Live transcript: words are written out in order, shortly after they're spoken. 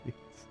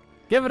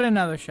Give it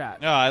another shot.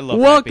 Oh, I love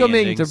Welcoming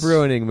happy to endings.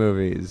 Bruining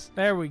Movies.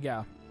 There we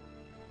go.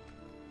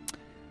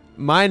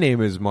 My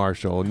name is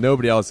Marshall.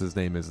 Nobody else's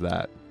name is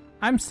that.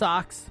 I'm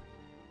Socks.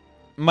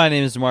 My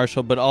name is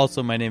Marshall, but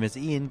also my name is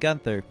Ian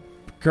Gunther.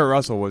 Kurt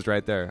Russell was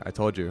right there. I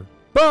told you.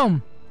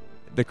 Boom.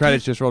 The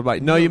credits just rolled by.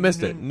 No, you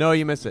missed it. No,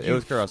 you missed it. It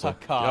was Kurt Russell.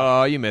 fuck off.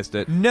 Oh, you missed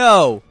it.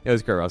 No, It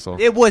was Kurt Russell.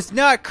 it was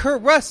not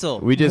Kurt Russell.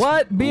 We just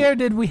What beer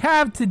did we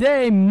have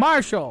today,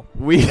 Marshall?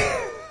 we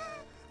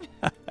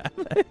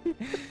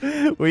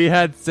we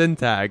had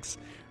Syntax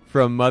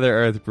from Mother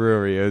Earth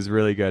Brewery. It was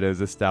really good. It was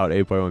a stout,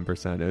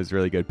 8.1%. It was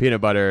really good. Peanut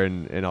butter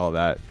and all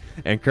that.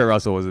 And Kurt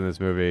Russell was in this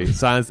movie.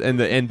 Silence in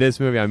this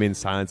movie, I mean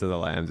Silence of the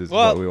Lambs is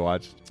Well- what we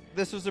watched.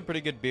 This was a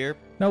pretty good beer.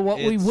 No, what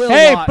we It's- will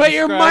Hey, watch. put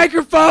your describe-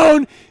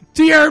 microphone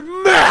to your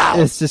mouth.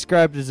 It's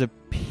described as a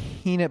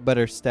peanut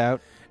butter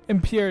stout.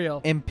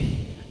 Imperial. You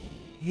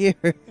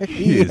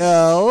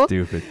Imperial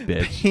stupid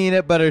bitch.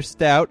 peanut butter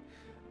stout.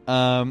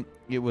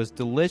 It was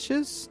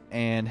delicious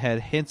and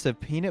had hints of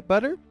peanut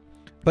butter,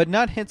 but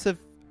not hints of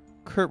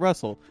Kurt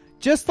Russell.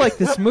 Just like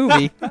this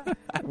movie,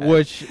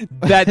 which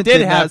That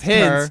did not have star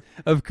hints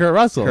of Kurt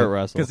Russell. Kurt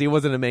Russell. Because he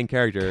wasn't a main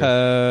character.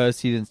 because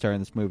he didn't star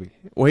in this movie.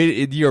 Well,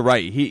 you're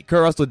right.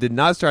 Kurt Russell did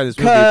not star in this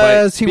movie,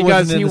 'Cause he because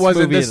wasn't in he this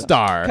wasn't movie the either.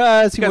 star.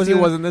 Because he Because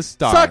wasn't the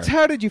star. Sucks.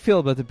 How did you feel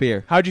about the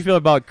beer? How'd you feel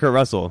about Kurt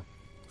Russell?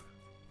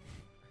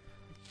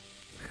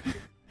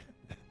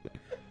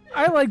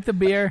 I like the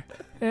beer.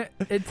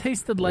 It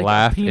tasted like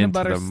Laugh a peanut into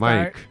butter the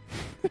stout.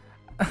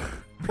 mic.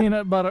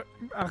 Peanut butter.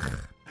 Ugh,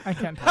 I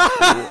can't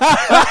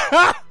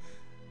talk.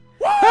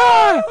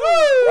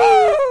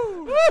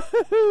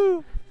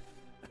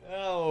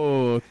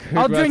 Oh, Kurt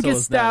I'll drink Russell a is not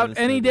in stout this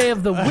any movie. day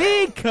of the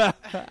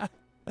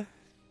week.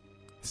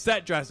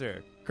 Set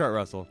dresser, Kurt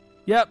Russell.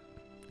 Yep.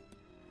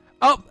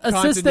 Oh,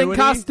 assistant Continuity?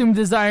 costume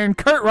designer,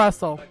 Kurt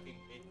Russell.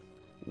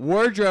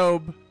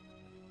 Wardrobe,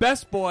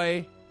 best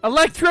boy.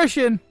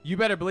 Electrician. You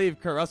better believe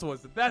Kurt Russell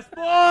was the best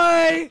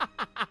boy.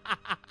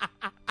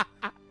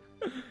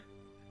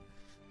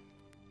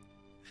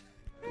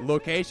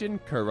 Location,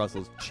 Kurt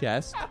Russell's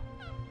chest.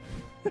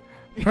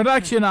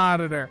 Production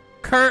auditor,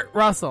 Kurt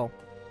Russell.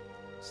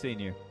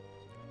 Senior.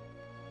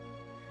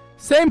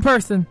 Same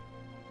person.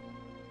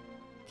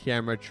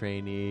 Camera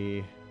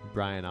trainee,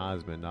 Brian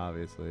Osmond,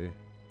 obviously.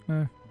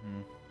 Uh,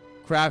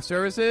 Craft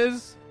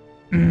services,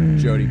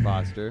 Jodie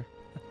Foster.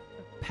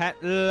 Pat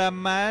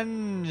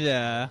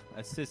Lamanja,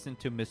 assistant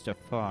to Mr.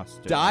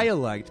 Foster.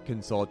 Dialect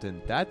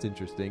consultant, that's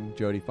interesting.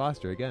 Jodie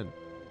Foster again.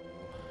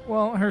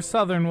 well, her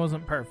southern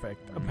wasn't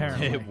perfect,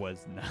 apparently. It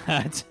was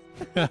not.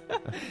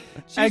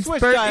 She Expert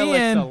switched dialects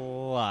Ian. a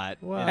lot.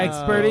 Wow.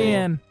 Expert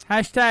Ian.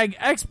 Hashtag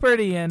expert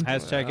Ian.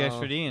 Hashtag Wow.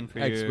 expert Ian for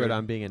Expert your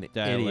on being an idiot.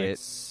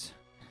 dialects.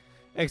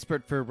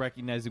 Expert for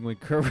recognizing when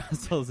Kurt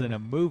Russell's in a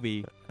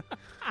movie.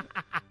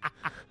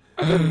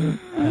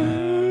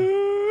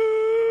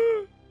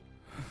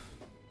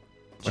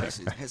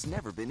 Choices has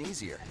never been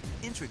easier.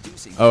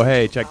 Introducing Oh,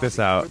 hey, check this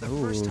out. For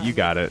the first Ooh, time you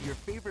got ever, it. Your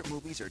favorite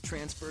movies are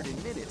transferred in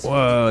minutes.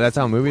 Whoa, that's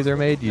how movies are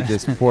made? You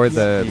just pour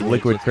the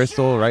liquid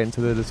crystal right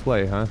into the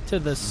display, huh? To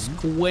the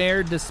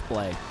square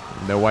display.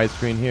 No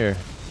widescreen here.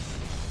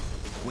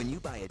 When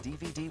you buy a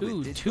DVD Ooh,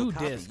 with digital 2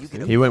 copy, discs. you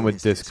get a He went with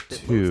bonus disc that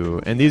loads 2,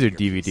 the and these are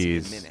movie you're gonna see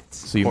in DVDs. minutes.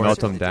 So you Pour melt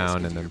it them in the down disc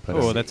and then into put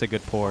your Oh, them. that's a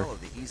good pour. Follow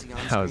the easy That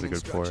was on-screen a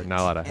good pour, instructions. not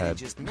a lot of And in head.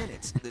 just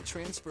minutes, the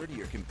transfer to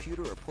your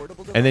computer or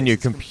portable And then your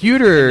device is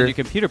computer Your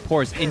computer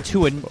pours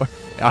into an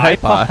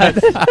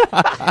iPod.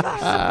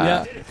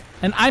 Yeah.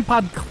 An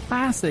iPod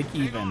Classic,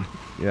 even.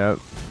 Yep.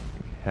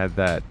 Had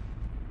that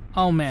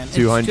Oh, man. It's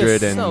 200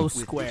 just and- so with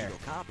square. digital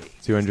copy.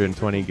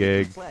 220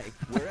 gig Play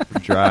wherever you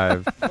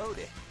drive. load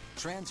it,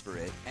 transfer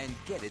it, and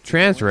get it. to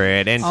Transfer your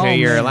it into Oh,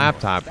 your man.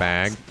 laptop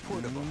bag.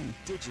 portable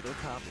digital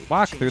copy.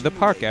 Walk through the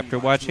park after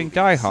watching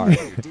Die Hard.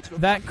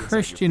 That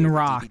Christian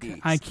rock.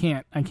 I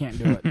can't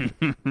do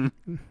it.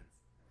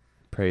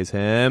 Praise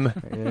him.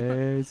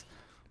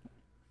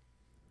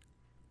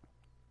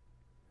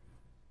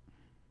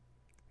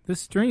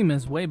 This stream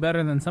is way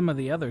better than some of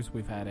the others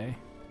we've had, eh?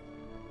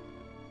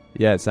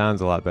 Yeah, it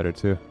sounds a lot better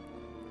too.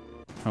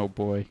 Oh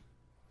boy,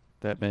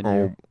 that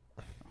menu.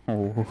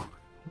 Oh.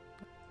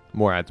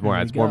 More ads, more There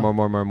we ads, more,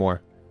 go.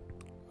 more.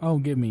 Oh,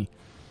 give me.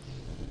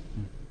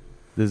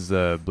 This is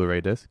a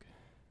Blu-ray disc.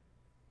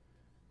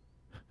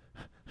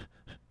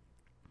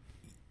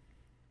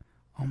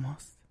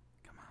 Almost.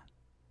 Come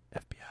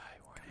on.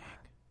 FBI warning.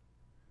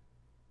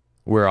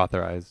 We're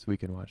authorized. We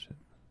can watch it.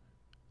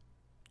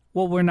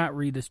 Well, we're not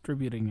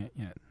redistributing it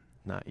yet.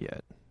 Not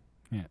yet.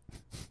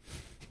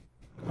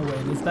 Oh,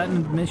 wait. Is that an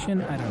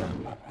admission? I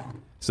don't know.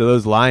 So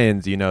those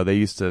lions, you know, they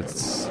used to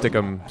stick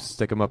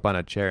them up on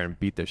a chair and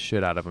beat the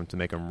shit out of them to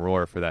make them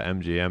roar for that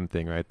MGM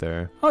thing right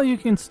there. Oh, you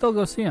can still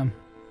go see them.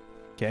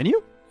 Can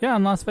you? Yeah,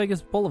 on Las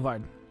Vegas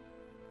Boulevard.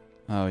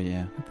 Oh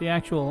yeah. At the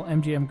actual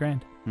MGM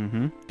Grand.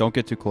 Mm-hmm. Don't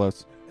get too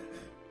close.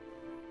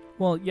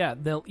 Well, yeah,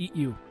 they'll eat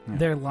you. Yeah.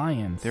 They're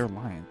lions. They're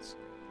lions.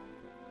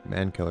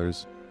 Man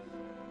killers.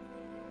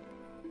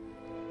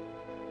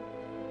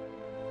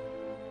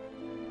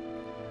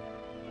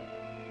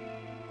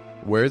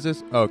 Where is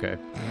this? Oh, okay.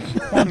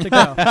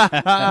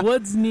 Quantico.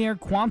 Woods near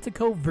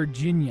Quantico,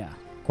 Virginia.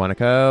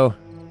 Quantico.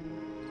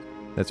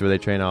 That's where they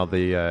train all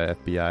the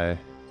FBI,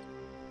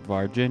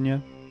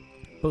 Virginia.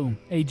 Boom.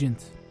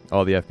 Agents.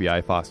 all the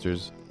FBI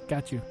fosters.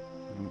 Got you.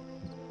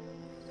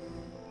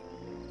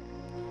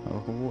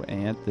 Oh,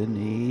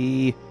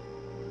 Anthony.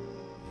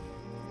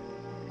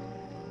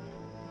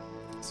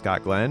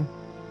 Scott Glenn.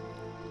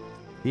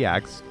 He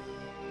acts.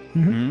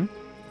 Hmm?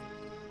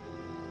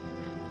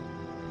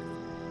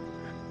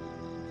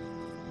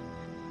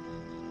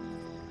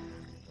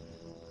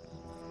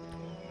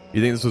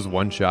 You think this was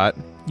one shot?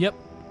 Yep.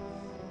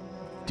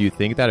 Do you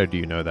think that, or do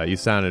you know that? You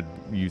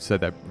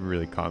said that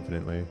really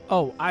confidently.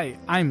 Oh,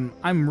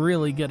 I'm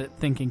really good at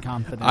thinking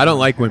confidently. I don't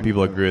like when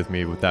people agree with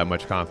me with that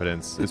much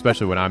confidence,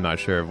 especially when I'm not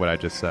sure of what I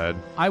just said.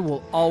 I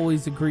will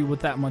always agree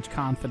with that much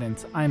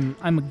confidence. I'm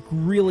a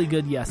really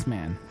good yes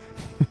man.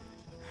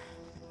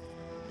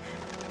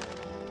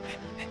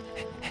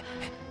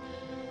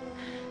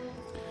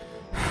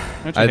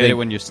 Don't you hate it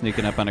when you're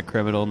sneaking up on a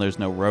criminal and there's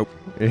no rope?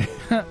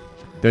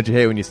 Don't you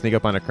hate when you sneak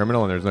up on a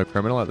criminal and there's no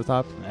criminal at the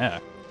top? Yeah.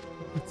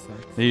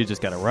 You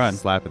just gotta run.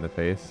 Slap in the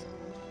face.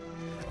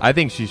 I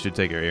think she should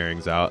take her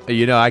earrings out.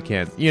 I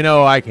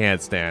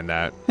can't stand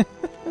that.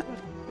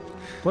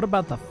 What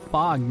about the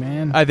fog,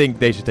 man? I think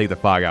they should take the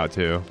fog out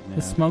too.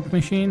 The smoke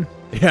machine?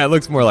 Yeah, it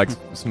looks more like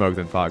smoke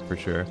than fog for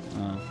sure.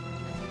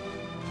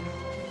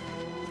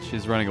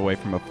 She's running away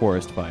from a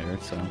forest fire,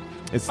 so.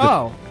 It's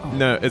the,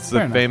 no, it's fair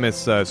the enough.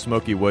 famous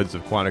smoky woods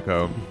of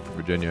Quantico,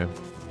 Virginia.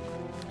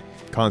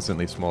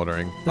 Constantly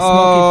smoldering. The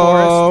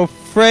smoky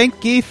forest.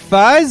 Frankie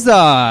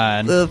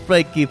Faison.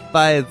 Frankie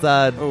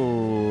Faison.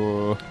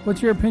 Oh,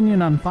 What's your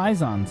opinion on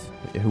Faisons?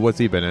 What's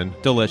he been in?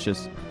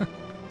 delicious.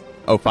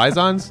 Oh,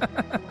 Faisons?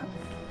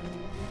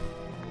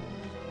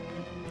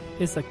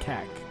 It's a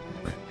cack.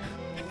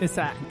 It's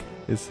a.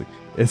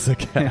 It's a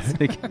cat.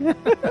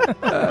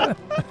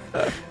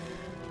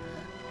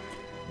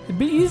 It'd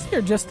be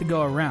easier just to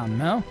go around,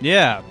 no?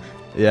 Yeah,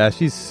 Yeah,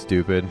 she's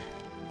stupid.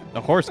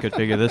 a horse could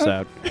figure this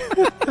out.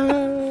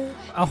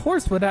 A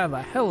horse would have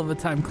a hell of a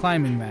time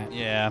climbing that.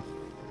 Yeah,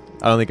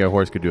 I don't think a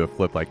horse could do a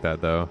flip like that,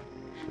 though.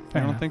 I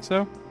Fair don't enough. think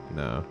so.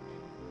 No.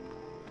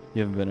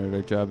 You haven't been at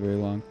our job very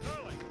long.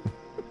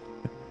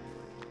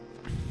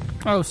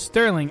 Oh,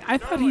 Sterling. I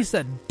thought he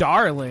said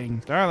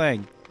darling.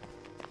 Darling,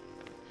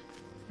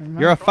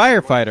 you're a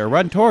firefighter.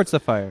 Run towards the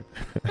fire.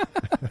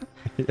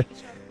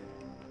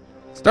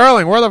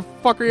 Sterling, where the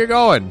fuck are you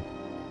going?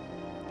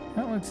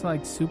 That looks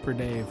like Super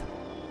Dave.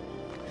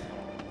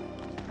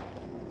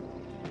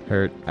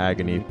 Hurt,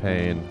 agony,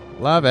 pain.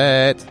 Love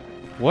it.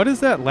 What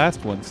does that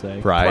last one say?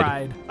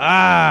 Pride.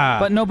 Ah,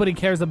 But nobody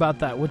cares about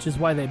that, which is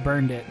why they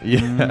burned it.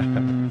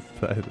 Yeah.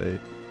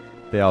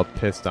 They all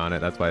pissed on it.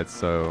 That's why it's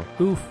so...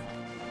 Oof.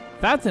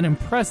 That's an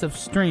impressive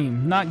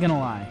stream, not gonna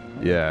lie.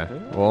 Yeah.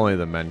 Well, only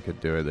the men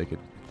could do it. They could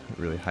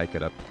really hike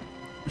it up.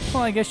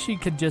 Well, I guess she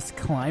could just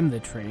climb the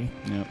tree.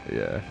 yep.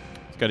 Yeah.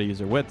 She's got to use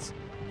her wits.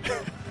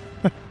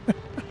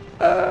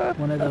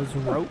 One of those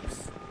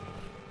ropes.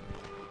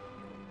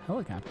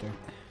 Helicopter.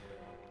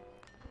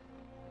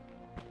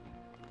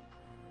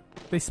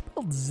 They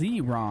spelled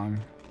Z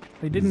wrong.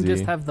 They didn't Z.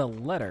 just have the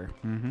letter.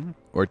 Mm-hmm.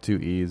 Or 2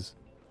 E's.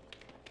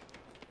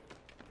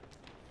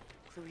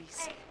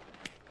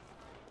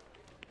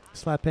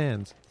 Slap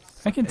hands.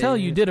 I can tell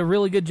you did a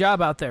really good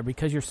job out there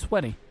because you're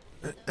sweaty.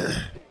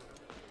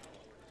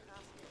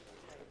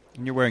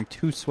 And you're wearing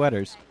 2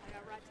 sweaters.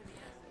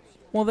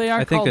 Well, they are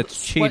I think called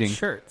that's cheating.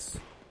 sweatshirts.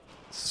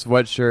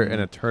 Sweatshirt and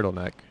a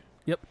turtleneck.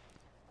 Yep.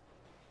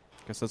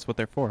 Guess that's what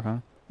they're for, huh?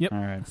 Yep. All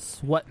right.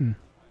 Sweating.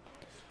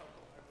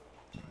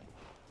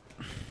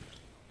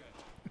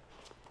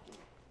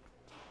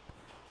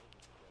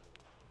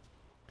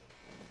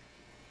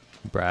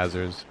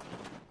 Brazzers.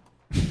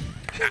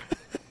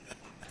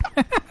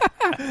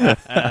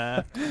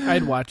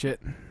 I'd watch it.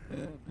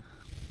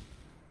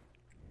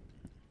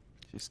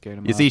 She scared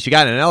him You off. see, she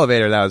got in an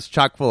elevator that was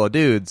chock full of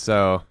dudes,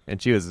 and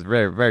she was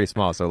very, very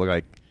small, so it looked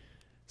like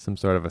some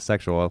sort of a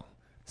sexual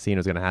scene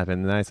was going to happen.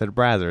 And then I said,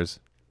 Brazzers.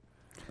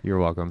 You're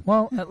welcome.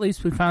 Well, at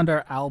least we found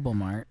our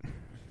album art.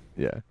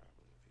 Yeah.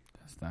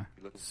 That's the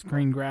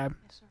screen grab.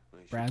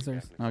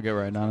 Brazzers. I'll get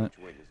right on it.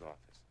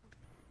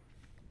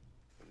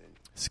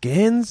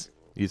 Skins?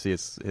 You see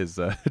his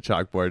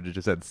chalkboard, it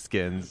just said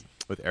skins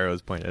with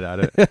arrows pointed at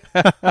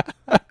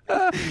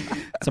it.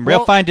 Some real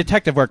Well- fine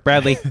detective work,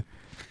 Bradley.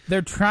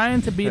 They're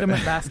trying to beat him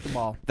at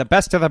basketball. The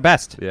best of the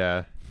best.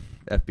 Yeah.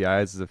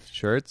 FBI is the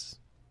shirts.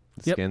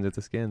 The Yep. skins at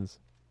the skins.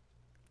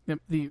 Yep,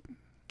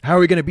 How are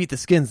we going to beat the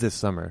skins this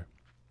summer?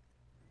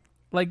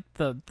 like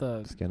the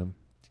Skin them.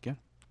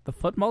 the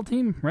football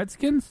team,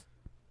 Redskins.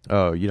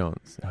 Oh, you don't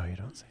say that. You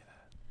don't say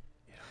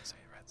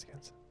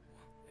Redskins.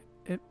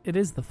 It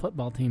is the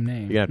football team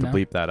name. You're going to have no?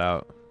 to bleep that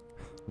out.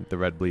 The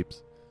red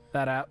bleeps.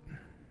 that out.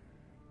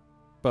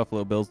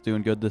 Buffalo Bills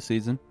doing good this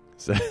season.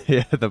 So,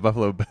 yeah, the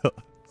Buffalo Bills.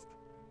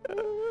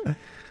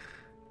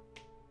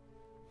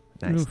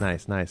 Nice,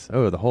 Oof. nice.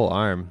 Oh, the whole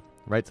arm.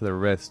 Right to the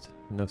wrist.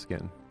 No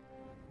skin.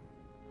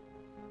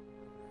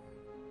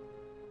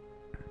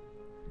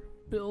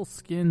 Bill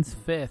Skins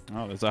fifth.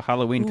 Oh, there's a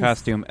Halloween Oof.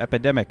 costume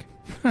epidemic.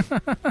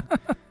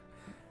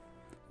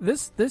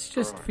 This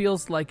just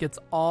feels like it's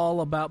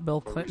all about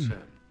Bill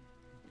Clinton.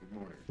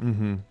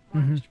 Mm-hmm.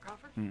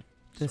 Mhm.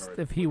 Just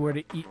if he were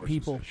to eat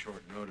people.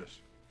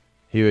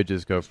 He would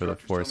just go for the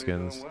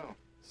foreskins.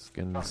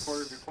 Skins.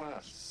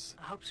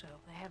 I hope so.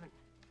 They haven't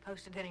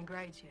posted any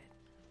grades yet.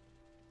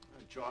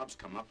 A job's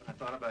come up, and I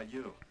thought about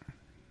you.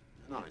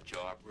 Not a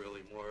job,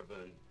 really, more of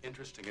an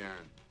interesting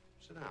errand.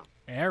 Sit down.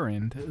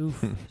 Errand.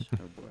 Oof. Oh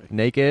boy.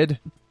 Naked.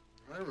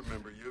 I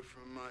remember you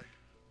from my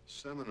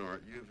seminar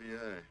at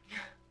UVA.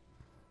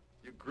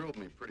 You grilled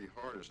me pretty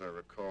hard, as I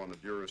recall, on the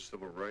Bureau of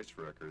Civil Rights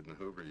record in the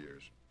Hoover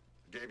years.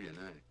 I gave you an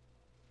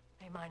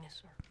A. A minus,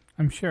 sir.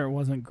 I'm sure it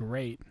wasn't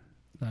great.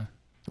 The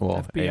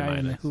Well, FBI A in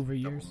the minus. Hoover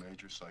years. Double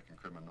major, psych and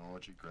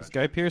criminology. Is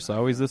Guy Pearce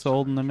always this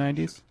old in the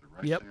 90s?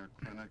 Yep.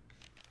 Clinic.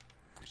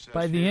 It says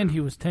By the here, end, he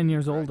was 10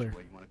 years older.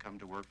 graduate, You want to come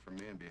to work for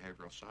me in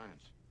behavioral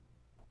science?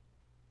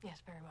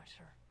 Yes, very much,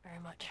 sir. Very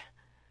much.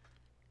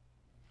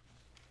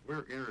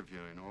 We're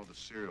interviewing all the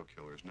serial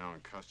killers now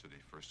in custody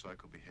for a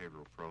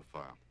psychobehavioral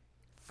profile.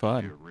 Be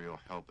Fun. a real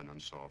help in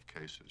unsolved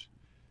cases.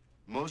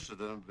 Most of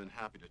them have been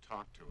happy to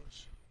talk to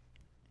us.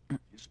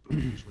 You spook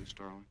easily,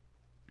 Starling?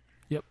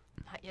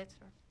 Not yet,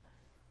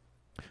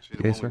 sir. See, the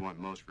Okay, one sir. we want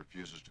most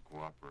refuses to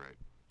cooperate.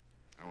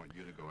 I want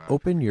you to go out.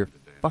 Open your today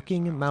in his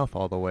fucking house. mouth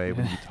all the way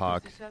when you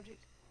talk. What's the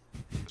subject?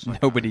 The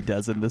Nobody psychiatrist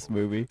does in this Bill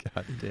movie.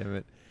 God damn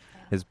it.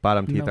 His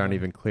bottom teeth aren't Nobody.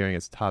 even clearing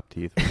his top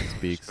teeth when he I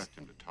speaks. expect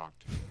him to talk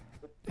to you.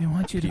 They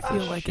want you to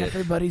feel like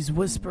everybody's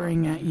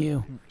whispering at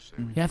you. Say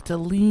You have to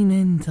lean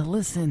in to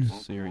listen.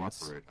 won't Serious.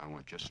 cooperate. I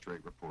want just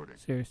straight reporting.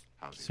 Serious.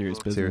 How's he Serious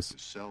look? business.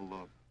 Does his cell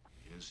look?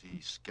 Is he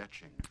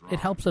sketching? It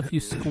helps if you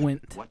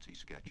squint. What's he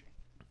sketching?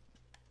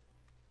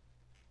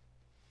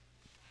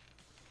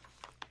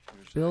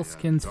 There's Bill a,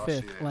 Skins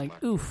dossier fifth. on Like,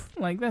 Lecter. oof.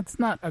 Like, that's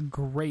not a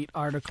great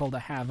article to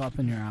have up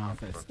in your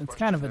office. It's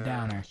kind of a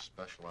downer.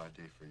 Special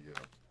ID for you.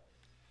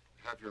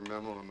 Have your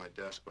memo on my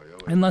desk by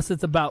 08. Unless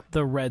it's about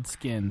the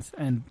Redskins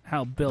and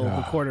how Bill,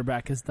 the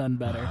quarterback, has done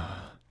better.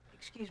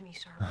 Excuse me,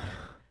 sir.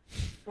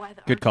 Why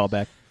the Good urgency?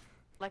 callback.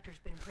 Lecter's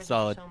been in prison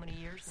Solid. for so many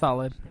years. now.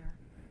 Solid. Is there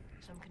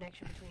some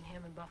connection between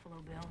him and Buffalo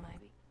Bill,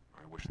 maybe?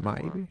 I wish there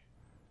were. Maybe.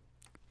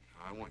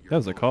 I want your That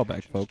was a full callback,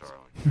 attention, folks.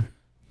 Starling.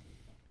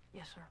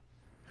 Yes, sir.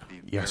 Be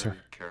Yes, very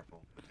sir.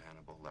 careful with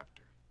Hannibal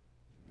Lecter.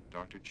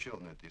 Dr.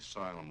 Chilton at the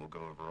asylum will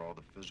go over all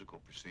the physical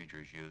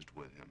procedures used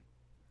with him.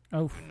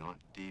 Oh, Do not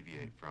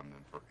deviate from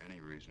them for any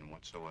reason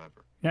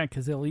whatsoever. yeah,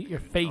 because he'll eat your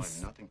Tell him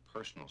face. nothing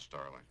personal,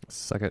 Starling.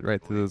 Suck it right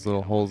through Believe those me,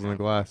 little I holes in the won't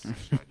glass. have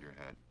inside your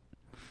head.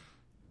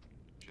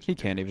 Just He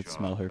do can't your even job,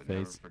 smell her but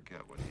never face.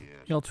 forget what he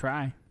is. He'll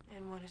try.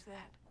 And what is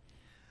that?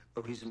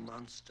 Oh, he's a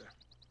monster.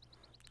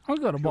 I'll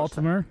go to Pure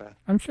Baltimore. psychopath.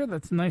 I'm sure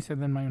that's nicer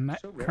than my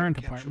So rare to current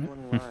capture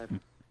apartment. one alive.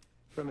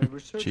 From a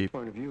research Cheap.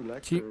 point of view,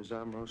 Lecter Cheap. is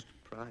our most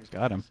prized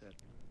Got him. asset.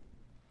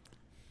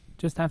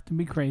 Just have to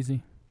be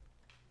crazy.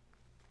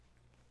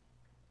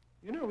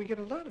 You know, we get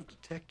a lot of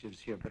detectives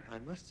here, but I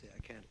must say I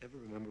can't ever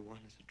remember one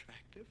as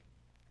attractive.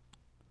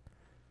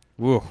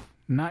 Whoa.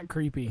 Not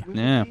creepy. Will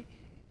Yeah. you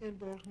be in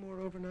Baltimore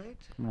overnight?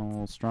 I'm a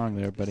little strong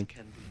there, buddy. This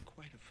can be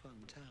quite a fun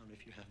town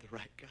if you have the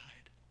right guide.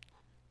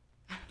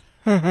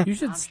 You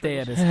should I'm stay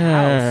sure at his house.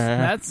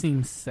 That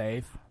seems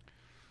safe.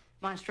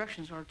 My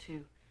instructions are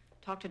to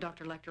talk to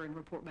Dr. Lecter and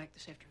report back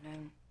this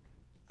afternoon.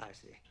 I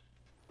see.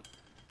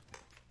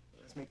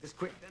 Let's make this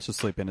quick. Just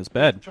sleep in his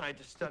bed. Tried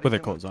to study With her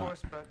him, clothes of on.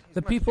 course, but he's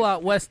The much people too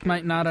out west sophisticated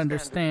might not to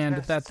understand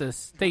stand the that the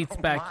tests. states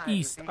Oh, back my,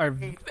 east he are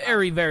hates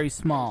very, us. very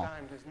small.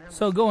 Sometimes his nemesis.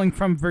 So going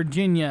from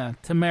Virginia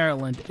to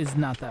Maryland is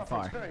not that He's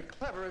far. very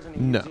clever, isn't he?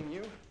 No. Using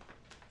you,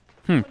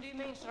 What do you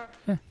mean,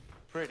 sir?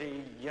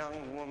 pretty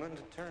young woman,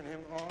 to turn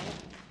him on.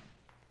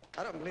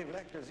 I don't believe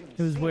Lecter's even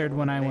It was seen weird a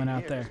when woman I in went 8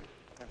 out there.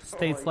 years.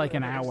 State's Oh, like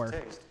an you know his hour.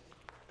 taste.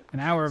 An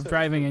hour of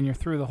driving and you're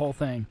through the whole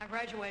thing. I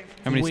graduated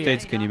from How many Weird.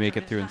 states can you make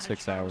it through in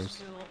 6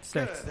 hours?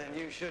 6. Good, then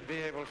you should be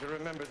able to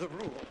remember the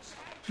rules.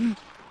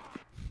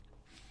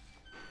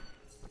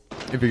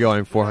 If you're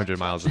going 400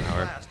 miles an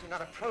hour. Do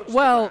not approach the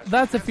Well, glass.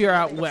 that's if you're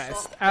out Something of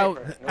west. soft Out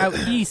paper. No out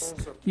pencils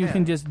east, or you can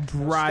pen. just No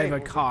drive a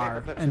staples or car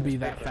paper clips and in be his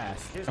that paper.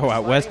 fast. Here's Oh, the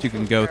out west sliding you can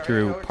suit go barrier,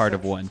 through no part of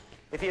exceptions. one.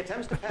 If he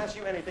attempts to pass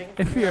you anything,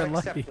 If you you're will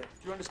accept lucky. it.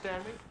 Do you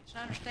understand me?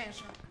 I understand,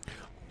 sir.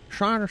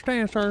 Sure,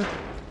 understand, sir.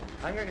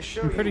 I'm going to show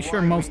I'm you pretty sure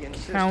why most we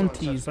insist on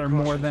counties such are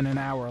more precautions. than an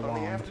hour On the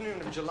long.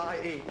 afternoon of July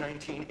 8,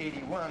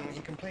 1981, he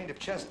complained of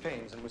chest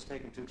pains and was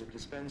taken to the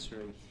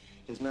dispensary.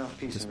 His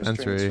mouthpiece and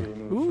Dispensary. restraints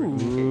were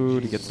removed.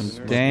 Ooh, to get some The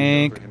nurse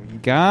dank leaned over him.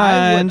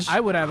 ganj. I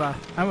would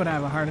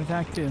have a heart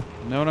attack too.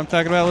 Know what I'm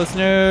talking about,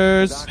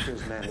 listeners?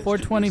 Doctors managed to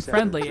 420 reset her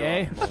friendly, jaw,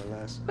 eh? more or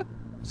less.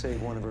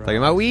 Save one of her Talking eyes.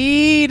 about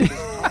weed! His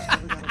pulse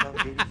never got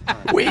above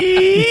 85.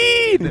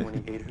 Weed!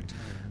 When he ate her tongue.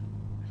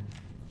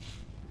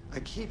 I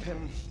keep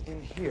him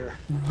in here.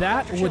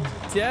 That would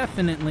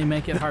definitely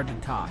make it hard to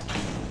talk.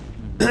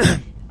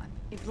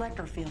 If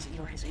Lecter feels that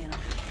you're his enemy,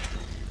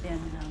 then,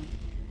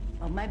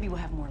 well, maybe we'll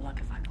have more luck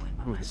if I go in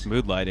by Ooh, myself. this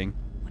mood lighting.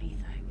 What do you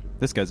think?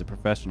 This guy's a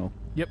professional.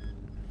 Yep.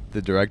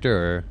 The director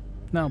or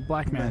No,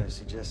 black man.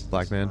 Suggest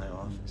Black this in man. my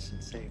office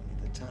and save me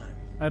the time.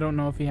 I don't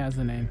know if he has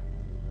a name.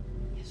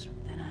 Yes, sir.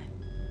 Then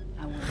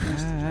I will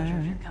miss the pleasure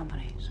of your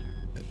company, sir.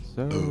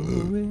 So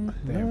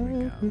There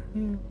we go.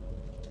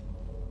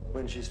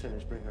 When she's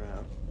finished, bring her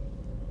out.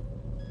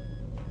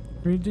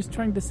 Were you just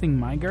trying to sing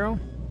My Girl?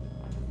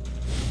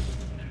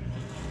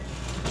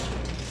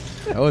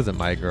 That wasn't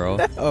my girl.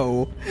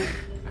 Oh.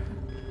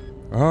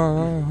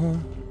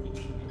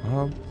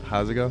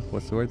 How's it go?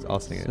 What's the words? I'll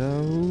sing it. So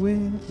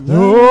in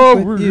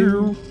love with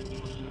you.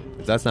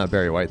 That's not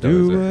Barry White, though,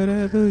 Do is it?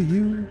 whatever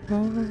you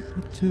want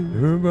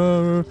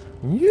to.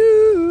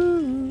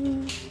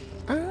 You.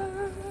 I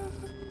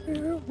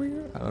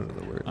don't know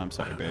the word. I'm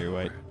sorry, Barry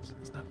White.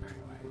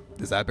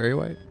 Is that Barry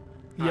White?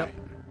 Yep.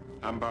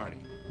 I'm Barney.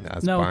 No,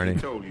 it's No. Barney. I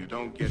told you,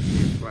 don't get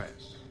in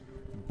class.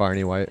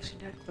 Barney White.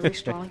 Yes, sir.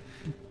 Clarice Strawley.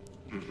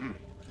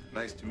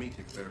 Nice to meet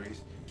you,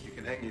 Clarice. You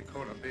can hang your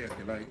coat up there if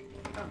you like.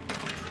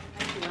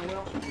 Actually, I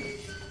will.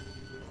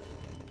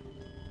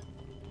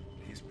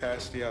 He's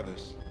past the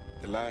others.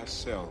 The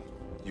last cell,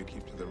 you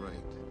keep to the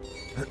right.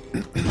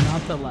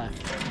 Not the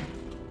left.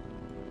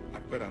 I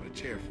put out a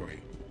chair for you.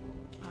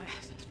 Oh,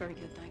 yes, that's very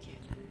good. Thank you.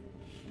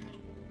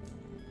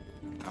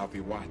 I'll be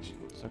watching.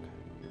 It's okay.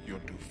 You'll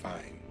do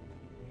fine.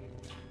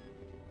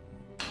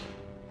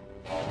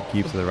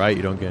 Keep to the right,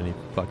 you don't get any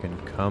fucking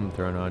cum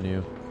thrown on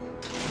you.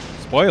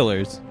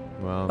 Spoilers.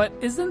 Well, But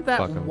isn't that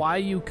Fuck 'em. why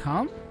you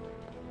come?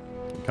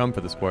 come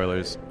for the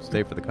spoilers.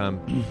 Stay for the cum.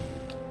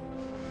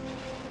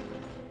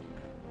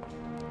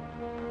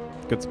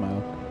 Good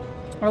smile.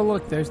 Oh,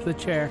 look, there's the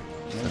chair.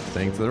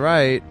 Staying to the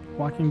right.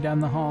 Walking down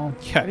the hall.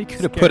 Yeah, you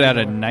could have Scary put out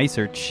a door.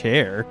 nicer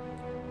chair.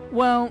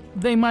 Well,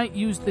 they might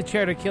use the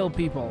chair to kill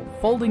people.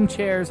 Folding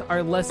chairs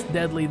are less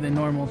deadly than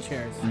normal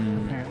chairs,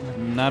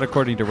 apparently. Not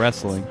according to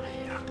wrestling.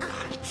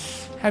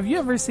 Have you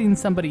ever seen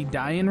somebody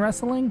die in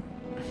wrestling?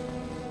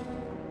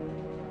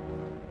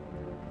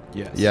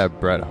 Yes. Yeah,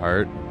 Bret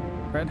Hart.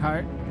 Bret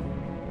Hart.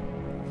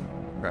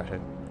 Right.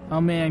 Oh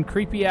man,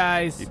 creepy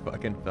eyes. He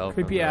fucking fell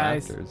Creepy from the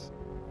eyes. rafters.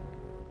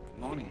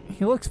 Morning.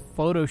 He looks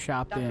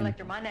photoshopped Dr. in.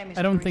 Lecter, my name is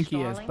I don't Clarice think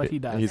he is, Strawley. but he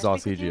does. He's all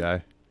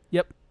CGI.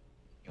 Yep.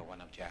 You're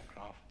one of Jack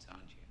Crawford's,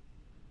 aren't you?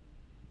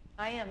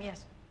 I am,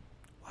 yes.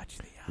 Watch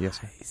the eyes. Yes,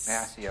 sir. May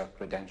I see your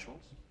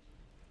credentials?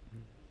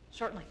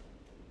 Certainly.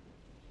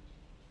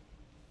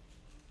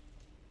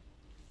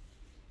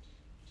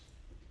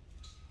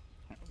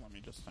 Let me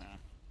just.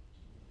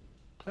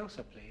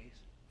 Closer, please.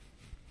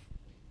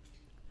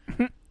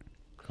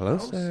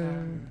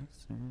 Closer.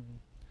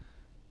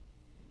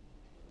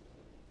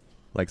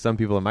 Like some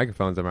people in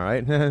microphones, am I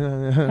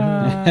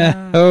right?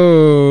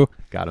 Oh.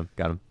 Got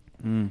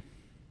him.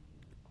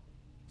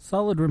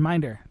 Solid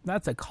reminder.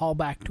 That's a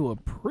callback to a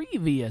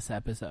previous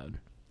episode.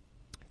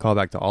 Call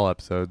back to all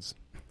episodes.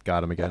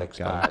 Got him again. That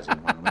Got expires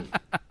in 1 week.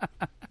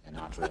 You're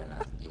not really an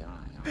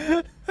FBI, are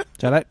you?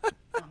 Shut up.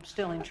 I'm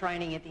still in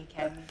training at the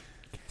academy.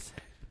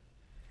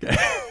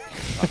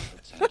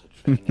 Crawford Center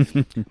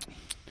training.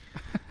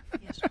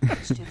 Yes, sir. I'm a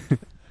student.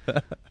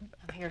 I'm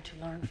here to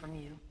learn from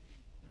you.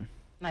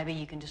 Maybe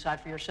you can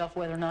decide for yourself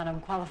whether or not I'm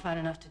qualified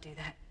enough to do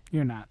that.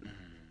 You're not.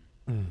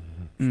 She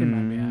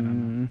might be, I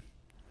don't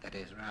That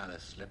is rather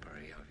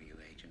slippery of you,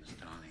 Agent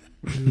Starling.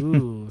 know.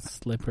 Ooh,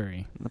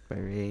 slippery.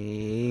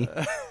 Slippery.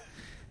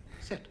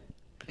 Sit,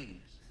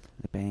 please.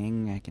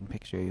 Bang, I can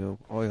picture you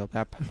oiled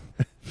up.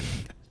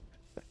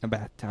 A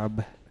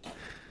bathtub.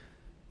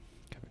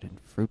 Covered in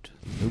fruit.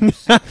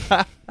 Oops. Tell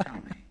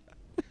me,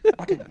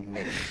 what did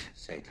Miggs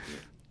say to you?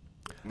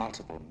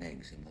 Multiple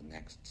Miggs in the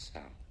next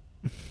cell.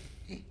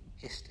 He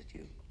hissed at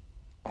you.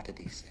 What did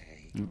he say?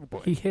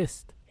 He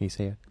hissed. He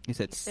say it. He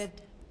said, He said,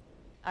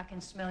 I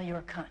can smell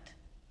your cunt.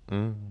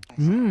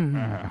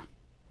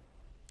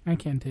 I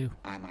can too.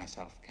 I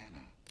myself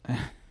cannot.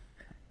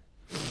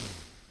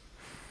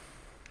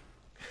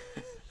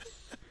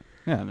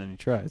 yeah, and then he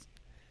tries.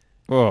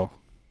 Whoa.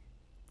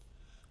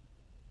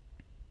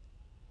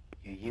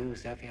 You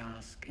use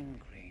Evian skin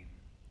cream.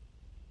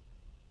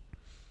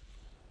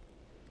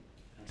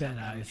 And Dead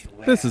sometimes eyes. you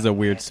wear This is a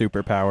weird red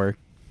superpower.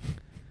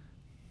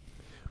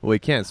 Well, he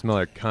can't smell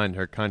her cunt.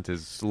 Her cunt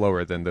is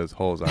lower than those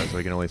holes are, so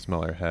he can only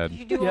smell her head. Did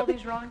you do all Yep.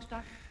 these drawings,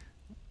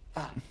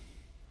 Doctor?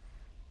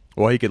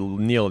 Well, he could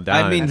kneel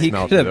down mean, and he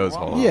smell through could've- those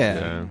holes.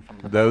 yeah.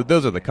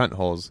 Those are the cunt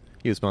holes.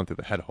 He was smelling through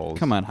the head holes.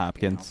 Come on,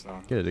 Hopkins.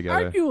 Get it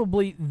together.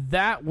 Arguably,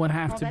 that would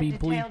have Well, to that be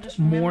detail bleeped just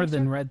more remembered,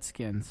 than sir?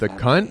 Redskins. The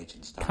cunt?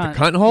 Agent Starling.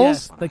 Cunt. cunt holes?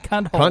 Yes, the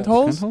cunt holes. Cunt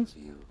holes? Cunt holes?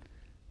 You.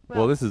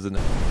 Well, this is a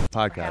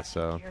podcast, Perhaps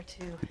so here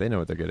to they know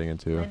what they're getting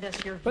into. lend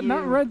us your But view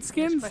not on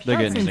Redskins. this That They're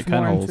question. getting seems into cunt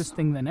more holes.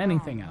 interesting than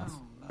anything else.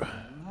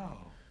 No.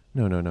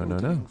 You're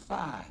doing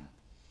fine.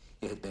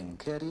 You had been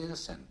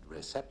courteous and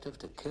receptive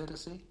to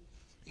courtesy.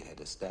 You had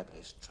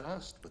established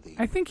trust with the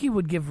I think he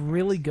would give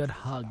really good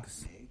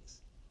hugs.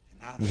 Miggs.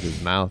 And now With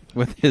his mouth.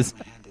 With his.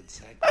 handed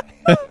segue into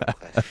your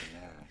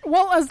questionnaire.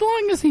 Well, as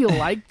long as he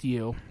liked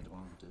you, It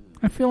won't do.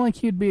 I feel like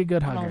he'd be a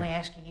good I'm only hugger.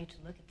 asking you to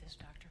look at this,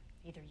 Doctor.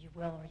 Either you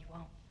will or you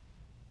won't.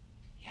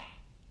 Yeah.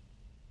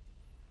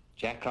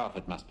 Jack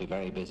Crawford must be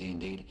very busy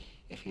indeed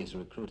if he is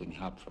recruiting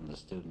help from the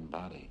student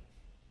body.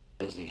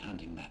 Busy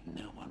hunting that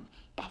new one,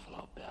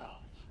 Buffalo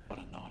Bill. What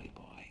a naughty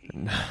boy.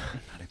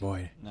 Naughty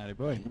boy. Naughty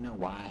boy. Do you know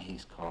why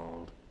he's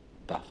called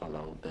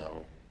Buffalo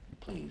Bill?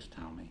 Please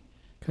tell me.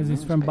 Because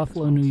he's from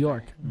Buffalo, New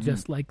York,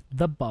 just like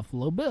the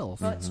Buffalo Bills.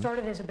 Well, it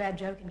started as a bad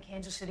joke in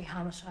Kansas City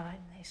homicide.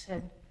 They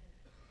said,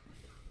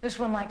 this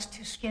one likes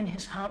to skin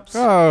his humps.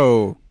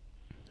 Oh,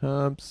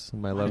 Humps.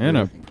 My lovely,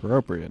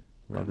 inappropriate.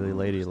 lovely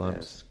lady Their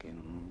lumps.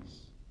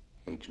 skins,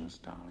 agents,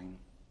 darling.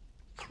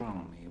 Throw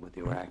me with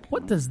your acumen.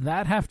 What does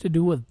that have to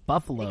do with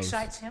buffaloes?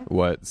 Excites him.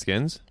 What,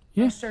 skins?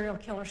 Yeah. Most serial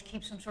killers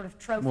keep some sort of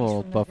trophies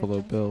Well, from their Buffalo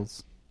victims.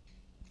 Bills.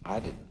 I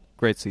didn't.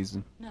 Great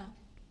season. No.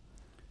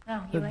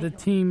 No, you The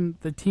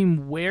ain't the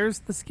team wears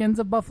the skins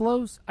of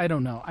buffaloes. I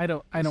don't know. I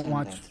don't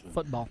watch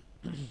football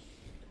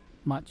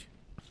much.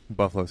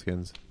 Buffalo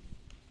skins.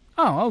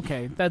 Oh,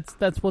 okay.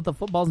 That's what the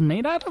football's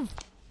made out of.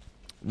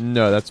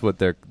 No, that's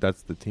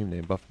the team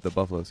name. The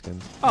Buffalo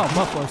Skins. Oh,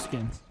 buffalo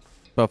skins.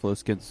 Buffalo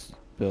Skins.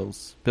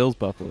 Bills. Bills.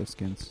 Buffalo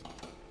Skins.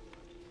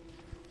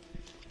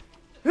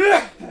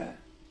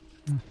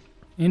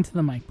 Into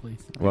the mic,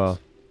 please. Well,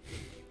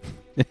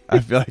 I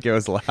feel like it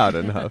was loud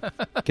enough.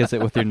 Kiss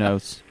it with your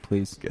nose,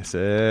 please. Guess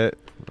it.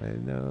 My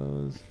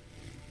nose.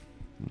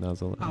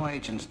 Nozzle. Oh,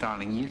 agents,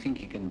 darling, you think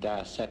you can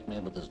dissect me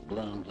with this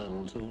blunt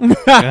little tool? Oh,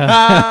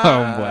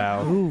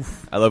 wow.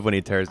 Oof. I love when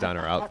he tears down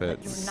her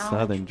outfit.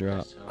 Southern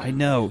drop. I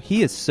know.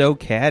 He is so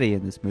catty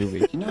in this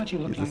movie. You know what you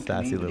look He's a like? to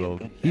me? sassy You'd be little.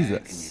 good He's back a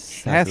in your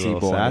sassy little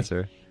boy.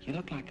 sasser. You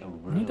look like a He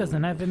rube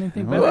doesn't have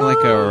anything Look better.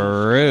 like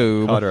a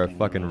rube. Called her a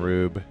fucking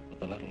rube.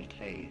 with a little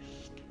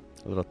taste.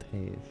 A little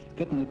taste.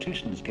 Good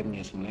nutrition has given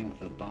you some length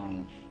of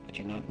bone, but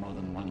you're not more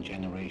than one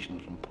generation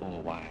from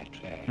poor wire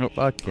trash. Oh,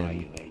 fuck Are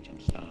him. you,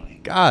 agents, darling?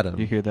 Got You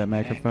him. hear that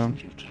microphone?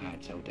 Accent you've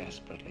tried so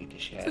desperately to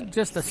share. It's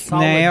just a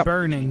solid Snap.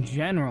 burn in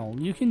general.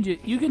 You can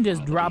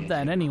just drop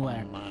that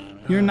anywhere.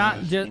 You're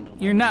not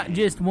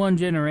just one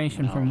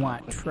generation from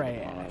white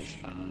trash.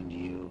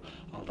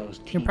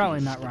 You're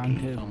probably not wrong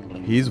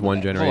too. He's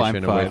one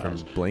generation away fine.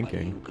 from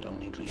blinking.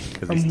 Because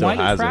he From still white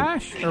hasn't.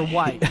 trash or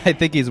white? I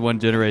think he's one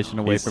generation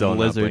away He's from still not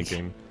lizards.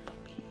 blinking.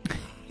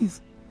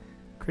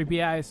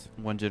 Creepy eyes.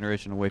 One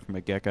generation away from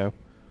a gecko.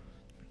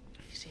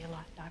 You see a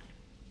lot, Doctor.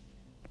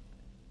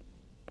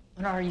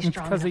 When are you It's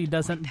strong because enough he to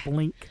doesn't point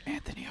blink.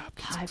 Anthony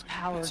Hopkins. that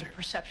high-powered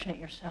perception at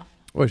yourself?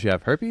 What, does she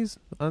have herpes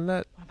on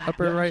that about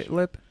upper yours? right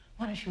lip?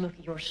 Why don't you look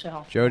at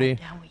yourself? Jody. Write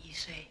down what you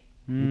say.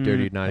 You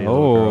dirty naughty Oh,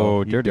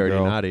 little girl. You dirty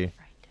girl. naughty. Right.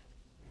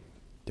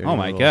 Dirty Oh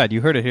my little- God!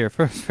 You heard it here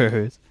first.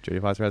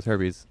 Jodie Foster has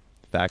herpes.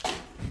 Fact.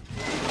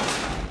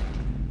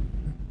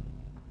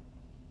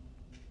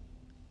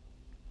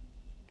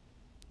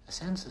 A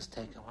census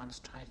taker once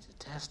tried to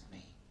test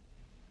me.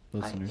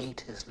 Listeners. I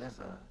ate his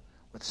liver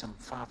with some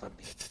fava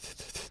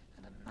beans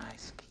and a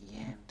nice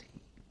Chianti.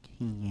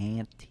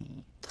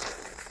 Chianti.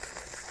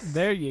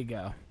 There you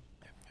go.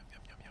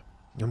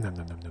 Yum, yum,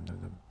 yum, yum, yum,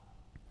 yum.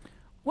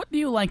 What do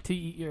you like to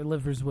eat your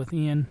livers with,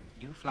 Ian?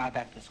 You fly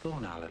back to school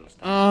now, little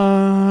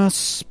star.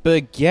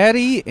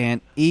 Spaghetti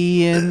and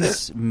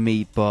Ian's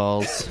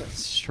meatballs,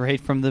 straight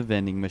from the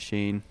vending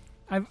machine.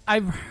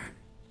 I've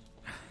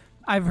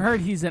heard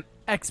he's an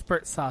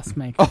expert sauce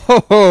maker.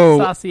 Oh,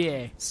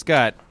 Saucier.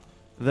 Scott,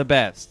 the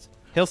best.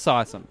 He'll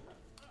sauce them.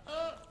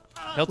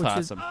 He'll Which toss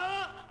is- them.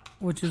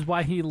 Which is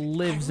why he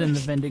lives in the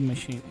vending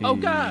machine. Oh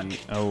God!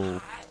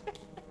 Oh.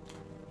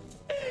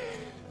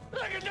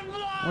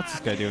 What's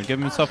this guy doing?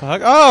 Giving himself a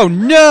hug? Oh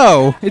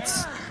no!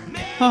 It's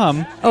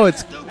Tom. Oh,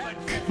 it's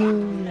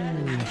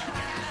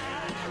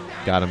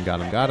Got him, got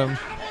him, got him.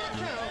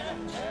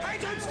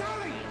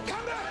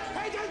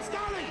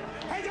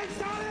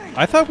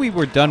 I thought we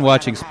were done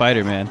watching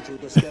Spider-Man.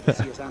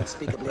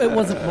 It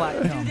wasn't Black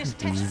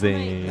Tom.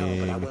 Zing. No,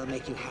 but I will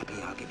make you happy.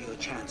 I'll give you a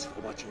chance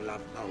for what you love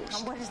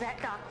most. What is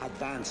that, Doc?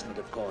 Advancement,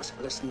 of course.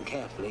 Listen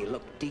carefully.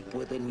 Look deep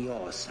within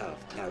yourself,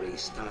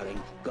 Clarice,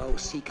 darling. Go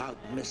seek out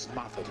Miss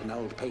Moffat, an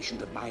old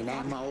patient of mine.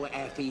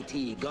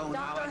 M-O-F-E-T. Go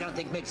now. I don't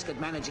think Mix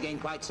could manage again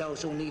quite so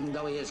soon, even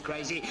though he is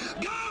crazy. Go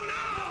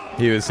now!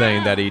 He was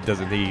saying that he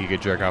doesn't think he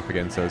could jerk off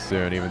again so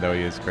soon, even though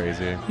he is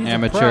crazy. He's a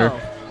Amateur. pro.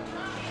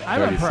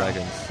 I'm a 30 pro.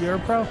 seconds. You're a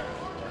pro.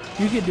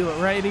 You could do it,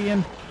 right,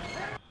 Ian?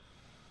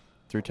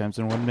 3 times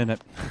in 1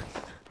 minute.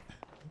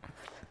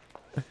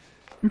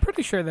 I'm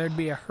pretty sure there'd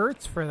be a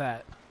Hertz for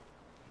that.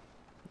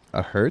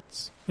 A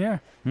Hertz? Yeah.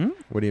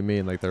 What do you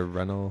mean, like the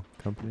rental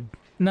company?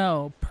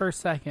 No, per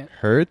second.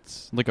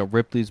 Hertz? Like a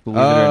Ripley's Believe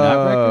It or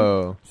Not record?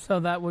 Oh, So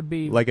that would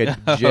be like a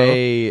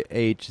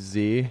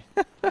JHZ?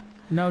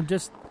 no,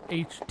 just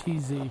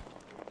HTZ.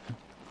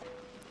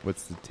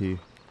 What's the T?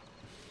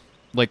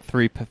 Like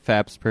 3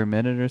 faps per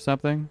minute or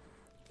something?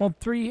 Well,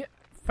 3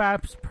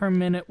 faps per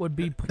minute would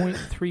be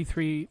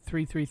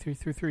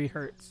 0.333333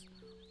 hertz.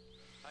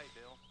 Hi,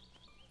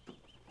 Bill.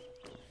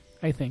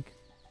 I think.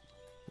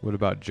 What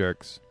about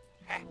jerks?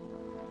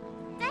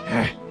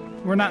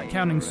 We're not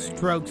counting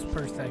strokes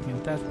per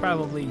second. That's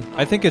probably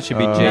I think it should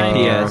be 90 or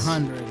JPS.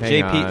 100.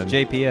 Hang on.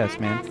 JPS,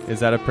 man. Is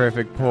that a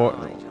perfect pour?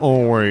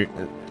 Oh, wait.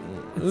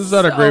 Is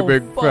that a so great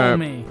big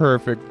foamy. fat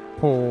perfect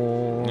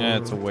pour? Yeah,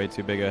 it's a way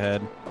too big a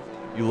head.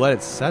 You let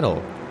it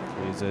settle.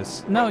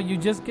 Jesus. No, you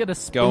just get a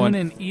spoon Going-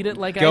 and eat it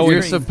like ice going- cream.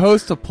 You're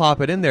supposed to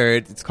plop it in there.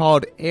 It's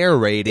called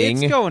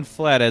aerating. It's going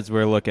flat as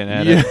we're looking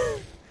at Yeah.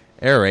 it.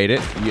 Aerate it.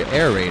 You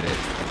aerate it.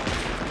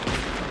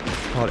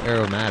 It's called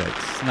aromatics.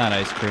 It's not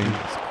ice cream.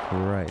 Jesus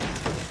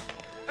Christ.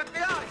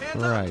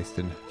 Christ.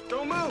 And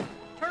Don't move.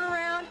 Turn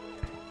around.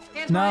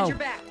 Hands No. behind your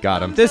back.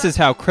 got him. This is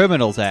how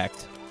criminals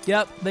act.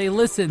 Yep, they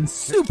listen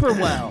super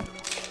well.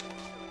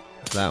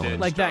 That one.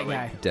 Like that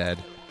guy. Dead.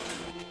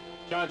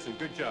 Johnson,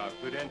 good job.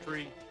 Good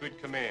entry, good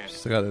command.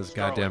 Still got those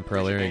goddamn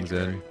pearl earrings in.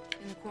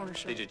 In the corner,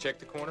 sir. Did you check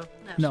the corner?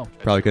 No.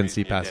 Probably couldn't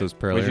see past those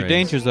pearl Where's your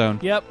earrings. danger zone?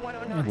 Yep.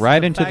 Right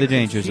The into fact the that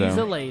danger she's a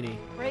zone. lady.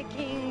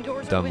 Breaking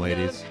doors Dumb or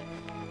ladies.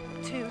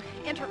 windows to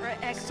enter or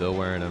exit. Still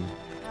wearing them.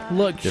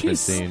 Look, Different she's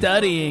scene.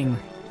 studying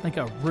like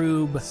a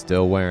rube.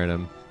 Still wearing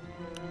them.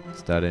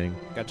 Studying.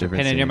 Got your Different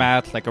pin in your scene.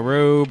 mouth like a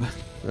rube.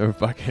 A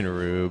fucking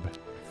rube.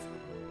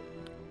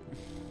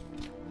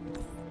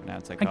 Now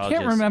it's like I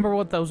can't remember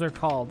what those are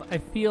called. I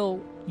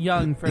feel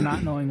young for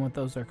not knowing what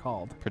those are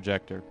called.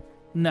 Projector.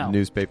 No.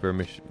 Newspaper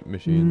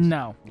machines.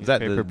 No. Is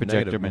that Paper the projector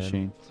negative man?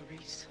 machine.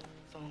 Clarice,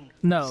 phone.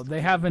 No,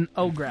 they have an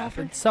O-graph.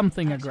 It's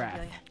something a graph.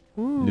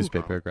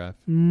 Newspaper graph.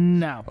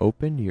 No.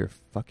 Open your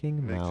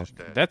fucking mouth.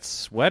 That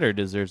sweater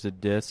deserves a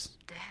diss.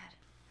 Dad.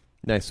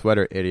 Nice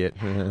sweater, idiot.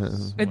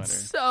 It's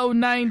so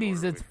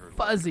 90s. It's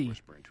fuzzy.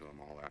 Whispering to him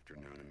all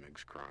afternoon and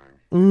Mig's crying.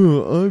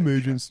 I'm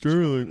Agent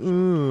Sterling.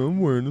 I'm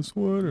wearing a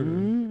sweater.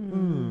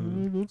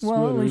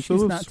 Well, at least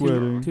she's not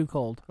too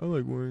cold. I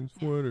like wearing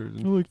sweaters.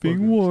 I like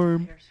being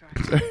warm.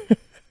 Here,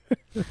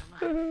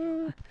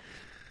 sir.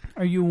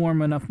 Are you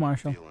warm enough,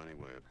 Marshall? Feel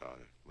anyway about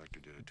it.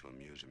 Lecter did it to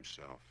amuse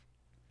himself.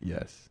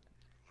 Yes.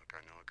 Look,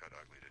 I know it got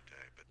ugly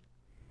today, but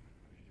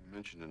you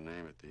mentioned a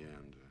name at the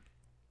end.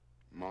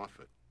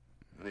 Moffat.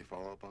 Any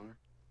follow-up on her?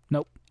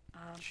 Nope.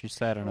 She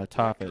sat on a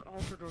top it. Lecter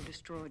altered or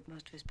destroyed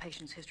most of his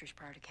patients' histories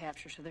prior to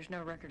capture, so there's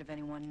no record of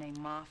anyone named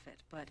Moffat.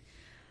 But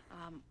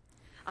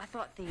I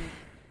thought the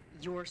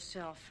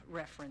yourself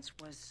reference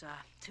was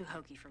too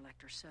hokey for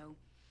Lecter, so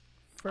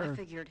I For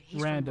figured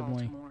he's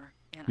randomly. from Baltimore.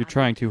 And You're I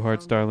trying got too hard,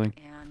 phone, Starling.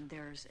 And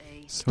there's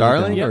a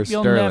Starling Yep, or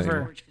you'll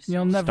Sterling?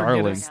 you'll never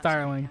Starling. get it,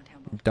 Starling.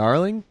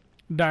 Darling?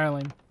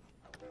 Darling.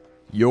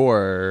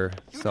 Your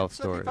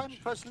self-storage.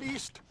 was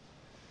leased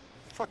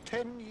for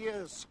 10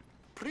 years,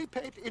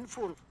 prepaid in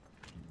full.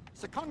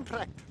 The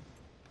contract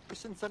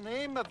is in the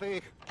name of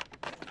a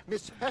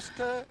Miss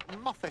Hester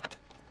Moffat.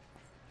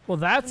 Well,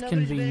 that's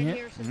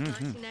convenient.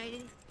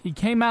 He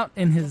came out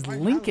in his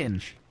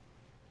Lincoln.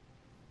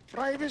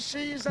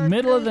 Privacy is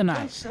Middle of the night.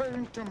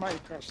 concern to my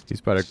customers. He's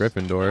part of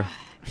Gryffindor.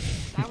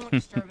 I won't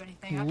disturb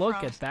anything. I Look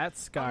promise. at that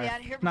scarf. out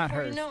of here Not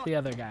before you hers, know it. the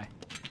other guy.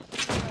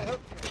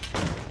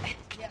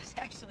 Yes,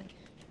 actually.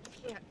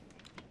 Yeah.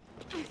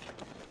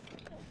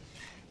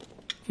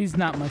 He's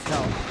not much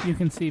help. You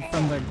can see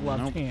from their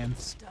gloved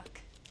hands.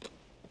 Stuck.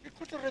 We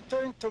could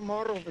return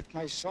tomorrow with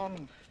my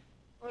son.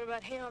 What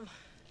about him?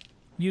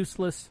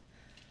 Useless.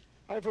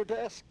 I would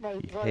ask my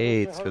He driver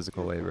hates to help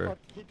physical you, labor.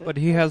 But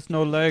he has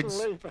no legs.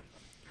 labor.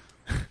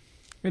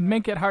 It'd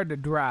make it hard to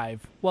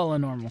drive. Well, a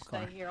normal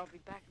car. Stay here. I'll be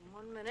back in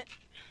 1 minute.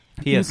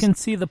 He You has, can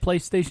see the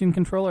PlayStation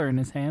controller in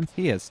his hands.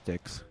 he has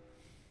sticks.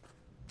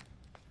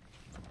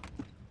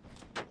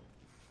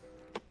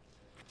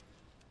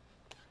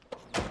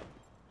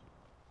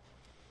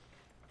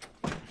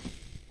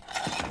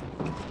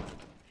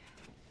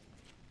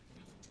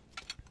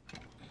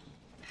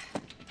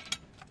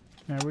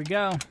 There we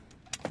go.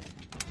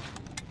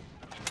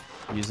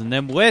 Using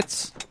them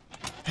wits.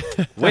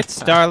 Wits,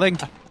 darling.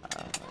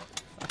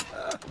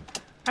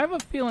 I have a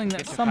feeling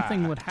that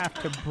something would have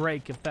to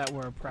break if that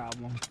were a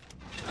problem.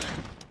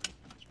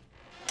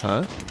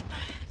 Huh?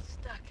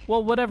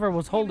 Well, whatever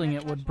was holding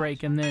it would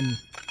break, and then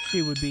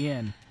she would be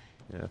in.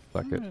 Yeah,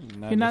 fuck it.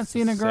 You're not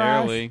seeing a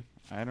garage? necessarily.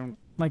 I don't.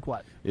 Like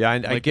what? Yeah, I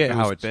Like get if it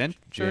how was it's bent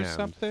jammed. or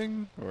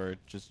something, or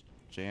just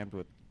jammed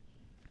with.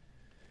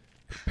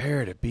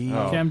 Prepare to be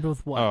Oh. Jammed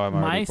with what? Oh, I'm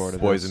already Mice? bored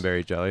of this.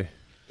 boysenberry jelly.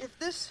 If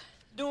this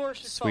door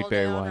should Sweet fall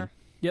berry down wine. or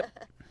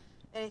Yep.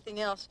 anything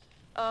else,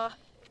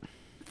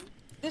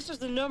 this is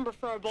the number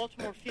for our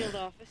Baltimore field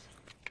office.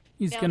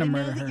 He's Now, gonna they know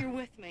murder that her. you're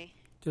with me.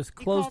 Just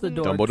You close call the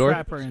them door, Dumbledore?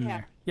 trap her in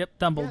there. Yep,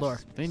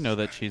 Dumbledore. They know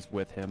that she's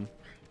with him.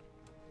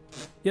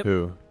 Yep.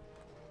 Who?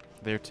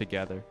 They're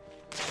together.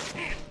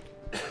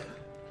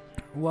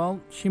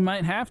 Well, she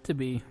might have to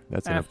be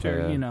That's gonna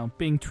after, play a-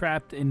 being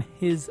trapped in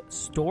his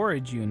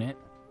storage unit.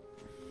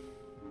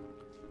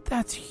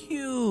 That's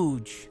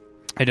huge.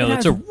 I know It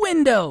that's has a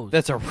windows.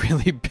 that's a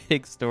really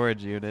big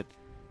storage unit.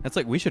 That's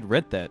like we should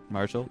rent that,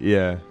 Marshall.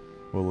 Yeah,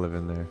 we'll live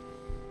in there.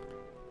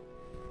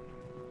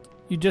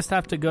 You just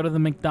have to go to the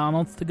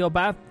McDonald's to go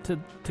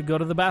to go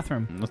to the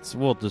bathroom.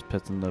 We'll just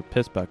piss in the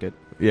piss bucket.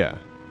 Yeah,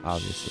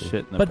 obviously.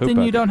 Shit in the But poop then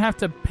bucket. you don't have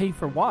to pay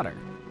for water.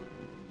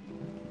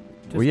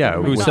 Just Well, yeah.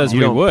 go to Who well, says you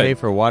we don't would? pay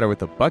for water with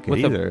the bucket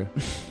With the- either.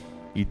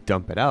 You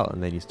dump it out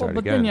and then you Well, start but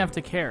again. then you have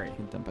to carry.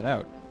 Dump it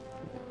out.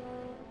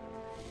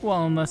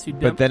 Well, unless you.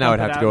 But then I would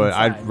dump have it to go. out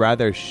I'd inside.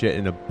 rather shit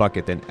in a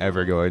bucket than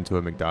ever go into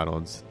a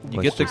McDonald's.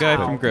 You Let's get the just guy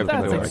put from it Gryffindor.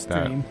 That's like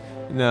extreme.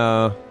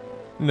 that.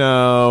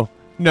 No,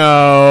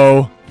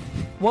 No.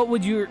 What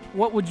would your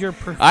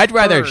preferred? I'd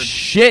rather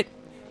shit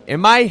in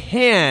my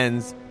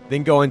hands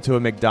than go into a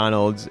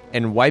McDonald's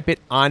and wipe it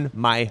on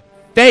my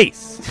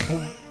face.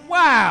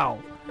 Wow.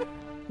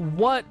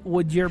 What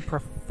would your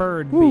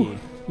preferred be?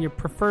 Your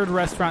preferred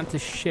restaurant to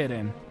shit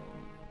in?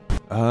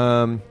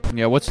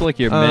 Yeah, what's like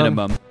your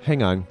minimum?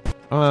 Hang on.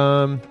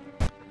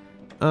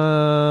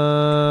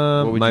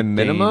 What would my you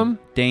minimum?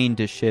 deign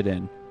to shit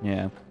in.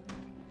 Yeah.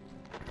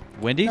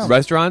 Wendy's? No.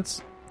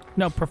 Restaurants?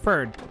 No,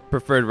 preferred.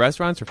 Preferred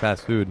restaurants or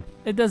fast food?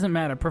 It doesn't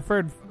matter.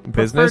 Preferred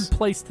Business?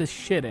 place to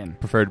shit in.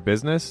 Preferred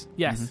business?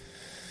 Yes.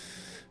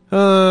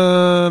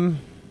 To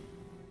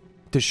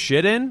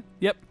shit in?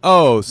 Yep.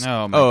 Oh,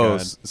 Oh, my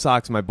God.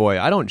 Socks, my boy.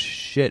 I don't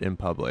shit in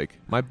public.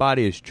 My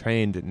body is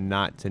trained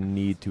not to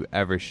need to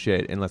ever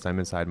shit unless I'm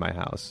inside my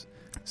house.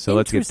 So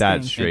let's get that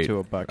Interesting. straight Into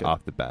a bucket.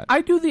 off the bat.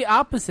 I do the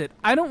opposite.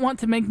 I don't want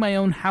to make my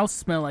own house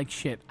smell like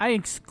shit. I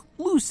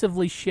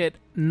exclusively shit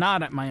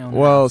not at my own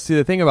Well, house. see,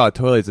 the thing about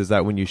toilets is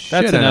that when you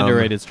shit That's in an 'em,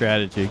 underrated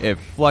strategy. it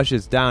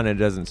flushes down and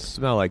it doesn't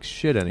smell like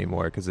shit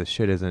anymore because the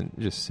shit isn't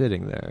just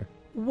sitting there.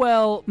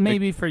 Well,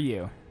 maybe for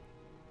you.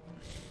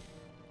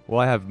 Well,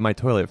 I have my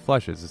toilet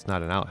flushes. It's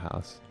not an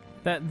outhouse.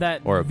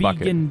 That Or a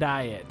vegan bucket.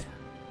 diet.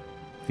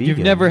 You've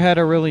Vegan. never had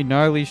a really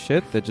gnarly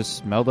shit that just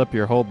smelled up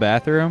your whole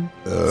bathroom?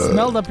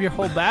 Smelled up your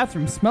whole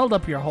bathroom. Smelled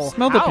up your whole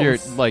Smelled house. up your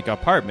like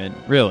apartment,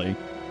 really.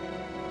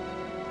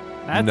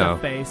 That's No. a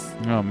face.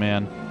 Oh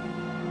man.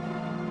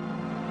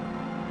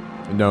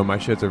 No, my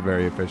shits are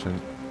very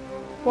efficient.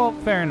 Well,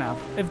 fair enough.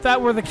 If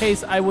that were the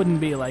case, I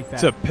wouldn't be like that.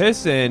 To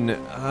piss in,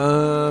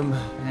 I aim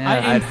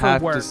I'd for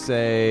have work. to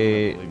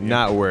say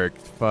not work.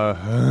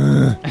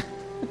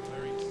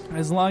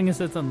 As long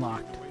as it's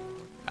unlocked.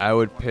 I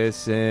would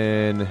piss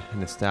in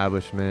an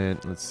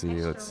establishment. Let's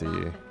see.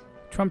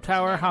 Trump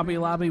Tower, Hobby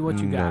Lobby, what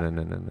you got?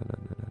 No.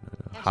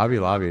 Hobby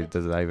Lobby,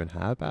 does it even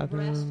have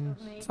bathrooms?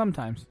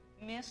 Sometimes.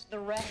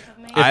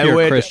 If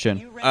you're a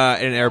Christian.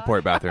 An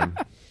airport bathroom.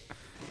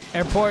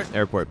 Airport.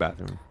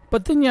 bathroom.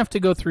 But then you have to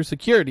go through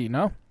security,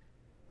 no?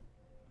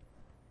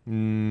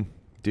 Do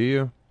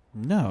you?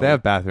 No. They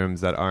have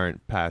bathrooms that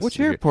aren't past. Which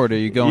security. airport are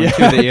you going Yeah,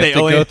 to that you they have to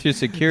only- go through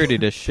security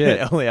to shit?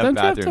 They only have Don't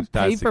you have bathrooms to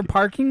pay past for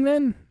parking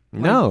then?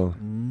 No.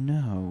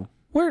 No.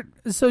 Where?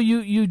 So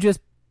you just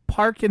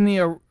park in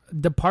the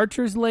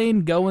departures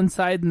lane, go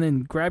inside, and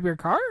then grab your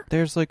car?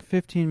 There's like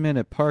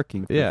 15-minute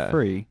parking for Yeah.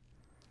 free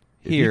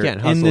If you here can't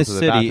in hustle this to the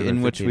city bathroom in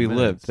in which 15 we live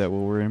minutes. that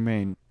will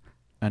remain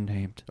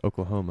unnamed.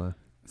 Oklahoma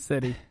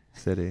City.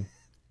 City.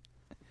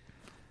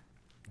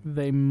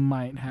 They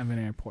might have an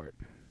airport.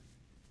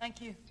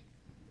 Thank you.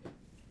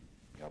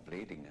 Your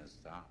bleeding has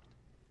stopped.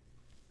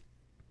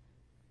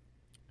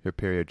 Your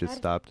period just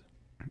stopped.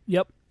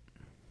 Yep.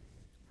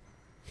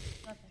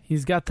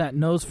 He's got that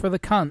nose for the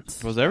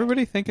cunts. Was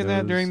everybody thinking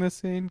that Those- during this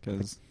scene?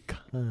 Because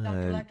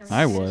Cunt.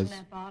 I was.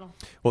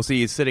 Well,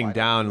 see, he's sitting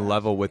down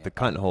level with the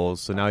cunt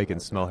holes, so now he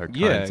can smell her cunt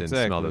Yeah, and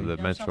smell exactly.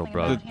 the menstrual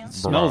blood.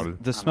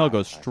 The smell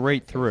goes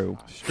straight through.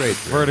 Straight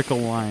through. Vertical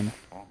line.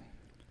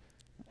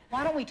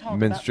 Why don't we talk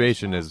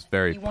Menstruation about is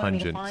very You wanted me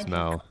to pungent find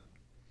smell.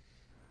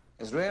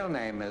 His real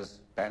name is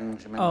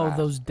Benjamin. Oh, Lass.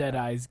 those dead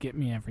eyes get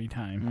me every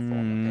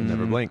time.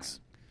 Never blinks.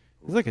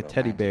 He's like a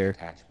teddy bear.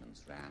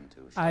 Attachments ran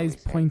to, shall Eyes we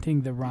say,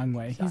 pointing the wrong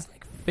way. He's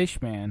like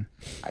Fish Man.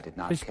 I did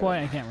not Fish kill Boy,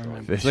 him. I can't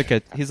remember.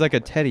 He's like a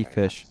teddy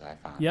fish. As I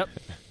found Yep.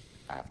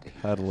 after he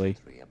Cuddly. made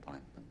 3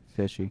 appointments.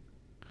 Fishy.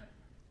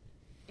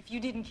 If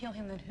you didn't kill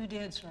him, then who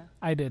did, sir?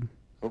 I did.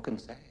 Who can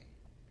say?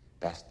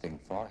 Best thing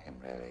for him,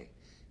 really,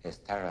 is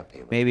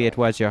therapy. with Maybe it drugs.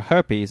 was your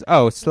herpes.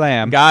 Oh,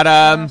 slam. Got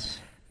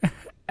him.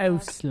 Oh,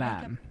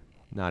 slam.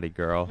 Naughty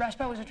girl.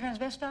 Raspo was a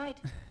transvestite?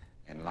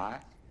 In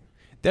life,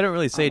 They don't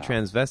really say Oh, no.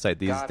 transvestite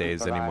these God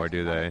days provides anymore,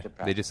 do they?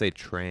 depression. They just say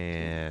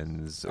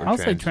trans or I'll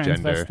say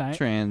transgender. transvestite.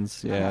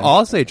 Trans, yeah.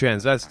 I'll say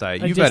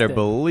transvestite. I You just better did.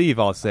 believe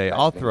I'll say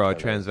I'll throw a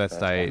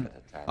transvestite.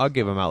 I'll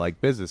give them out like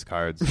business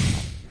cards.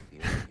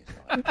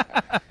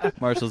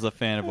 Marshall's a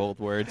fan of old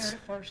words, Heard it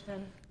first,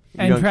 then.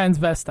 And Young-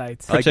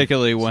 transvestites.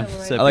 particularly ones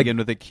I that like- begin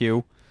with a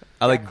Q.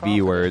 I like Jack V Crawford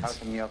is words.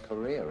 helping your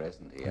career,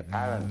 isn't he?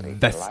 Apparently, he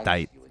Vestite.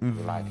 likes you and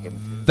you like him.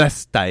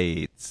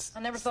 Vestites. I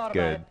never thought Good.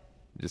 about it.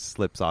 Just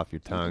slips off your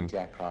Do you think tongue.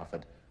 Jack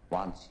Crawford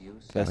wants you.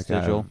 Vest- Like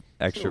Vestigial.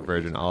 extra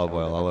virgin olive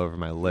oil all over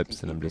my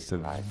lips, and I'm just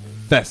Realizes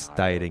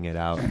vestiting it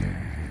out.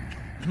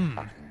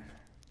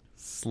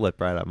 Slip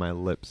right out my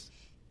lips.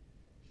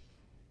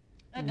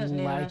 That doesn't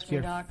interest Like me,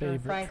 your Doctor.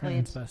 favorite Frankly,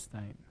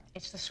 transvestite.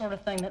 it's the sort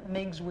of thing that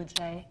Miggs would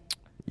say.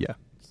 Yeah.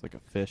 It's like a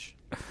fish.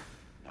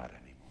 Not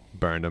anymore.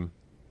 Burned him.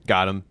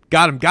 Got him.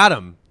 Got him. Got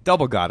him.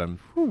 Double got him.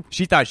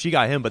 She thought she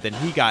got him, but then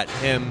he got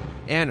him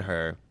and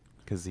her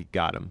because he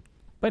got him.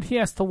 But he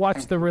has to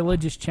watch the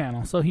religious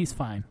channel, so he's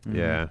fine.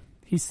 Yeah.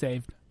 He's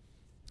saved.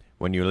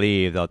 When you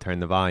leave, they'll turn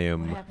the What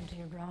volume happened to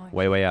your drawing?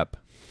 way, way up.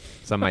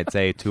 Some might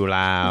say too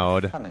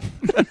loud. Funny.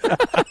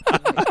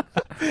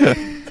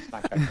 It's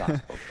like that gospel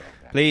program.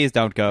 Please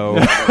don't go.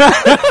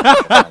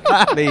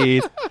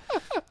 Please.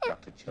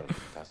 Dr. Children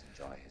does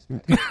enjoy his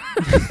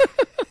medication.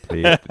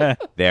 Please.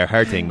 They're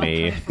hurting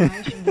me.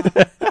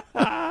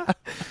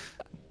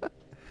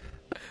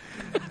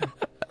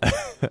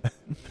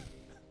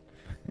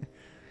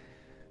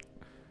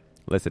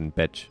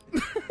 cunt,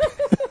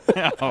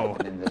 bitch. Oh.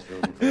 Been in this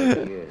room for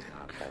years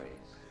now,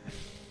 Clarice.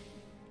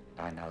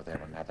 I know they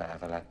will never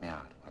ever let me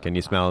out. Can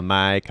you smell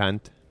my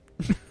cunt?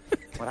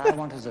 What I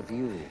want is a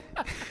view.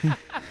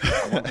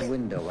 I want a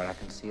window where I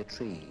can see a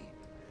tree.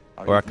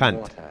 Or a even cunt.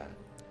 water.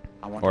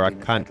 I want Or to a be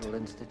in cunt. federal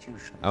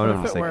institution. I want him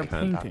What to if say it were a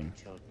cunt. painting?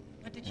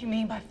 What did you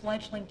mean by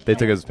fledgling? They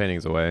took his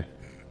paintings away.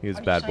 He was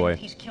a bad boy.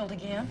 He's killed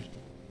again.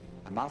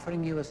 I'm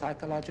offering you a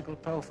psychological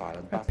profile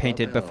of Buffalo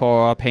Painted Bill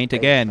before, I'll paint based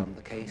again. on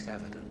the case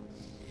evidence.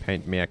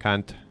 Paint me a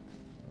cunt.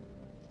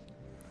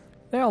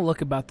 They all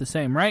look about the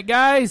same, right,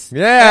 guys?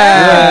 Yeah!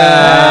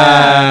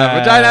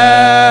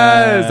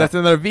 Vaginas! That's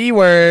another V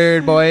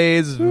word,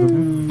 boys.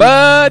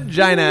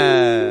 Vagina.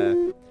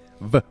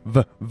 V.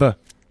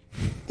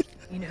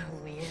 You know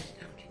who he is,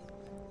 don't you?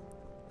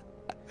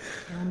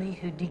 Tell me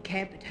who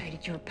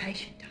decapitated your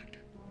patient, Doctor.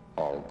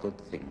 All good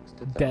things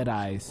to Dead those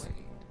eyes. who wait.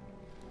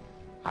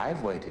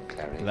 I've waited,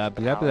 Clarice. Blah,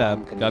 but blah, how blah,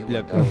 long can blah, you blah,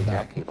 and blah, old blah.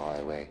 Jackie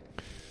boy wait?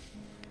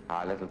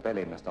 Our little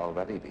Billy must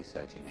already be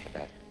searching for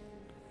that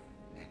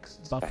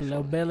next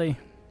Buffalo special. Billy.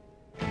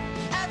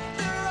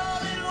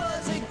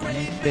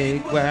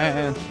 Big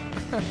one.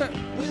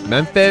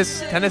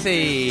 Memphis,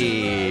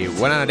 Tennessee.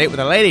 Went on a date with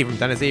a lady from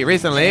Tennessee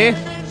recently.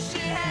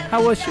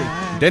 How was she?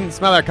 Didn't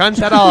smell her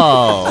cunt at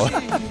all.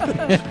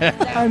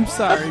 I'm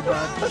sorry,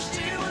 bud. Must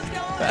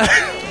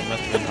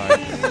have been hard.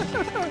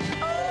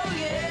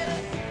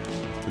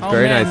 It's Oh,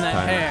 very man, nice that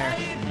time. hair.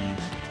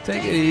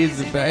 Take it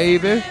easy,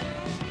 baby.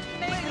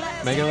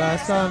 Make it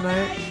last all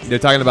night. They're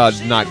talking about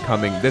not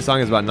coming. This song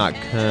is about not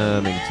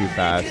coming too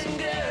fast.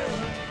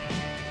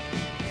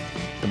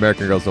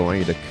 American girls don't want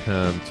you to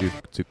come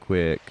too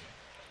quick.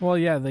 Well,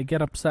 yeah, they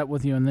get upset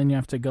with you, and then you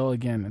have to go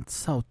again. It's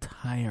so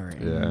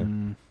tiring. Yeah.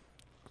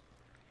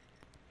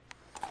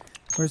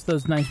 Where's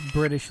those nice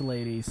British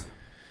ladies?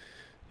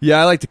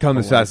 Yeah, I like to come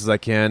as fast as I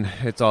can.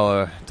 It's all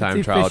a time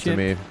It's trial to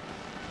efficient. me.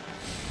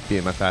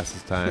 Beat my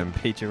fastest time.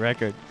 Beat your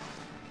record.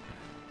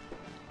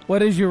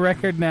 What is your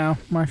record now,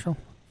 Marshall?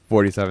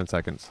 47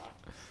 seconds.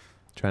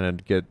 Trying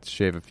to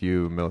shave a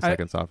few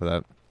milliseconds off of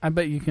that. I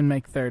bet you can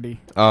make 30.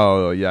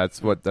 Oh yeah,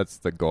 that's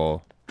the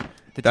goal.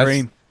 The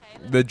dream.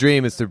 The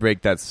dream is to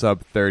break that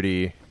sub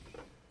 30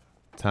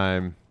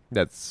 time.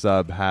 That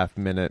sub half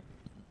minute.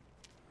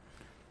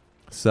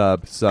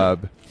 Sub.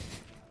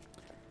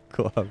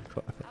 Club.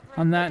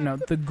 On that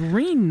note, the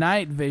Green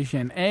Knight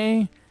vision,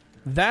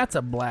 that's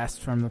a blast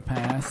from the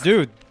past.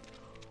 Dude.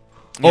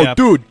 Oh, Yep.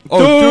 dude. Oh,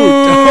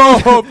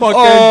 dude. Oh, fucking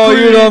oh,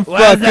 you don't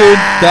What's fucking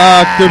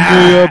talk to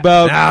me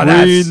about Now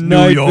that's Green New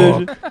Night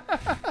York.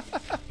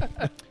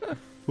 Vision.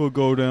 We'll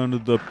go down to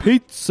the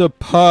pizza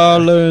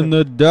parlor in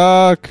the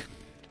dark.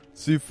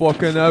 See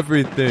fucking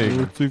everything.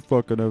 We'll see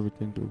fucking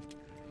everything, dude.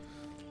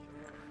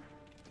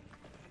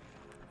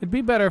 It'd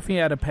be better if he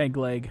had a peg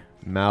leg.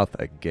 Mouth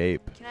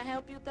agape. Can I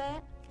help you with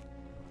that?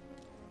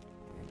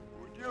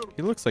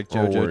 He looks like Oh,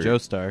 JoJo word.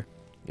 Joestar.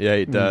 Yeah,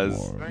 he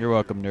does. You're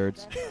welcome,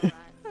 nerds.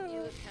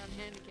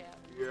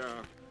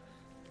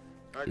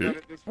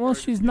 Well,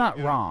 she's not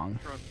wrong.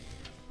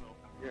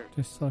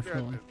 Just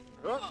socially.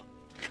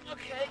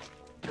 Okay.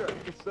 Good.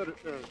 Just set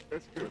it down.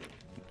 That's good.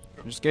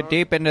 Just get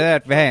deep into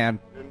that van.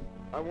 And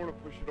I want to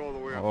push it all the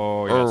way up.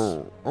 Oh,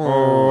 yes.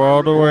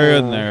 All the way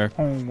in there.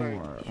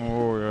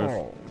 Oh,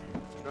 yes.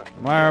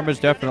 My arm is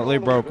definitely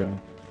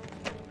broken.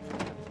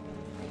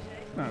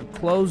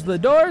 Close the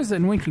doors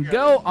and we can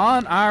go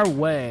on our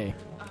way.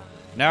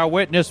 Now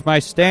witness my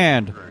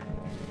stand.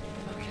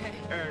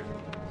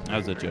 That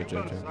was a JoJo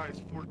joke.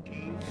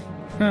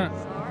 Huh.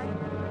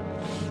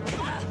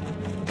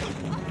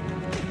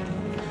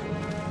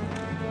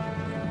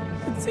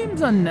 It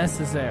seems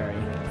unnecessary.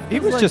 He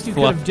Feels was like just you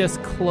could fluff. have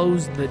just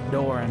closed the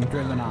door and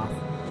driven off.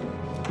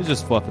 He's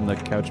just fluffing the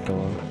couch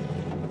pillow.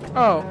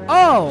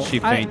 Oh! She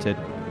fainted.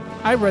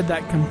 I read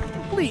that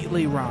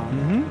completely wrong.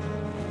 Mm-hmm.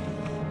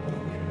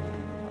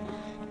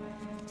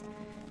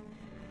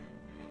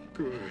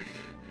 Good.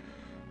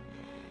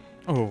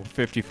 Oh,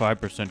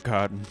 55%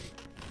 cotton.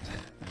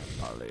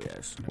 Oh,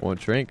 yes.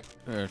 Won't shrink.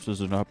 This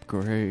is an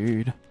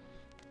upgrade.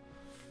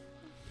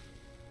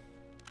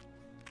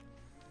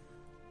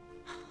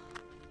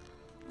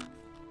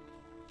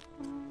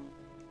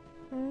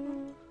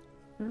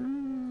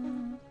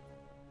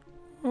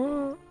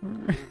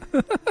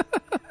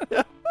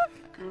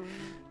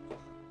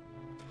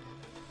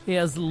 He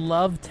has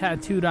love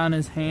tattooed on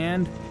his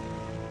hand.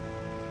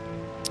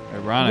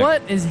 Ironic.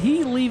 What is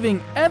he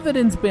leaving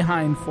evidence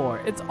behind for?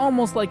 It's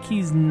almost like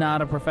he's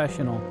not a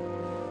professional.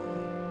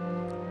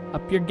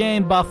 Up your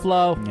game,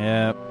 Buffalo.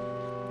 Yep.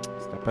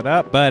 Step it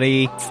up,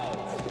 buddy.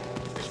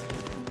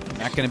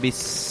 Not going to be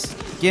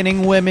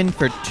skinning women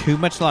for too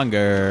much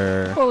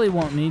longer. Well, he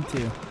won't need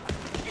to.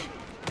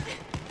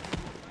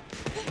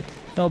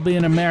 He'll be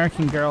an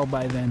American girl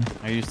by then.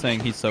 Are you saying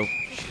he's so...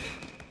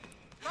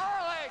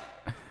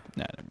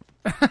 Nah,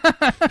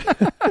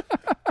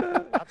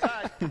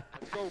 Outside.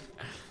 Let's go.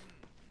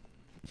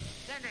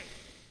 Cindy,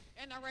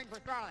 in the ring for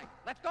Starling.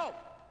 Let's go.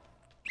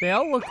 They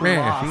all look Man,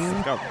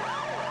 lost. go.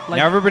 Like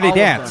Now everybody all of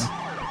dance. them.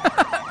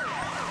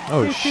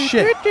 Oh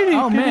shit!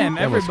 Oh man,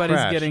 That almost everybody's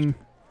crashed. getting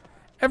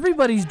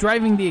Everybody's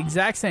driving the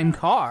exact same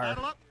car.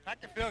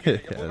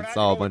 It's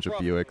all a bunch of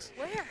Buicks.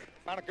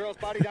 Found a girl's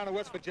body down in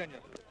West Virginia.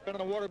 Been in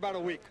the water about a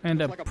week.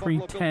 And a Looks like Buffalo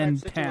Bill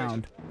pretend type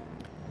town.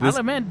 This-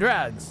 Element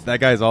drugs. That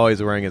guy's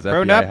always wearing his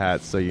Grown FBI up.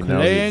 hat, so you know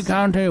Clay he's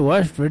County,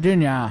 West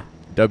Virginia.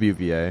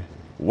 WVA.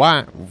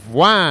 Why?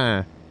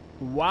 Why?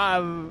 Why?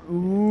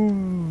 Ooh.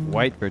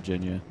 White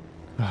Virginia.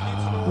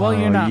 Well,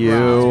 you're not you.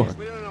 wrong.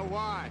 We don't know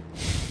why.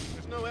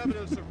 There's no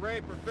evidence of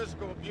rape or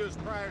physical abuse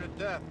prior to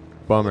death.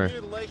 Bummer. The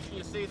mutilation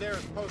you see there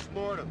is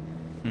post-mortem.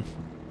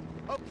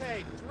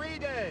 Okay, 3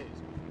 days.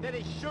 Then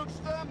he shoots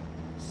them,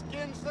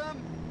 skins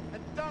them,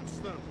 and dumps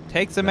them.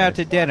 Takes them out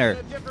to dinner.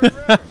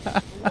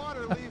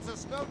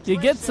 You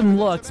get some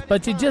looks,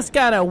 but you just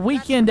got a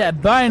weekend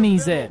at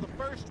Barney's in.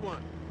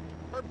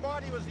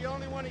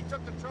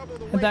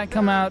 Did that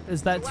come out?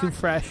 Is that too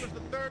fresh?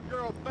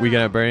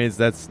 Weekend at Bernie's,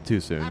 that's too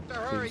soon.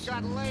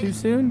 Too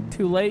soon?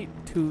 Too late?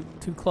 Too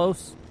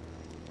close?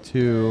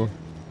 Too.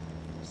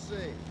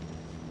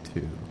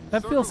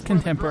 That feels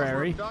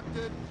contemporary.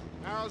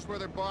 Arrows where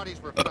their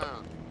bodies were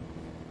found.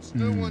 This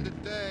new one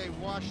today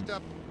washed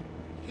up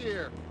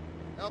here,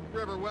 Elk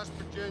River, West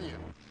Virginia.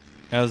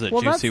 That was a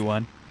Well, juicy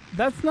one.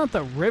 That's not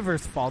the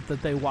river's fault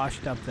that they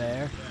washed up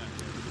there.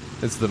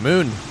 It's the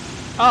moon.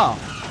 Oh,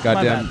 my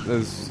Goddamn, bad.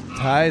 those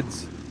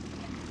tides.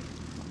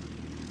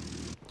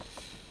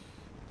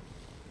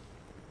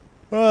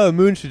 Oh, the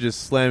moon should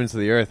just slam into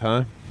the earth,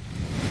 huh?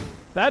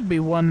 That'd be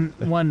one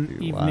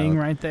evening wild.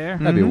 right there.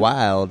 That'd be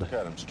wild. Look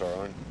at him,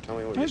 Starling. Tell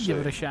me what I'd you give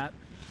say. it a shot.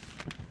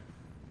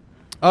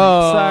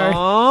 Oh, Sorry.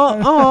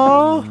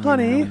 oh,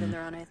 honey. Been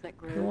there on ethnic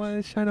groups. Why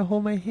is trying to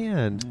hold my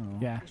hand?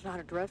 Yeah, He's not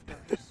a drifter.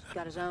 He's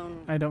got his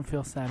own I don't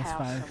feel house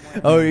satisfied.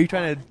 somewhere. Oh, are you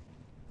trying to?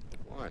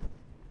 What?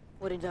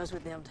 What he does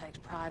with them takes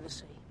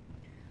privacy.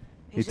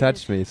 He He's in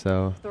touched his me,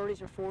 so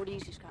 30s or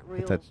 40s. He's got I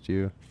real touched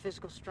you.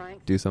 physical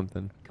strength Do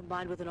something.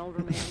 combined with an older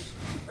man's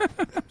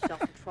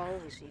self-control.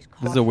 He's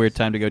This is a weird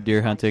time to go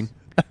deer hunting.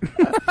 He's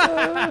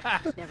never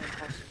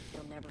impulsive.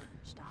 He'll never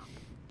stop.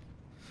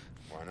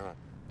 Why not?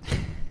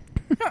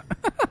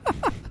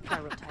 Got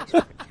a real taste for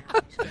it now.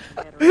 He's getting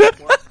better at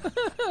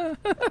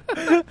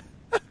work.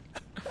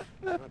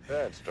 Not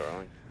bad,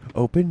 Starling.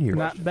 Open your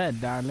Not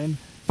bad, darling.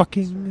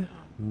 fucking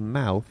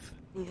mouth.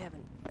 You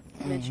haven't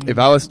mentioned If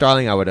I was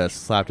Starling, I would have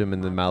slapped him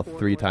in the mouth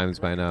 3 times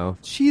by now.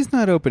 She's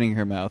not opening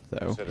her mouth,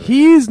 though.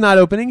 He's not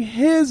opening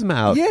his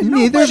mouth. Yeah,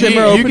 neither of them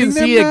are You opening can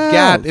their see a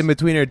gap mouths. in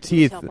between her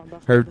teeth,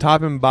 her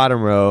top and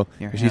bottom row.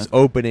 Your She's hand.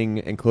 opening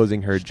and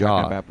closing her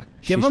jaw. Give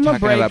She's him a talking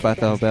break. about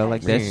Bethel Bell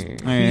like this.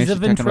 He's Oh, yeah, a she's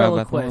talking about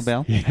ventriloquist.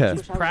 Bethel Bell. Yeah.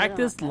 He's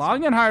practiced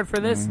long and hard for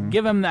this.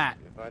 Give him that.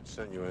 If I'd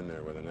send you in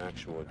there with an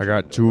actual... I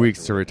got 2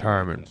 weeks to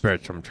retirement.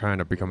 Bitch, I'm trying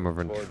to become a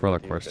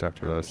ventriloquist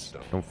after this.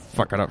 Don't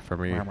fuck it up for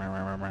me.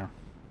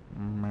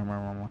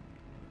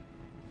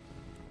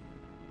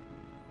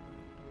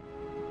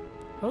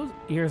 Those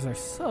ears are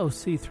so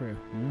see-through.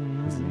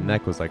 His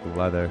neck was like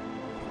leather.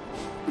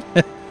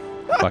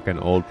 Fucking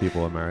old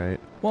people, am I right?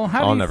 Well,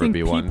 how I'll do you never think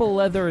be one. people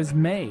leather is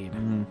made?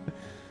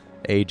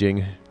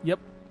 Aging. Yep.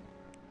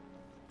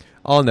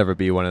 I'll never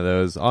be one of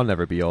those. I'll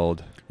never be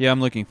old. Yeah, I'm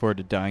looking forward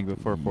to dying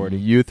before 40.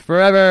 Youth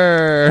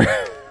forever.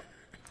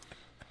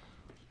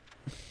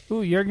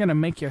 Ooh, you're gonna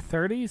make your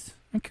 30s?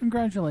 I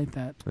congratulate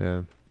that.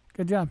 Yeah.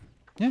 Good job.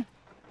 Yeah.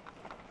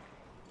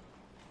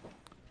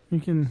 You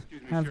can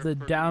have the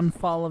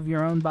downfall of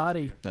your own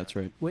body. That's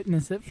right.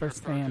 Witness it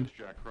firsthand.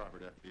 Jack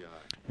Crawford, FBI.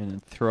 And then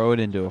throw it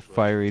into a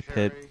fiery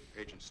pit.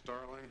 Agent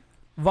Starling.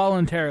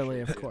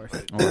 Voluntarily, of course.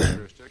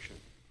 Jurisdiction.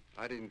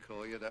 I didn't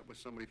call you. That was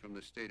somebody from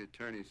the state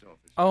attorney's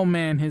office. Oh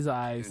man, his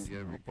eyes. And you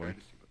every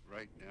courtesy, but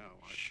right now,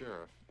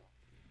 Sheriff.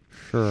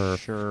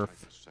 Sure. Like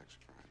a sex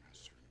crime has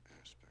certain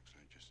aspects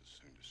I just as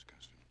soon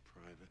discuss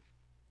in private.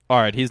 All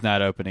right, he's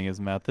not opening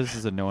his mouth. This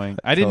is annoying.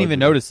 I didn't Told even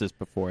you. notice this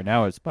before.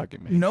 Now it's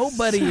bugging me.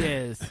 Nobody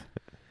is.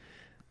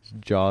 His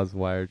jaw's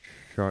wired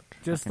shut.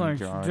 Just Fucking like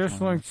George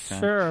just on like the set.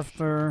 Sheriff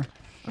there.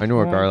 I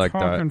knew a guy won't like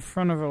talk that. in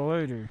front of a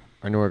lady.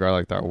 I knew a guy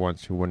like that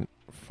once who wouldn't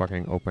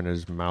fucking open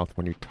his mouth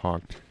when you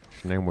talked.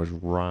 His name was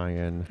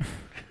Ryan.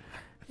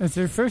 It's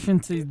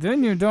efficiency.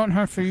 Then you don't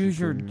have to use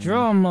your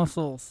jaw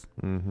muscles.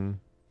 Mm-hmm.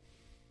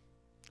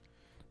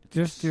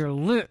 Just your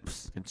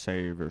lips. Can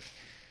save her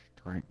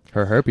strength.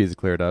 Her herpes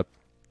cleared up.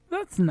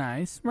 That's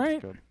nice,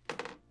 right? Good.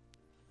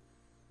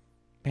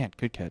 Man,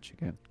 good catch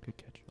again. Good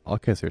catch. I'll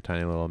kiss her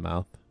tiny little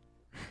mouth.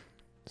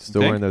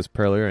 Still Think? wearing those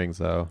pearl earrings,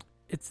 though.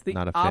 It's the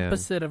Not a fan.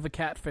 opposite of a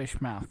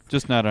catfish mouth.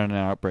 Just not on an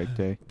outbreak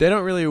day. They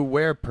don't really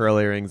wear pearl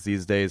earrings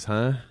these days,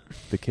 huh?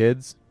 The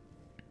kids?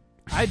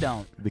 I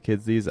don't. The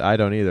kids these? I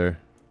don't either.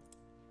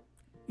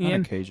 On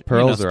Ian? occasion.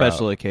 Pearls you know, are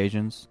special out.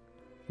 occasions.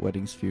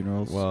 Weddings,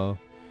 funerals. Well,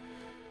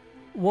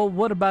 Well,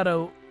 what about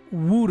a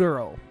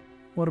woodero?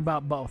 What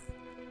about both?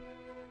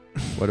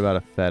 what about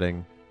a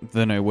fetting?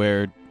 Then I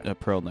wear a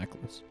pearl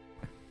necklace.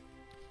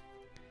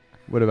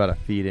 What about a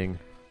feeding?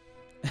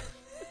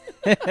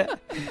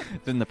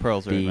 Then the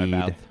pearls are in my Feed.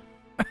 mouth.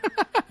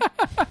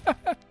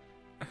 That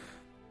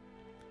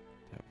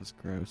was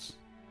gross.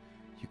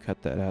 You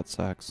cut that out,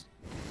 Socks.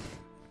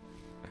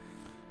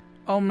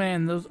 Oh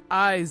man, those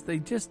eyes, they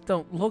just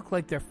don't look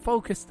like they're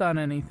focused on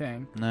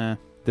anything. Nah.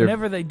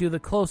 Whenever they do the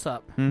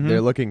close-up. Mm-hmm.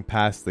 They're looking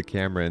past the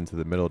camera into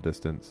the middle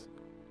distance.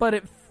 But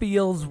it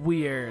feels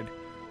weird.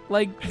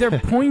 Like, they're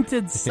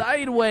pointed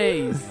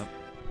sideways.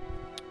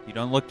 You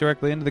don't look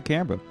directly into the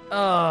camera.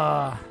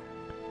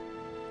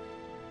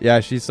 Yeah,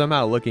 she's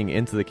somehow looking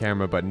into the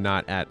camera, but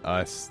not at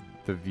us,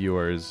 the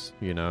viewers,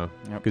 you know?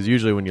 Because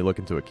usually when you look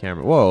into a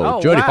camera... Whoa,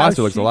 Oh, Jodie wow,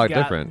 Foster looks she a lot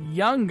got different.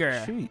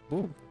 Younger.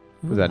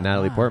 Was that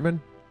Natalie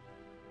Portman?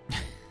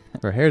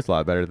 Her hair's a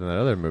lot better than that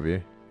other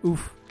movie.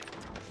 Oof.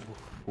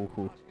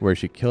 Where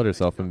she killed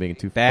herself from being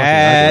too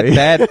Bad, fucking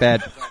ugly.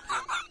 bad.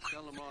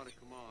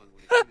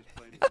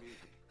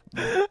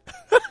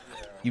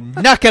 You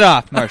knock it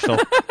off, Marshall.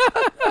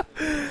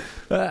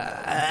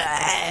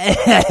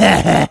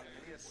 Oh,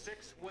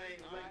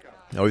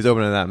 he's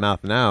opening that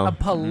mouth now. A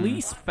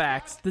police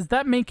fax. Does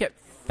that make it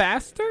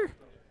faster?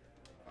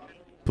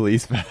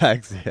 Police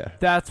facts, yeah.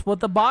 That's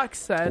what the box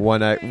said.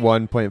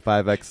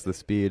 1.5x the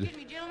speed. of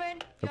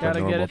a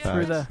Gotta get normal it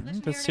through fax.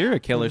 The serial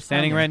killer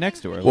standing right next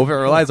to her. Well, if it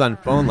relies on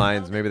phone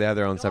lines, maybe they have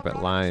their own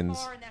separate lines,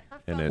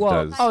 and it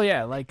does. Oh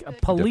yeah, like a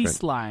police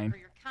different. line.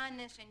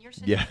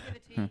 Yeah,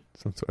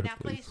 some sort of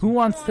police. Who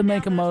wants to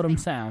make a modem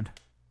sound?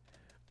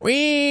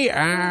 We You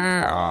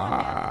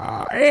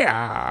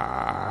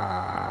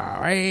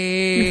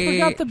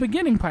forgot the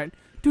beginning part.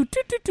 Do,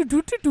 do, do, do,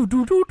 do, do,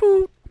 do, do,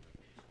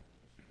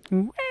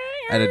 do.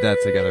 Edit that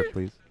together,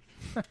 please.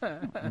 I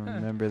don't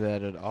remember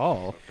that at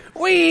all.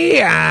 We It's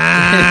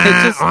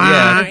just,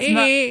 yeah,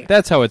 It's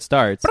that's how it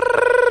starts. It's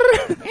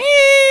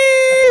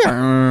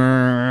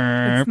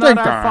not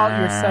our fault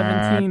you're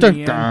 17,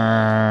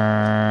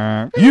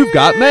 Ian. You've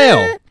got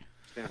mail.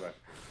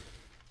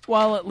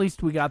 Well, at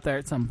least we got there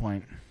at some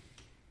point.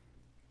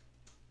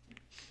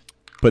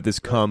 Put this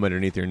cum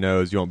underneath your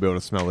nose. You won't be able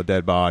to smell a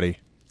dead body.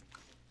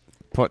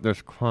 Put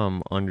this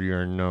cum under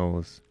your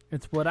nose.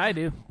 It's what I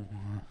do.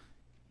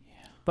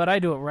 But I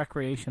do it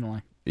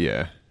recreationally.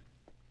 Yeah.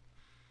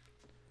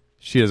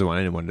 She doesn't want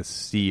anyone to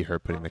see her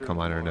putting the cum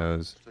on her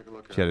nose.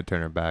 She had to turn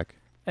her back.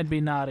 I'd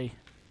be naughty.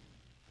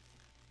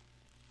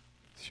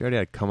 She already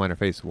had cum on her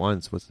face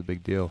once. What's the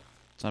big deal?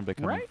 It's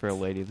unbecoming Right? for a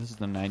lady. This is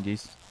the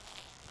 90s.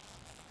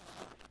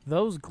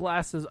 Those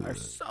glasses are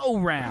so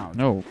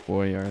round. Oh,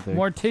 boy, are they.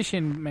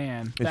 Mortician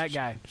man, that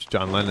guy. It's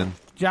John Lennon.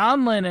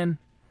 John Lennon.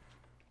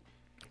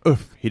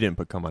 Oof, he didn't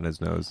put cum on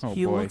his nose. Oh,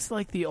 He boy. looks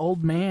like the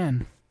old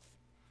man.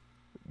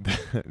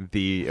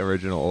 The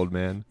original old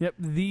man. Yep,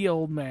 the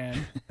old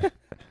man.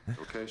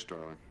 Okay,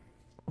 Starling.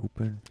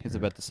 Open. He's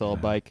about to sell a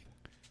bike.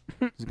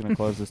 He's going to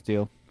close this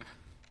deal.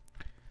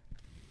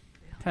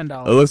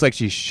 $10. It looks like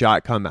she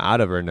shot cum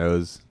out of her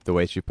nose the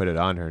way she put it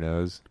on her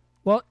nose.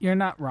 Well, you're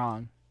not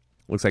wrong.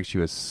 Looks like she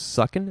was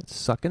sucking,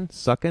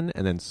 and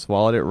then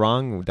swallowed it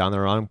wrong down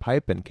the wrong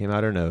pipe and came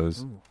out her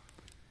nose. Ooh.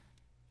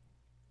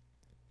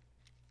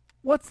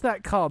 What's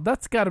that called?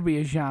 That's got to be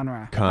a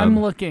genre. Cum. I'm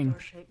looking.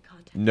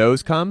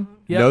 Nose cum?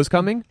 Yep. Nose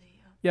coming?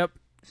 Yep.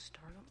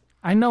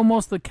 I know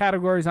most of the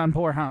categories on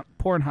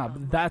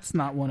Pornhub. That's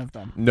not one of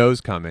them. Nose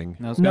coming.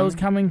 Nose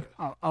coming?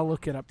 I'll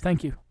look it up.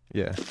 Thank you.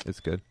 Yeah, it's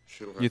good.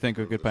 You think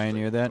we could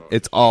pioneer that?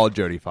 It's all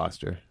Jodie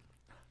Foster.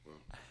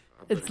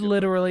 It's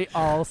literally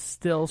all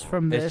stills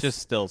from this. It's just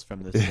stills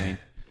from this scene.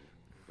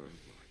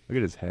 Look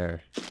at his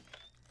hair.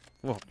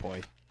 Oh, boy.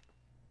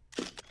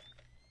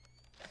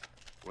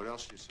 What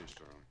else do you see,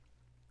 Starling?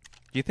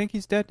 Do you think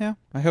he's dead now?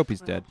 I hope he's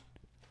dead.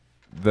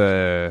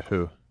 The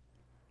who?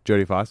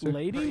 Jodie Foster?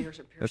 Lady?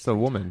 That's a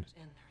woman.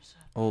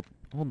 Old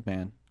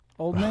man.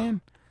 Old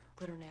man?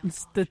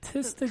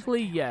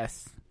 Statistically,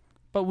 yes.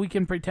 But we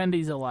can pretend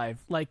he's alive.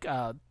 Like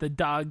the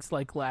dogs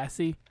like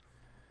Lassie.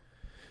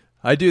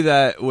 I do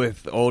that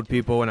with old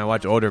people when I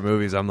watch older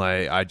movies. I'm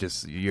like,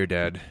 you're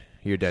dead.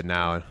 You're dead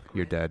now.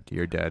 You're dead.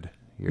 You're dead.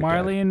 You're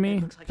Marley dead. and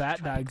me,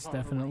 that dog's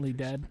definitely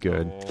dead.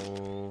 Good.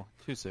 Oh,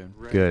 too soon.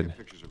 Good.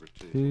 Pictures of her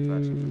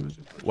teeth.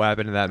 What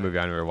happened in that movie?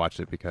 I never watched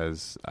it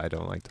because I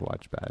don't like to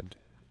watch bad.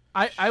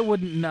 I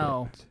wouldn't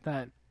know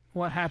that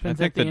what I happens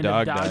think at the the end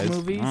dog of dog dies.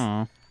 movies.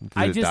 Oh. Did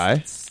I it just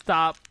die?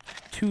 stop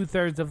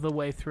 2/3 of the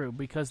way through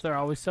because they're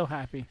always so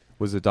happy.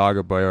 Was the dog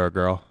a boy or a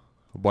girl?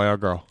 A boy or a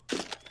girl?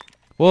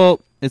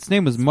 Well, its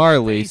name was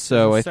Marley, face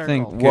so I is a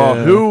think... circle. Well,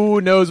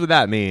 who knows what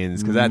that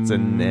means? Because that's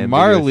an ambiguous...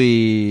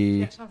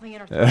 Marley...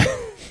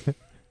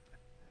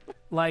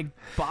 Like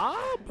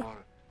Bob?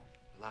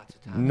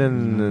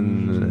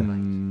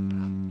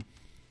 No.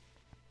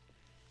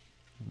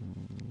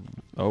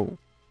 Oh.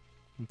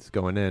 It's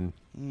going in.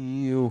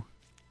 You...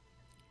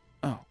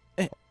 Oh.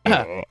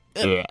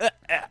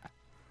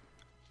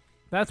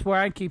 That's where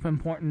I keep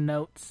important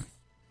notes.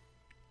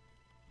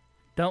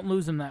 Don't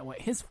lose him that way.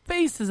 His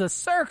face is a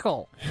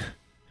circle.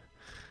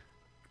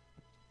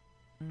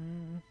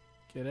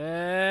 Get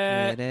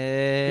it. Get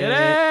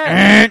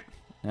it.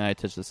 I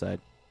touched the side.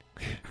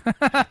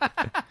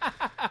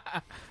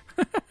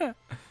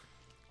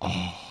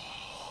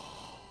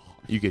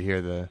 You could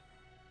hear the...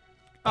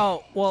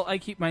 Oh, well, I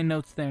keep my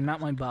notes there, not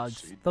my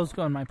bugs. Those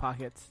go in my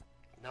pockets.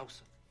 No,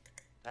 sir.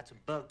 That's a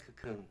bug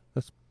cocoon.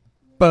 That's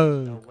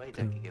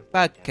bug.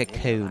 Bug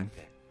cocoon.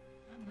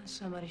 Unless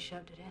somebody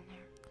shoved it in there.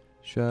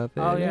 Shove it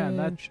Oh yeah, in,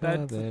 that's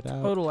shove a it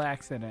out. total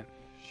accident.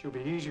 She'll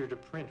be easier to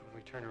print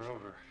when we turn her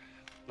over.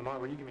 Lamar,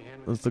 will you give me a hand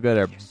with Let's look at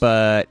her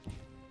butt.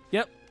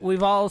 Yep,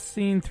 we've all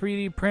seen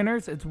 3D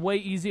printers. It's way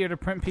easier to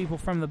print people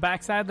from the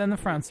backside than the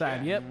front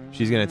side. Yep.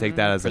 She's gonna take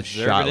that as a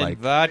shot, Preservative like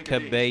vodka,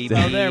 baby.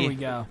 Oh, there we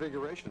go.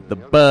 the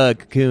bug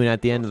cocoon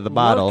at the end of the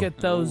bottle. Look at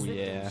those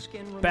yeah.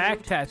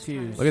 back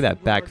tattoos. Look at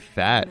that back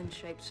fat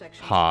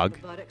hog.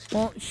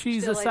 Well,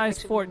 she's a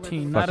size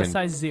 14, not a Fucking-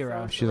 size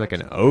 0. She's like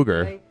an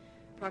ogre.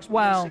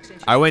 Well,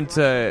 I went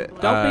to.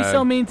 don't be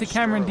so mean to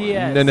Cameron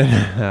Diaz.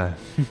 No.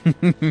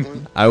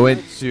 I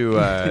went to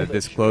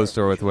this clothes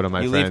store with one of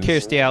my You friends.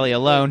 leave Kirstie Alley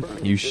alone.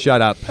 You shut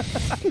up.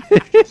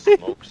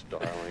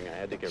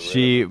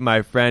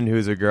 My friend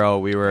who's a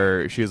girl,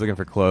 she was looking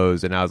for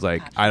clothes, and I was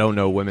like, I don't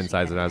know women's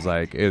size, and I was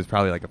like, it was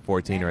probably like a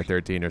 14 or a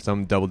 13 or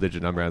some double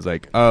digit number. I was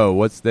like, oh,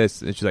 what's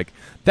this? And she's like,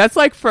 that's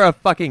like for a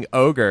fucking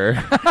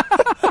ogre.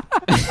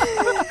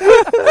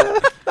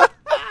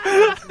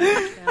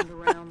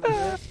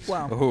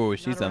 Wow. Oh,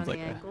 she sounds like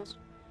that.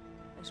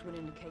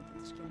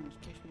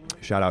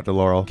 Shout out to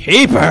Laurel.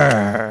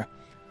 Keeper.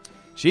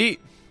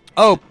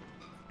 Oh,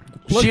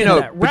 Look at Pacino.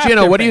 that raptor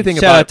Pacino, what do you face. think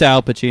Shout out about to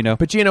Al Pacino.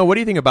 Pacino? What do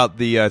you think about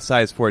the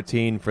size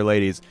 14 for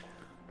ladies?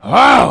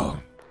 Oh,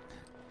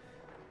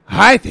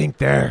 I think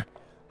they're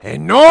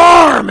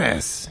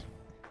enormous.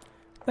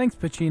 Thanks,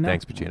 Pacino.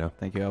 Thanks, Pacino.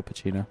 Thank you, Al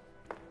Pacino.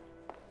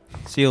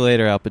 See you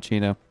later, Al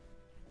Pacino.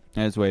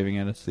 I was waving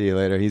at us. See you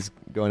later. He's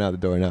going out the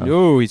door now.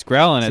 Ooh, he's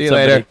growling at See you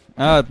somebody. later.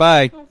 Oh,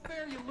 bye.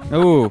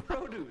 Ooh.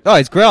 Oh,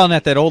 he's growling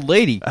at that old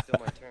lady.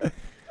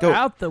 Go.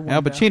 Out the window.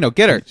 Al Pacino,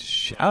 get her. He's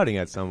shouting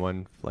at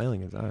someone, flailing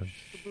his arms.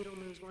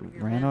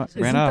 Ran off.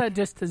 Isn't that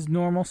just his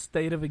normal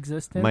state of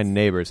existence? My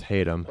neighbors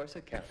hate him.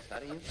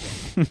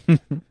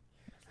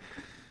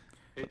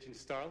 Agent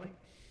Starling?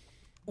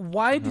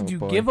 Why did you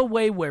boy. give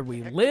away where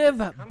we live?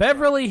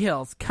 Beverly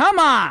Hills. Come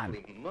on.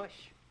 Was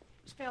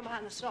found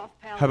behind the soft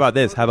pallet. How about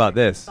this? How about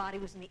this? The body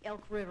was in the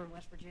Elk River in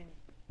West Virginia.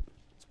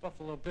 It's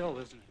Buffalo Bill,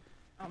 isn't it?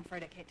 I'm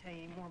afraid I can't tell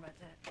you any more about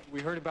that.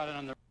 We heard about it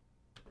on the...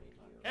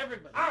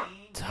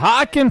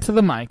 Talking to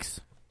the mics.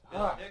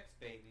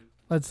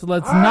 Let's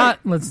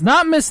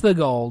not miss the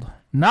gold.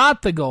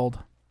 Not the gold.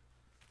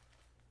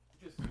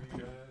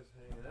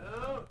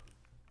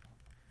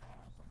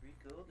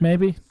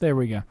 Maybe. There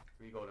we go.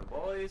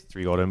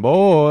 Three golden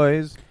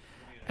boys.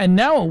 And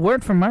now a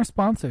word from our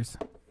sponsors.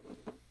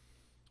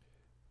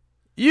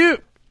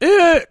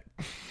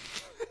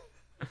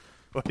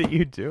 What are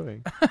you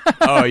doing?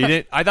 Oh, you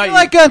didn't. I thought you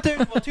like Gunther.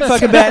 Well, too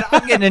fucking bad.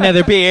 I'm getting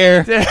another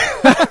beer.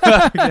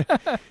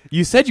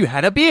 You said you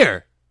had a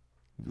beer.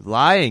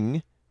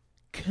 Lying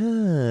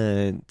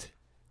cunt.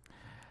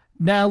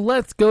 Now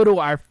let's go to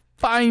our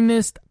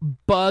finest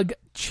bug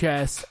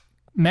chest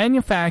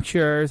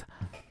manufacturers,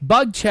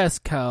 Bug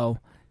Chest Co.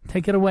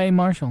 Take it away,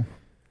 Marshall.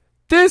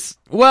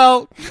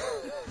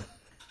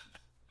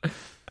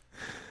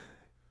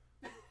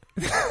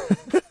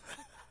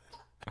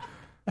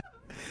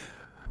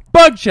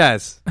 Bug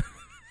chess.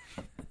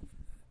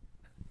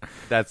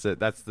 That's it.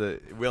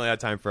 We only had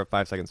time for a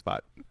 5-second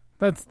spot.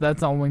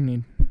 That's all we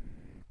need.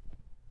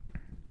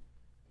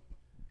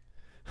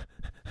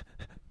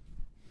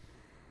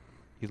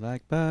 You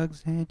like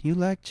bugs and you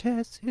like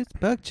chess. It's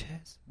Bug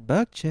Chess.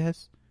 Bug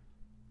Chess.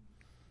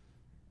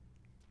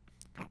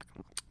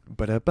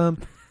 Ba-da-bum.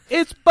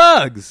 It's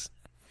bugs.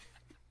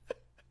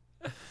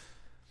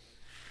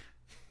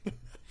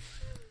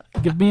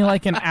 Give me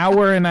like an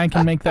hour and I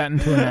can make that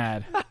into an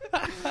ad.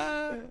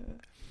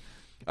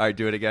 All right,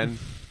 do it again.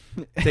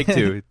 Take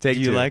two. Take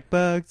you two. like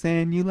bugs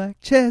and you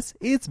like chess.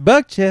 It's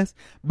Bug Chess.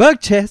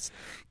 Bug Chess.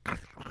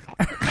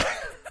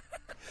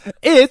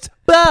 It's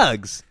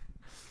bugs.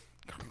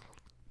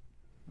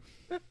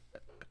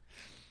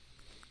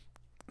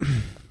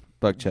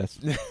 Bug Chess.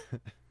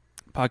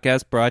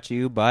 Podcast brought to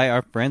you by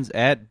our friends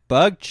at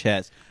Bug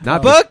Chess.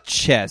 Not Bug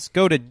Chess.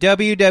 Go to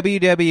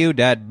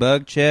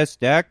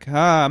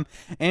www.bugchess.com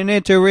and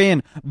enter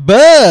in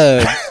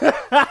bugs.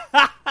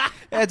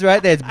 That's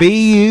right. That's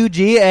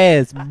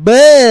BUGS.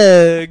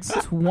 Bugs.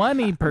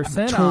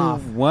 20%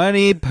 off.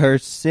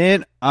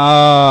 20%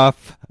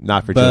 off.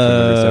 Not for children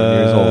under 7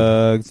 years old.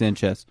 Bugs and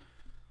chess.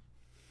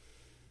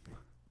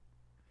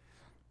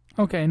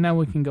 Okay, now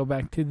we can go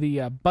back to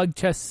the bug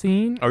chest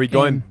scene. Are we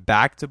going and-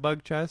 back to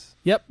bug chess?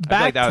 Yep, I feel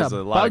back like that to was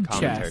a lot of bug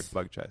commentary. chess. For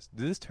bug chess.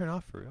 Did this turn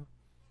off for real?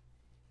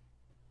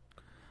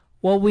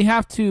 Well, we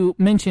have to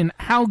mention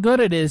how good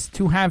it is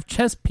to have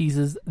chess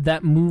pieces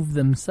that move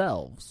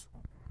themselves.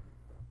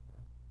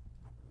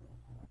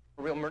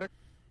 Real murder?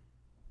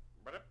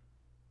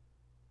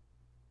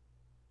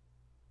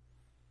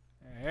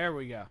 There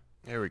we go.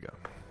 There we go.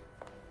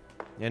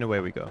 And away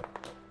we go.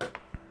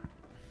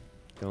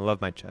 Gonna love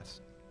my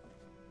chess.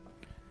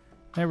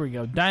 There we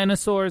go.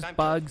 Dinosaurs,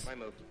 bugs.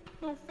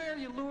 No fair,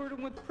 you lured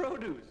him with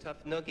produce. Tough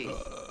noogie.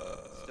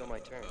 Still my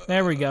turn.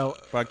 There we go.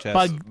 Bug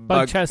chess.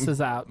 Bug chest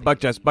is out. Bug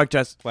chess. Bug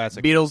chess.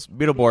 Classic.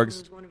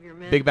 Beetleborgs.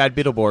 Big bad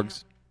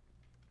Beetleborgs.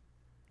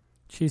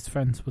 She's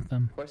friends with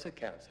them. Of course it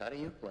counts. How do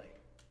you play?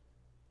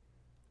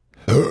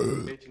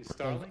 Agent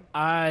Starling?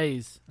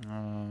 Eyes.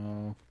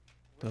 Oh,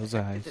 those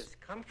Where did eyes. this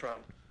come from?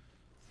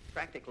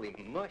 Practically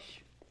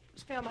mush. It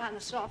was found behind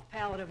the soft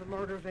pallet of a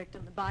murder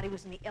victim. The body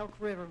was in the Elk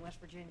River in West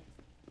Virginia.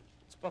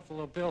 It's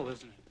Buffalo Bill,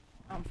 isn't it?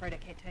 I'm afraid I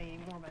can't tell you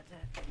any more about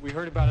that. We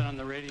heard about it on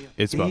the radio.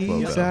 It's Buffalo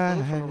These Bill.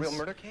 From a real eyes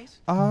murder case?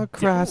 are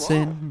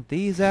crossing.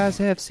 These eyes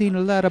have seen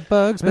a lot of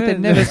bugs, but they've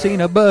never seen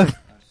a bug.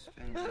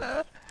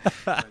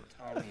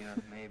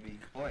 Maybe.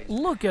 Boy,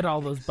 Look at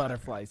all those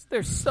butterflies.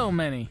 There's so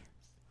many.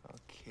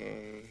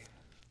 okay.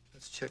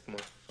 Let's check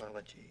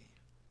morphology.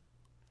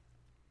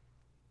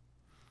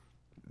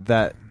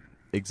 That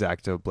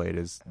X-Acto blade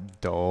is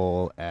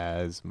dull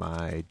as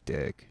my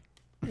dick.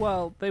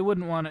 Well, they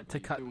wouldn't want it to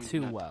cut Doing too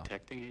not well.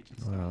 detecting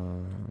Agent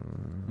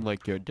Starling.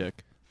 Like your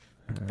dick.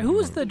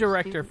 Who's the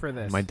director for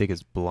this? My dick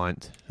is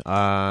blunt.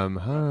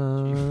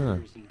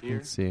 Fingers and beer.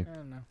 Let's see. I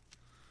don't know.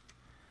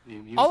 The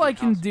amusing All I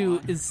can house do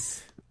wine.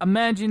 is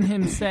imagine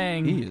him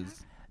saying, He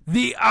is.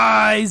 "The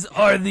eyes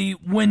are the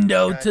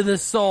window to the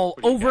soul,"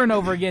 over and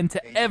over again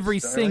to every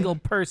single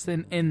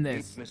person in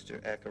this.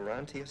 Mr.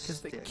 Acherontius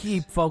Because they Styx.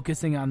 keep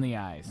focusing on the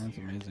eyes. That's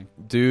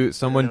amazing.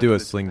 Someone do a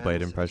This sling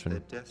blade man impression.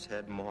 said the death's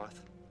head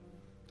moth.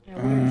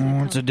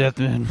 It's a death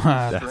in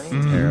my.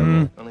 Strange.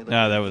 Terrible. Only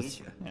No, that in was.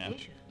 Asia. Yeah.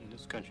 In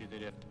this country,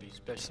 they'd have to be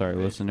special. Sorry,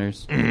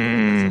 listeners.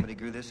 Somebody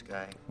grew this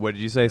guy. What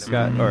did you say,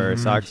 Scott? Or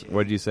Socks?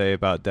 What did you say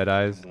about Dead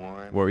Eyes?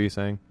 What were you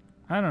saying?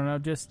 I don't know,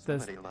 just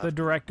Somebody the loved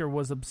director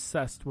was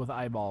obsessed with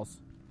eyeballs.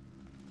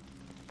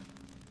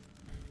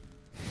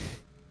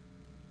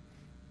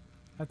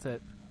 That's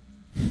it.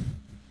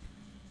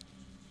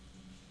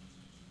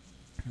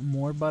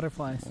 More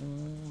butterflies.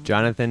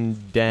 Jonathan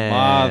Demme.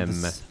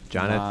 Moths.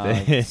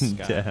 Jonathan Moths,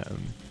 Scott.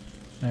 Demme.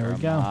 There we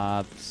go.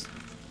 Moths.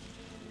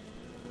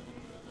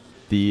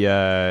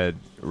 The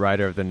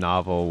writer of the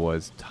novel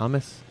was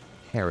Thomas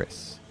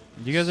Harris.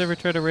 Did you guys ever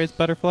try to raise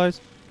butterflies?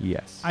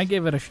 Yes. I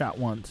gave it a shot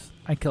once.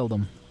 I killed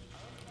him.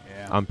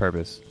 On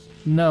purpose.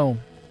 No.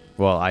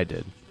 Well, I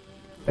did.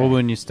 Well,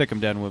 when you stick them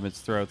down women's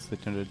throats, they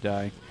tend to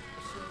die.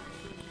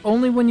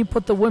 Only when you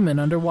put the women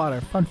underwater.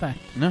 Fun fact.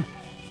 No.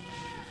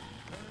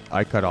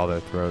 I cut all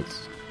their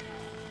throats.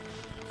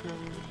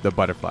 The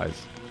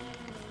butterflies.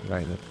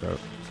 Right in the throat.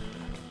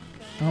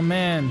 Oh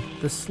man,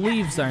 the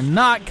sleeves are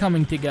not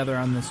coming together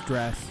on this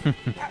dress.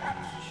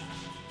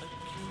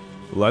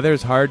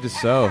 Leather's hard to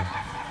sew.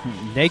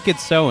 Naked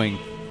sewing,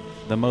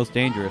 the most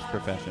dangerous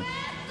profession.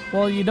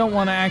 Well, you don't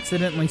want to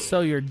accidentally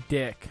sew your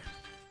dick.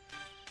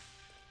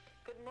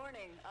 Good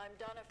morning. I'm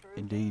Donna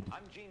Indeed.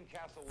 I'm Gene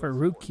Castle.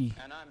 Faruqi.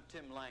 And I'm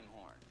Tim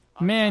Langhorn.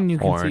 Man, you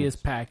can Horn. see his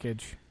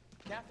package.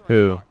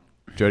 Who?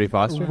 Jodie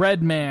Foster?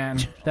 Red Man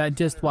that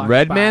just walked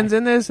Red by. Man's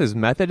in this? Is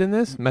Method in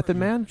this? Method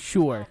Man?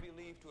 Sure.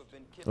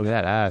 Look at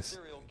that ass.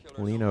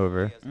 Lean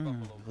over.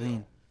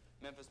 Lean.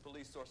 Memphis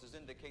police sources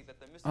indicate that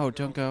the missing Oh,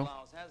 don't girl's go.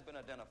 blouse has been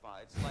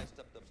identified, sliced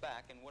up the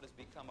back, and what has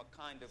become a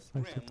kind of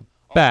grim,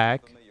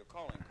 Back. familiar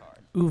calling card.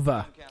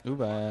 Uva.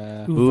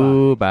 Uba.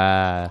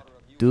 Ooba.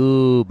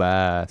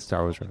 Dooba.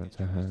 Star Wars reference.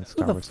 Who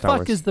Star the Wars. Star fuck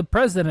Wars. is the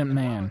president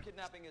man?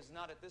 Kidnapping is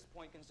not at this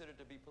point considered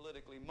to be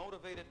politically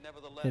motivated.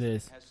 Nevertheless, It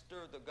is. has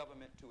stirred the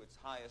government to its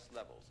highest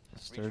levels.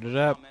 Stirred Reaching it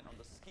up. comment on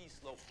the ski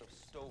slopes of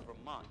Stowe,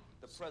 Vermont.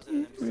 The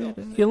president himself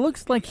said He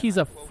looks like he's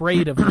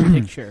afraid of the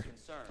picture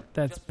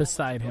that's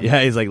beside him.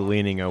 Yeah, he's like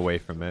leaning away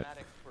from it.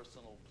 dramatic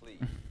personal plea.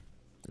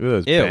 Ooh,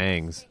 those Ew.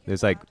 bangs.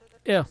 There's like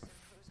Ew.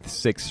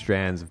 6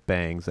 strands of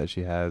bangs that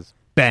she has.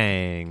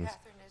 Bangs. One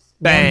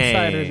Bangs.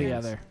 side or the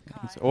other.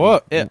 Oh,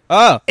 yeah.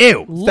 Oh,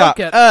 Ew. Look Stop.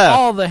 at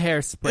all the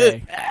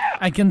hairspray.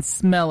 I can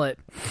smell it.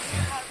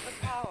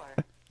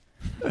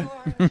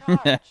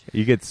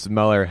 You could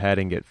smell her head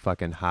and get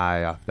fucking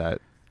high off that.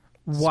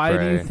 Why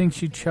do you Spray. think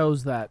she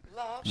chose that?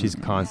 She's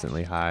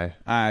constantly high.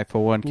 I,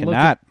 for one, Look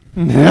cannot.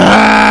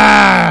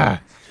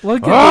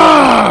 Look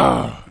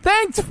at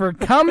Thanks for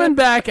coming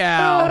back,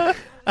 Al.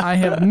 I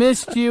have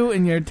missed you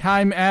in your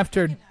time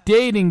after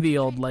dating the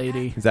old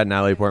lady. Is that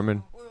Natalie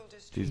Portman?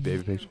 She's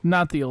baby picture.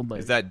 Not the old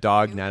lady. Is that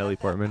dog Natalie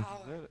Portman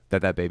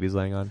that baby's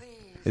laying on?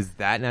 Is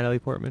that Natalie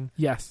Portman?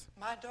 Yes.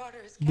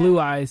 Blue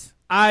eyes.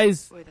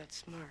 Eyes. Boy, that's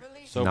smart.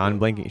 So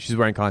Non-blinking. She's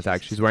wearing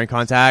contacts. She's wearing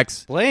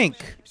contacts. blink.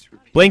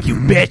 Blink, you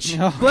bitch.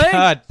 Oh, Blink.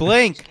 God,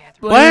 blink.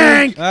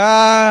 Blink.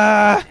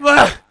 Ah.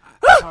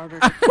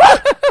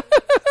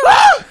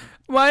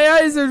 My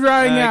eyes are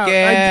drying out. I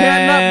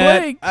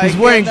cannot blink. She's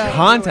wearing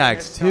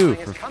contacts too,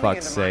 for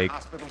fuck's sake.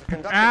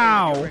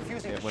 Ow.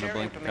 Win a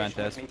blink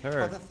contest with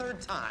her. For the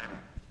third time.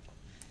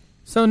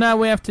 So now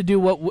we have to do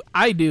what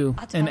I do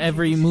in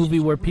every movie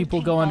where people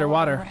go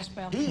underwater,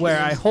 where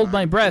I hold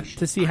my breath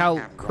to see how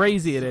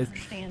crazy it is.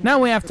 Now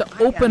we have to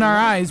open our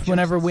eyes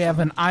whenever we have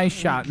an eye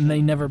shot and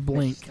they never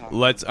blink.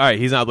 Let's. All right,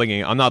 he's not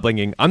blinking. I'm not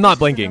blinking. I'm not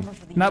blinking.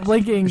 Not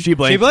blinking. She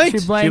blinked. She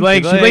blinked? She blinked. She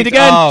blinked. She She blinked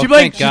again. Oh, She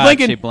blinked. thank She's God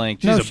blinking. she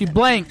blinked. No, She's a- she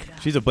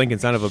blanked. She's a blinking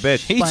son of a bitch.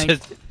 He's Blank.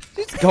 just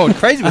he's going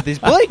crazy with these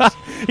blinks.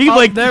 He Oh,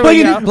 blinked. there we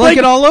Blinking. go. Blinking.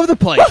 Blinking all over the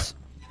place.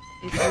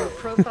 If your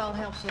profile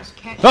helps us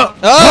catch Oh.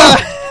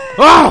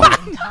 Ah!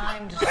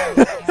 time to say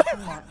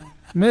Captain Martin,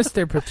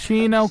 Mr.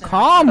 Pacino,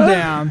 calm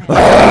down.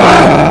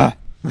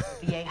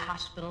 VA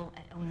hospital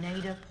at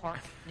Oneida Park,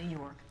 New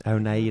York.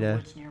 Oneida.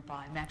 Woods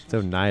nearby. Maximum It's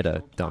Oneida,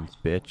 speed dumb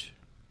possible. bitch.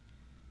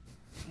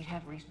 You'd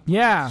have reason.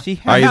 Yeah. She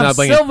All right, he's have not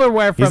blinking.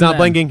 silverware from He's not them.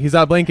 blinking. He's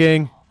not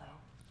blinking.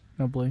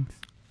 No blinks.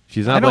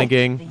 She's I not don't-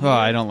 blinking. Oh,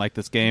 I don't like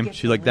this game.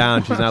 She looked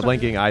down. She's not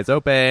blinking. Eyes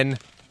open.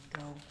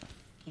 Go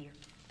here.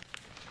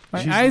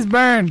 My eyes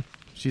burn.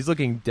 She's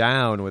looking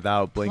down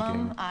without blinking.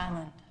 Plum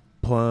Island.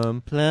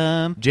 Plum.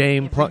 Plum.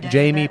 Jamie Every day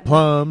Jamie that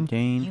Plum.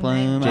 Jane You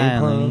Plum may-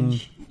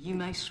 Island. You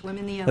may swim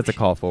in the ocean. That's a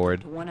call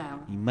forward. To 1 hour.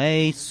 You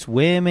may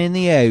swim in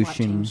the SWAT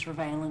ocean. team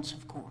surveillance,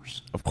 of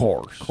course. Of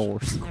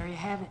course. There you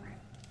have it.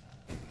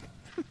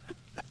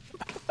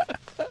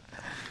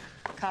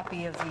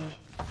 Copy of the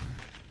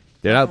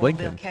They're not Bill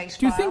blinking. case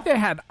Do you file. think they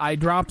had eye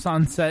drops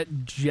on set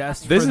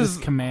just This for this is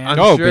command? I'm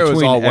Oh, sure it was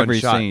between all one every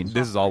shot. scene.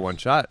 This is all one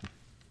shot.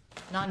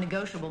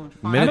 non-negotiable and I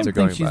final? Minutes don't are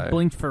going think she's by.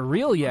 blinked for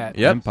real yet.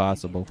 Yep.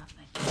 Impossible.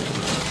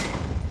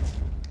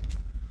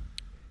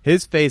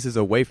 His face is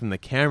away from the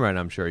camera, and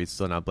I'm sure he's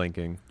still not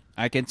blinking.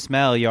 I can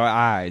smell your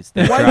eyes.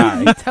 They're Why dry.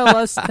 did you tell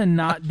us to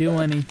not do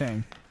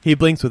anything? He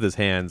blinks with his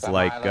hands The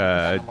like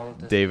Highland Animal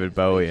David Disease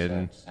Bowie in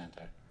Research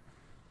Center.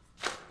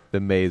 the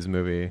Maze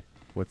movie.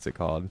 What's it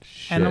called?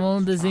 Shit.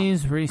 Animal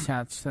Disease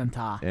Research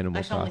Center. Animal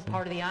That's only Crossing.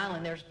 part of the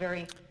island. There's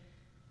very,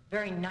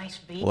 very nice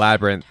beach.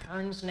 Labyrinth.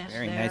 Turns nest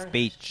Very there. nice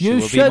beach. You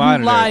Will be shouldn't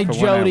monitored lie, for 1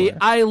 Jody. hour.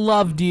 I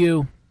loved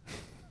you.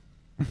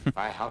 If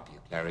I help you,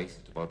 Clarice,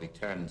 it will be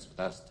turns with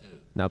us too.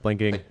 Not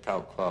blinking. Quid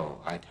pro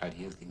quo. I tell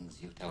you things,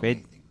 you tell Quid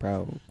me things. pro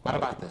What quo.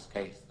 about this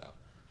case, though?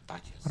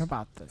 Duchess. What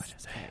about this?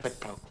 Quid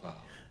pro quo?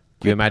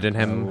 Do you imagine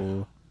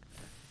him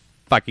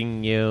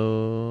fucking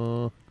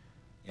you?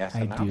 Yes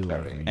I or no, do love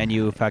Clarice? you. And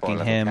you fucking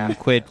Poor him. little cat.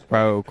 Quid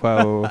pro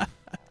quo.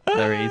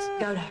 Clarice.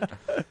 Go,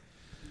 Doctor.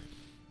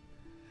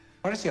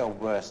 What is your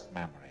worst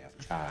memory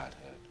of childhood?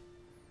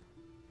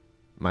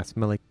 My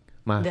smelly.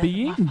 My.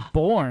 Being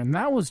born,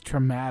 that was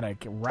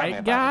traumatic, Tell me right, about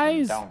it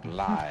guys? and Don't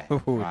lie. Ooh,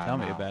 Cry tell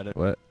me now. about it.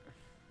 What?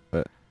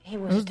 He It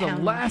was, was the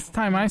town last marshal.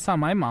 time I saw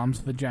my mom's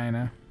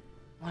vagina.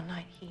 One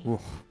night he Ooh.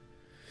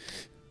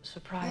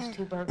 surprised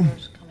two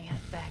burglars coming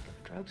out the back of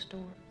a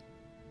drugstore.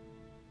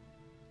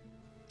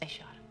 They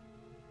shot him.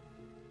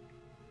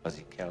 Was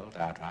he killed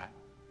outright?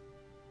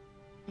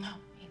 No,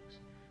 he was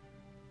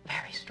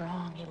very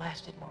strong. He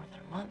lasted more than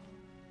a month.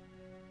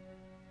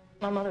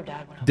 My mother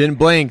died when I was Didn't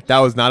blink. That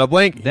was not a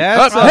blink.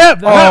 That's Up, a, hip.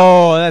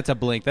 oh, that's a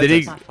blink. That's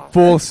Did he my fault.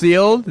 full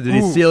sealed? Did he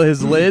Ooh. seal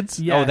his lids?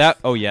 Yes. Oh, that.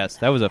 Oh, yes.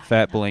 That was a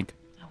fat blink.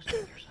 I was 2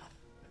 years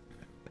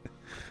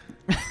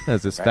old.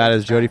 That's as fat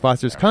as Jodie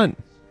Foster's cunt.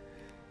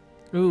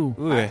 Ooh.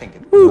 Ooh. I think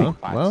it would be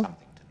quite well. something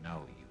to know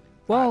you in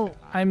Well,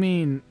 private life. I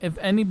mean, if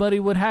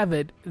anybody would have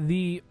it,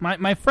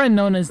 my friend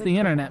known as the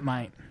internet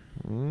might.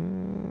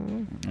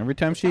 Every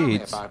time she Tell me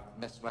eats. about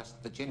Miss West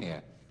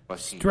Virginia.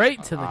 Was she Straight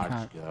a to the large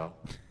cunt. girl?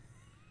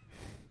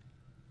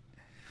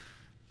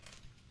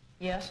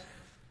 Yes,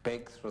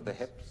 Big through the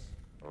hips?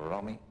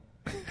 Romy?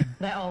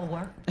 they all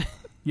were.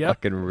 Yep.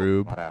 Fucking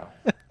rube. What else?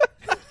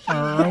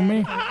 Romy.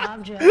 An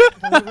object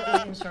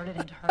deliberately inserted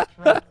into her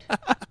throat.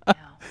 Now,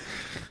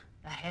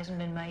 that hasn't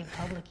been made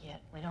public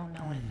yet. We don't know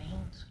what it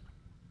means.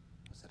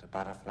 Was it a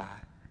butterfly?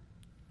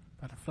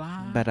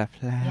 Butterfly.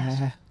 Butterfly.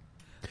 Yes.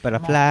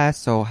 Butterfly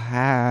so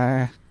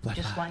high.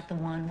 Just like the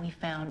one we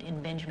found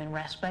in Benjamin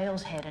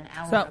Raspail's head an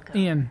hour So, ago.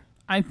 Ian,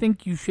 I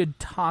think you should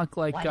talk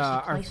like Why does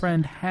he our place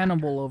friend them?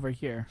 Hannibal over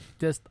here.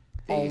 Just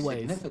The always.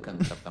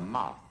 significance of the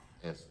moth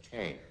is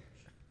change.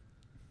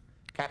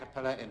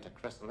 Caterpillar into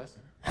chrysalis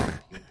or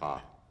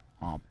pupa.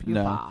 Oh,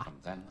 No. pupa. From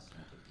thence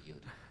into beauty.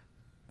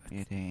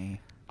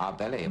 Bitty. Our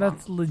belly That's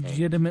wants change.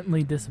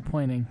 legitimately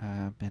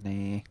disappointing.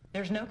 Bitty.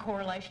 There's no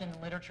correlation in the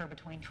literature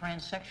between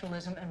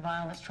transsexualism and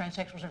violence.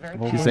 Transsexuals are very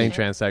She's saying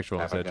passive.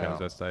 transsexual instead of Abigail.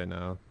 transvestite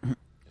now. You're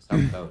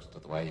so close to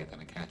the way you're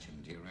going to catch him.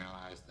 Do you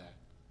realize that?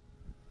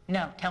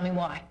 No, tell me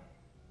why.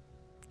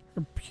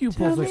 Her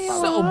pupils are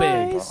so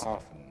big. More often,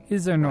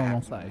 His are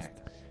normal perhaps sized.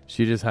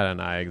 She just had an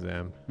eye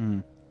exam.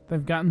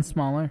 They've gotten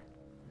smaller.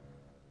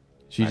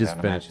 She I just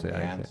don't finished imagine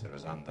the the eye exam. answer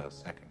is on those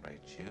second-rate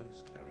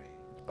shoes,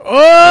 Clarice.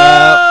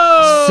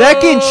 Oh!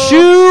 Second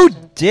shoe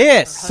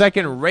disc.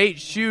 Second rate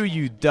shoe,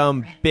 you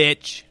dumb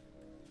bitch.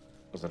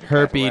 Was it a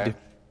Herped. getaway?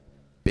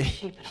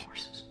 Sheep and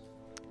horses.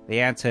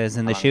 The answer is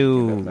in the How long did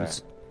you live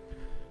shoes.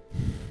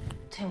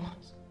 2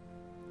 months.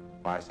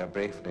 Why so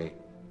briefly?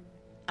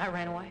 I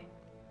ran away.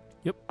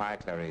 Why,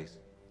 Clarice?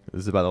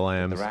 This is about the Did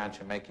lambs. the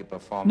rancher make you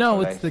perform No,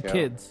 it's the fellatio?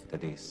 kids.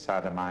 Did he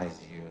sodomize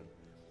you?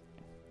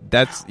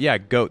 That's, yeah,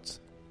 goats.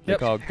 They Yep.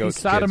 call He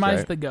goats sodomized kids,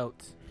 right? the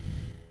goats.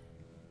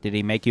 Did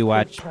he make you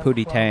watch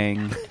Pootie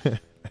Tang?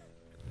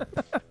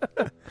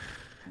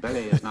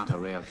 Billy is not a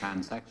real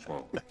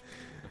transsexual,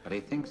 but he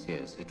thinks he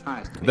is. He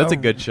tries to be. That's a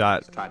good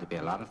shot. He's tried to be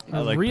a lot of things.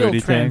 A like real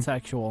Pootie Tang.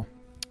 transsexual.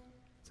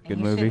 Good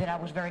and you movie. said that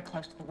I was very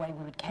close to the way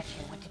we would catch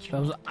him. What did you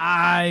Those mean?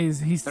 eyes.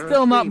 He's There are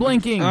still not three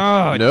blinking.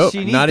 Oh, Nope, she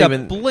needs not to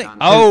even- blink.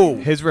 Oh!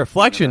 His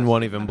reflection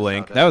won't even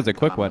blink. That was a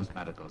quick one.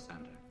 Medical Center.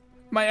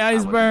 My I eyes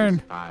wouldn't be burn.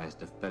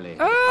 surprised if Billy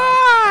had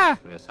Ah! applied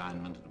for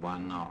reassignment at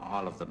one or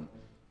all of them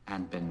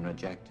and been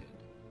rejected.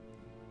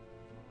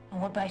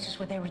 On what basis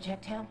would they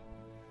reject him?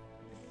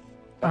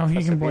 Oh, he for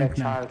can severe blink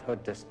now.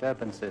 childhood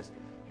disturbances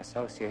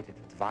associated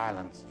with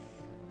violence,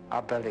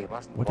 our Billy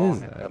wasn't What born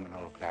is in that?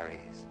 Terminal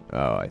Clarice.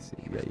 Oh, I see.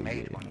 He was Yeah,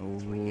 made yeah. one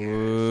of 3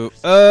 years.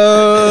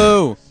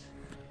 Oh!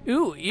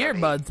 Ooh,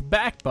 earbuds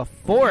back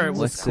before it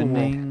was cool.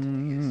 Listening.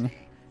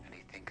 And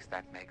he thinks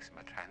that makes him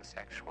a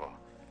transsexual.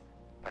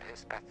 But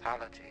his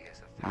pathology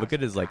is a Look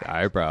at his like thousand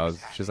eyebrows.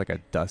 times It's just like a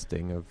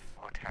dusting of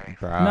more terrifying.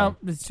 brow. No,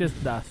 it's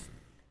just dust.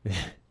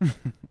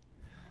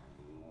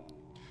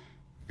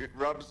 It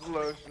rubs the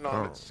lotion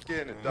on its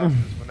skin and does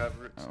this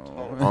whenever it's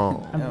told.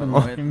 Oh. I've been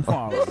looking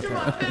forward Mr. to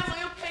My it.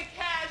 family will pay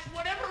cash.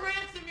 Whatever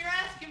ransom you're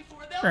asking for,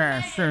 they'll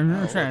Yes, pay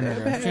it.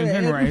 Senator, she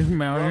can raise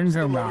millions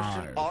Rubs the of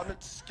lotion dollars. on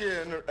its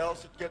skin or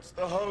else it gets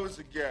the hose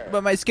again.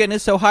 But my skin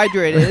is so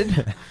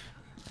hydrated.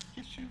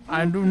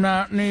 I do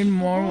not need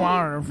more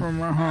water from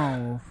my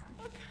hose.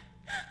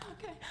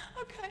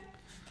 Okay.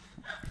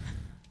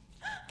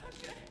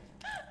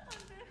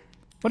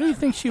 What do you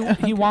think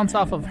he wants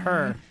off of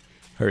her?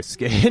 Her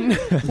skin.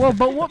 Well,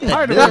 but what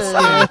part of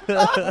her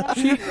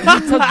skin? He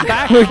took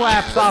back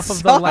claps off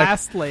of the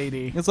last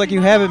lady. It's like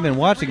you haven't been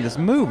watching this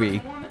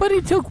movie. But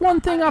he took one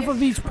thing off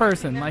of each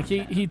person. Like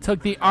he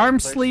took the arm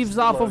sleeves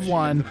off of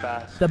one,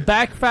 the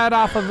back fat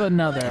off of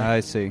another. I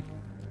see.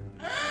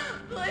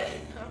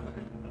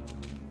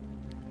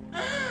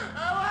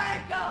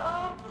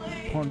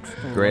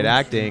 Great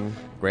acting.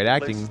 Great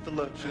acting. Place the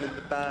lotion in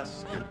the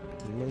basket.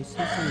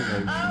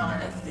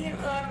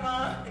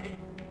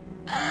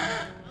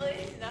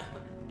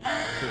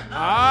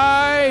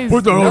 Eyes.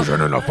 Put the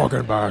lotion in the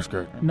fucking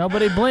basket.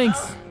 Nobody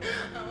blinks.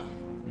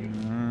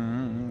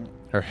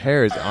 Her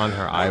hair is on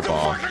her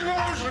eyeball.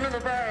 Lotion in the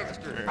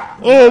basket.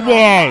 Oh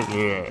my!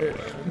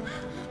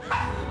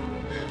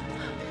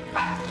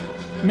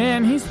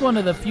 Man, he's one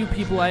of the few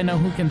people I know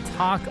who can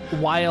talk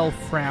while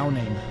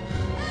frowning.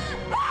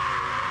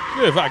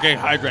 If I can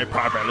hydrate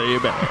properly,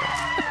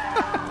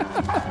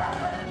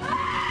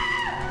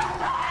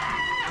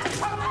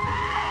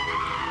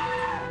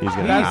 He's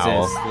gonna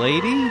howl. Jesus,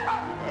 lady.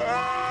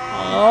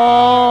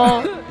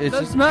 Oh, It's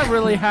that's just- not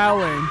really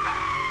howling.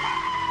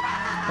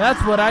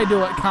 That's what I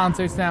do at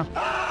concerts now.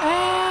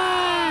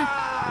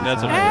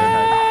 That's what He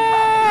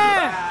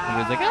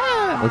was like,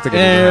 ah. Looks like it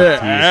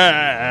doesn't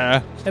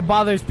have teeth. It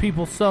bothers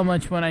people so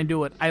much when I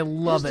do it. I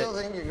love you it. still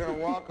think you're going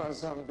to walk on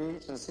some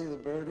beach and see the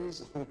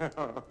birdies?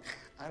 No,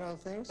 I don't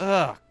think so.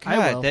 Oh I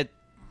God, will. that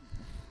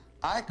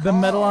The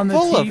metal on the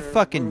full of teeth.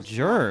 fucking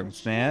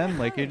germs, man.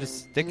 Like you're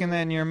just sticking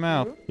that in your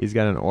mouth. He's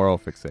got an oral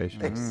fixation.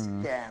 They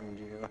scammed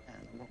you,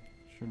 Hannibal.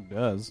 Sure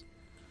does.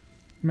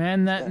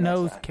 Man, that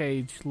nose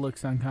cage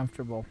looks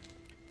uncomfortable.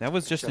 That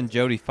was just in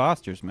Jodie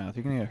Foster's mouth.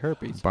 You're gonna get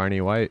herpes.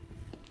 Barney White.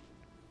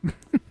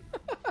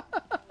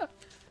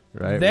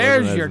 Right.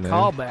 There's wasn't your his name?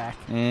 callback.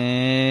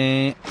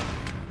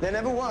 There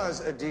never was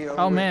a deal.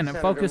 Oh with man, it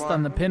Senator focused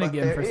on the Martin, but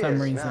Pinnigan for there some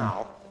is reason.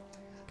 now.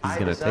 He's I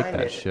gonna take designed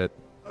that it. shit.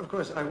 Of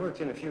course, I worked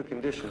in a few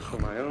conditions for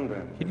my own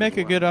benefit. He'd make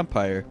a good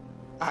umpire.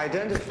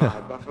 Identify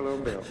Buffalo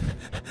Bill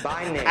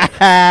by name.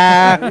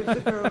 And if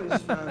the girl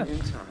is found in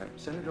time,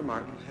 Senator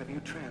Martin will have you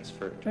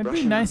transferred. It'd be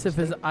Russian nice if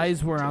his state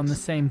eyes were on the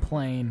same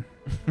plane.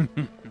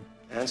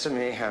 Answer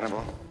me,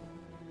 Hannibal.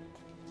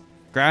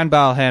 Ground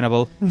ball,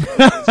 Hannibal.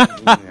 Answer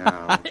me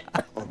now.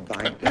 Or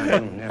by God,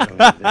 you'll never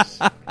leave this.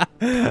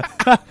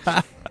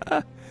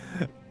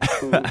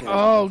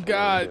 Oh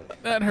God,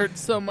 that hurts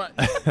so much.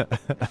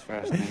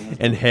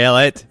 Inhale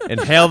it.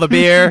 Inhale the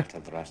beer. To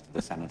the rest of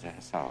the senator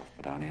herself,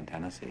 but only in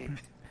Tennessee.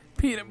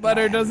 Peanut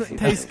butter doesn't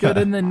taste good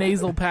in the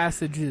nasal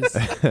passages.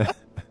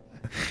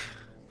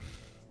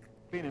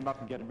 Beam him up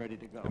and get him ready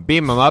to go.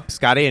 Beam him up,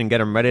 Scotty, and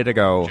get him ready to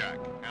go. Jack,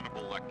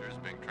 Hannibal Lecter's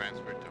being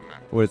transferred to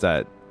Mac. What is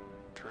that?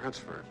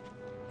 Transferred.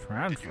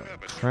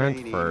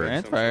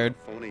 Transferred.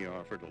 Phony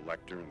offer to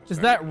Lecter in the Is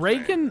that Senator's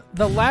Reagan? name.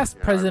 The last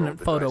Yeah, I president rolled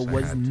the photo dice I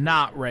was had to.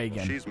 not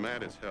Reagan. She's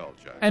mad as hell,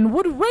 Jack. And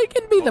would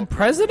Reagan be the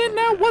president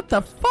now? What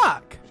the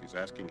fuck? She's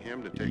asking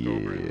him to take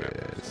over in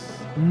Memphis.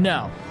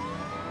 No.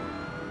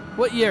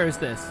 What year is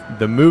this?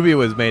 The movie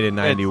was made in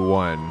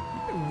 91.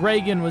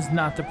 Reagan was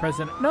not the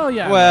president. No,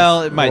 yeah.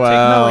 Well, it might Well-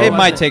 take. It No, it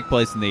might wasn't. take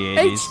place in the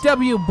 80s.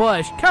 H.W.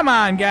 Bush. Come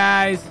on,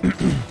 guys.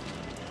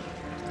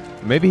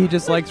 Maybe he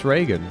just likes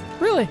Reagan.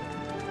 Really?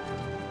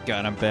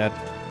 God, I'm bad.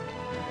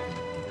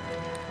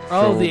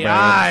 Oh, So the bad.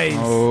 eyes.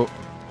 Oh,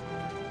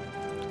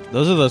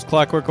 those are those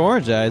Clockwork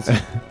Orange eyes.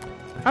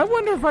 I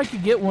wonder if I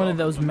could get one of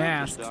those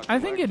masks. I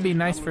think it'd be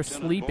nice for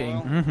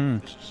sleeping. Mm-hmm.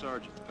 This is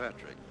Sergeant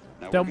Patrick.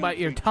 Now, Don't we're bite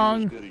gonna your treat you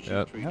tongue. as good as you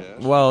Yep. treat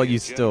us. Well, Okay, you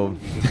still.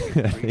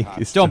 gentlemen,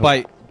 you still-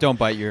 Don't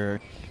bite your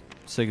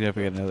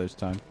significant other's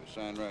tongue. The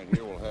sign right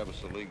here will have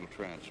us a legal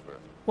transfer.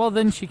 Well,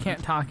 then she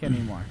can't talk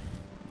anymore.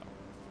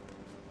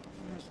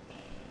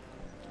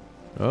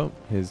 Oh,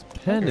 his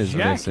pen is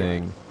jacket.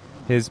 missing.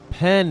 His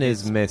pen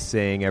is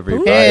missing,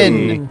 everybody.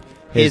 Pen.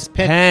 His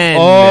pen.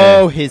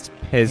 Oh, his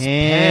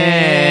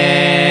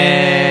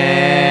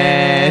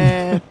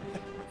pen.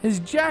 His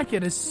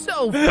jacket is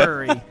so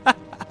furry.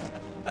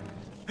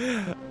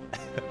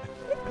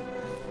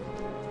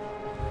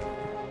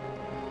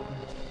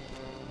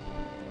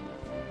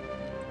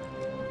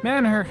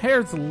 Man, her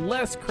hair's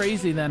less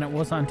crazy than it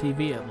was on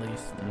TV, at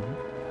least.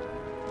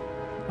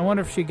 I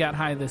wonder if she got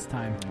high this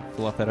time.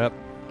 Fluff it up.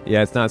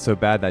 Yeah, it's not so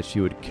bad that she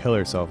would kill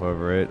herself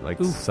over it, like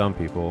Oof. some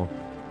people.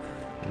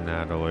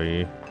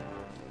 Natalie.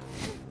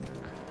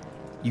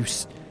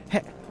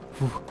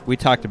 We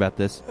talked about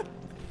this.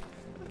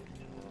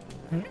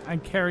 I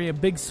carry a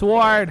big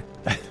sword.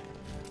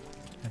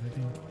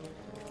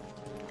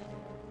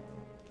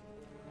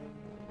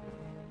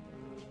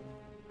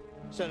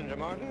 Senator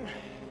Martin,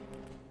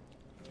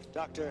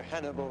 Dr.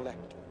 Hannibal Lecter.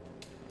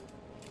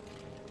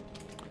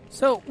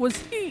 So, was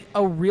he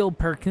a real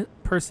person?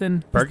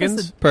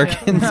 Perkins?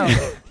 Perkins?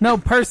 No,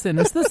 person.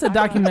 Is this a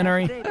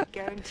documentary?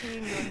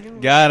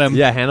 Got him.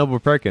 Yeah, Hannibal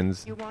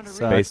Perkins. Sucks.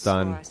 Based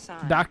on...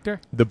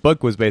 Doctor? The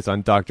book was based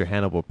on Dr.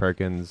 Hannibal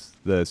Perkins.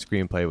 The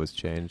screenplay was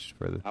changed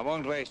for the... I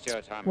won't waste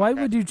your time. Why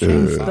would you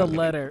change the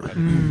letter?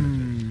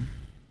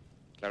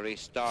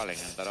 Clarice Starling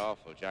and that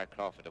awful Jack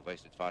Crawford have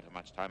wasted far too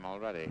much time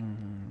already.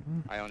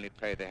 I only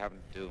pray they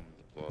haven't doomed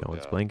the poor No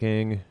one's girl.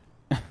 blinking.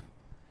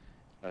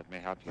 Let me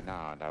help you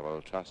now, and I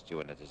will trust you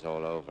when it is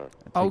all over.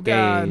 Oh,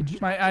 God.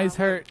 My eyes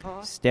hurt.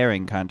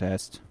 Staring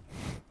contest.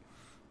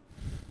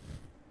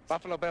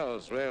 Buffalo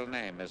Bill's real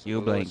name is You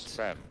Louis blinked.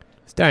 Friend.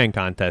 Staring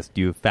contest,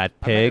 you fat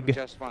I met him pig.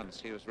 just once.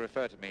 He was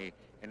referred to me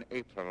in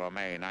April or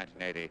May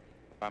 1980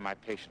 by my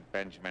patient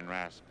Benjamin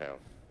Raspel.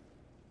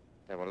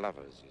 They were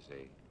lovers, you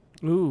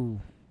see. Ooh.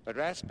 But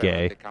Raspel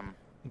Gay. had become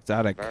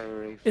Exotic.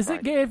 very Is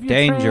it frightened. gay if you're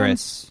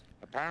Dangerous.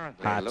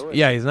 Apparently, Hot. Louis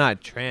Yeah, he's not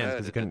trans heard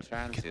because he of couldn't the get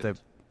transient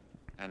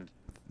the... and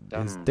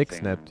His dumb dick things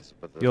snipped.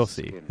 with the You'll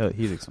see. skin.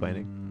 He's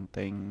explaining.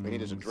 We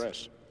need his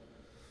address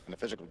and a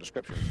physical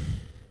description.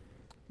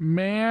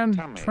 Man,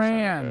 Tell me,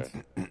 trans.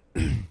 Senator,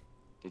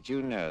 did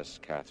you nurse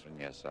Catherine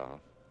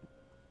yourself?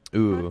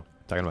 Ooh,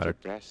 talking about her.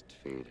 Did you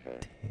breastfeed her?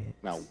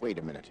 Now, wait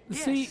a minute.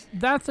 See,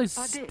 that's a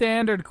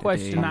standard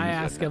question I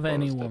ask of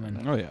any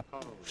woman. Oh, yeah. Oh,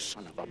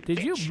 son of a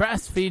Did you bitch.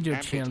 breastfeed your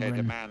Amputate a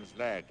children? man's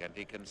leg and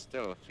he can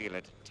still feel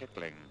it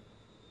tickling.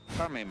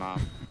 Tell me, Mom,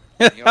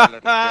 when your little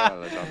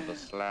girl is on the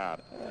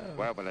slab,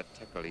 where will it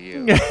tickle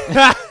you?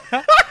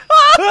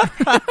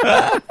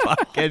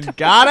 Fucking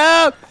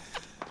got him!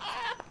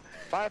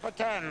 5 for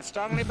 10,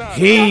 strongly built.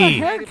 He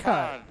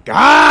Haircut.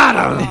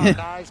 got him!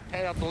 Eyes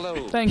pale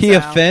blue. Thanks, He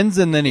Al. offends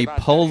and then he About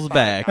pulls 35.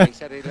 back. He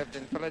said he lived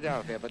in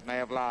Philadelphia, but may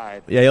have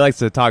lied. Yeah, he likes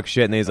to talk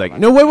shit, and he's like,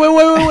 "No,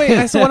 wait!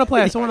 I still want to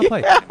play. I still want to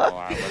play."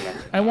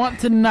 I want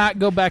to not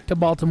go back to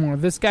Baltimore.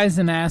 This guy's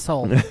an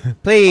asshole.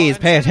 Please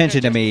pay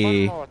attention to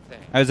me.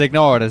 I was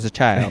ignored as a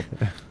child.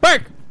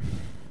 Burke!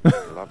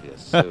 Love your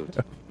suit.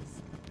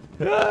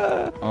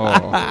 Oh.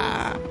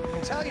 I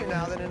can tell you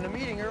now that in a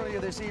meeting earlier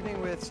this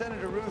evening with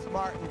Senator Ruth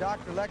Martin,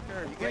 Dr.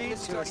 Lecter agreed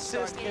to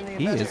assist in the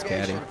He is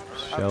investigation.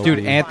 catty.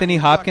 Dude, Anthony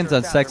Hopkins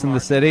on Sex in the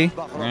City.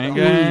 Right,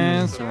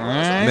 guys?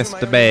 Right?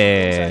 Mr.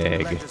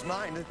 Big.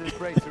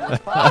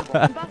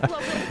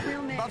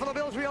 Buffalo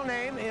Bill's real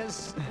name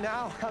is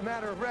now a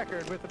matter of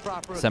record with the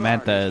proper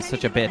Samantha is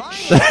such a bitch.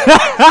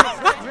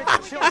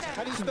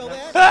 How do you spell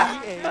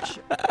that? P-H.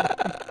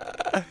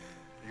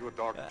 You a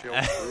Dr.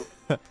 Chill's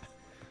group?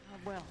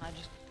 Well, I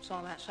just saw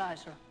him outside,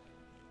 sir.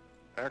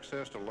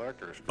 Access to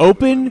Lecter is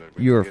Open limited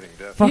with your getting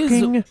deaf.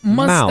 fucking His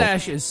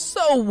mustache is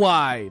so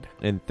wide.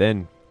 and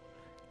thin.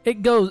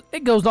 It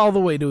goes all the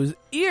way to his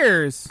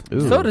ears.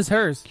 Ooh. So does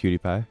hers. Cutie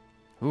pie.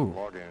 Ooh.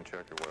 Log in and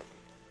check your weapon.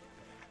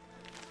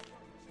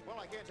 Well,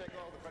 I can't take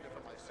all the credit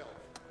for myself.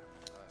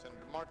 Senator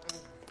Martin,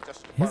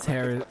 Justice His Department,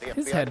 hair- people at the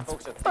his FBI, head's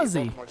folks at the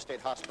fuzzy. Baltimore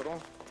State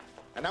Hospital.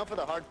 And now for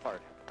the hard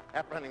part,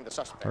 apprehending the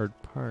suspect. Hard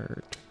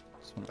part.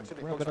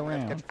 Pacific Rub Coast it on that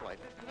around. catch flight.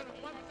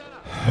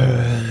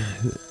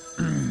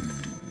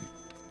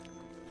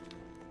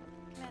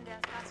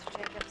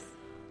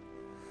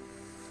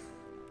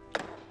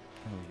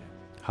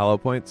 Hollow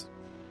points.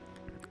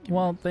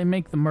 Well, they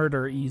make the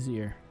murder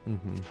easier.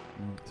 Mm-hmm.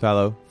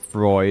 Fellow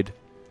Freud.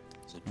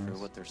 Is it true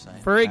what they're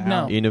saying?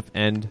 Ferrigno. Enough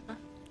end.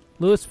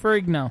 Louis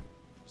Ferrigno.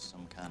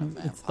 Some kind of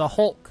vampire. It's the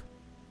Hulk.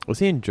 Was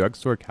he in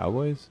Drugstore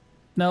Cowboys?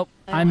 Nope,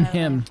 I'm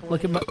him.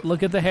 Look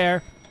at the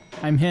hair.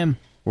 I'm him.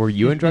 Were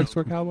you in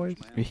Drugstore Cowboys?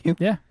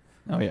 Yeah.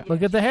 Oh, yeah.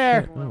 Look at the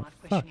hair. Oh,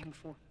 fuck.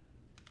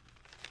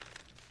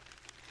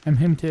 I'm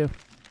him too.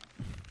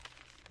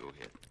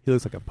 He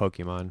looks like a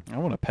Pokemon. I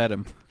want to pet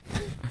him.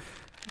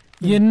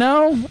 You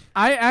know,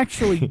 I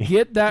actually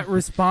get that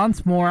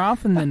response more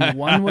often than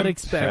one would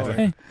expect.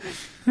 Sure.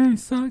 Hey,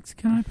 Socks,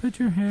 can I pet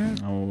your hair?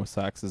 Oh,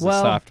 Socks is Well,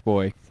 a soft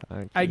boy.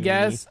 I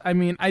guess. I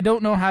mean, I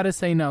don't know how to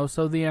say no,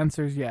 so the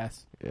answer is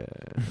yes. Yeah.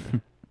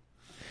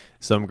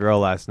 Some girl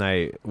last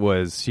night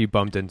she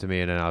bumped into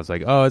me and then I was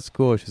like, oh, it's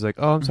cool. She's like,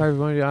 oh, I'm sorry for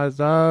bumping you. I was,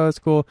 oh, it's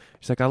cool.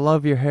 She's like, I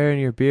love your hair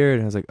and your beard.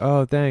 And I was like,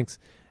 oh, thanks.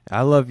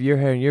 I love your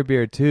hair and your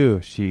beard too.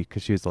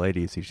 Because she was a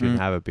lady, so she didn't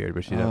have a beard,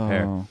 but she didn't have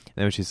hair. Oh. And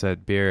then when she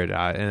said beard,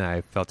 and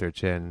I felt her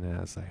chin, and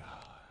I was like, oh,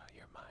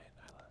 you're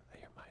mine.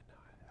 You're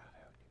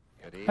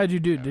mine now. How'd you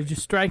do? Did you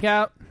strike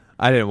out?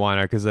 I didn't want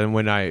her because then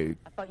when I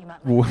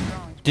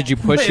Did you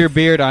push your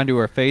beard onto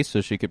her face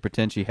so she could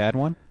pretend she had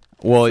one?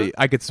 Well,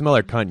 I could smell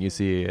her cunt, you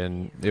see,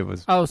 and it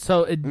was... Oh,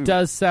 so it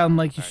does sound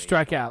like you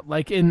struck out.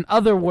 Like, in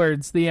other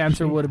words, the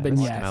answer would have been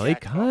yes. Smelly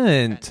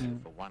cunt.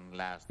 And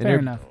Fair her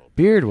enough.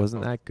 beard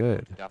wasn't that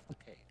good.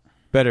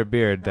 Better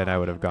beard than I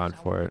would have gone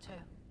for it.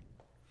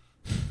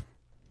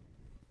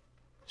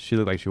 She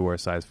looked like she wore a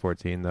size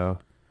 14, though.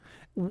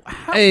 Why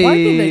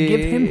do they give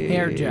him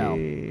hair gel?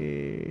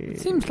 It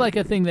seems like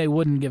a thing they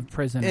wouldn't give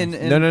prisoners. In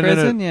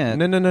prison, yeah.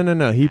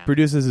 No. He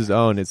produces his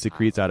own. It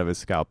secretes out of his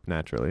scalp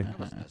naturally.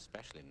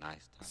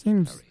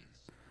 Seems.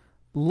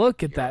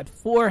 Look at that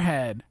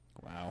forehead.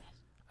 Wow.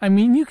 I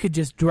mean, you could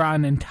just draw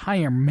an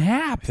entire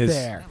map His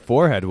there.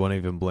 forehead won't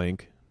even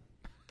blink.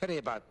 Pity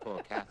about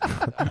poor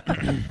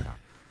Catherine.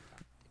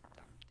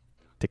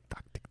 Tick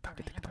tock, tick tock,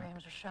 tick tock.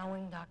 Nanograms are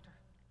showing, Doctor.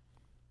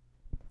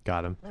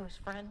 Got him. Lewis'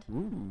 friend.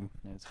 Ooh,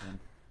 that's one.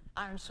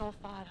 Iron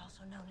sulfide,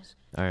 also known as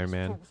Iron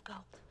Man. fool's gold.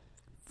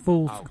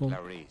 Fool's Oh, gold.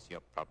 Clarice, your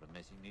problem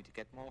is you need to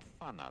get more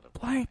fun out of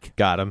it. Blank.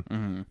 Got him.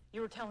 Mm-hmm.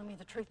 You were telling me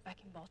the truth back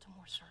in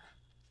Baltimore, sir.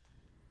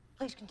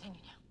 Please continue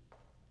now.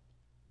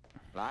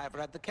 Well, I've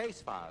read the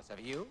case files, have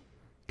you?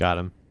 Got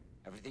him.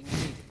 Everything you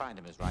need to find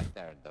him is right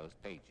there in those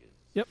pages.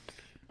 Yep.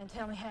 And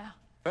tell me how.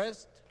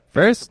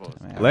 First,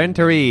 Learn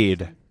to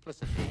read.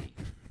 simplicity.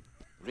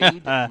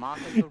 Read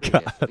Marcus Aurelius. For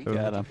each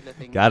particular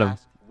thing, Got him.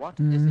 ask, what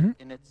is it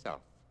in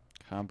itself?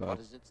 Combo. What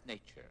is its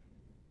nature?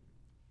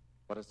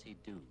 What does he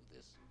do,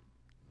 this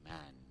man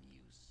you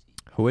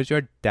see? Who is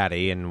your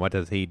daddy and what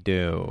does he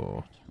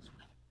do?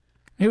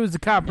 He was a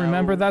cop,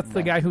 remember? That's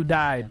the guy who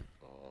died.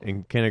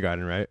 In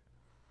kindergarten, right?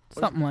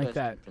 Something like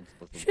that.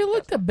 She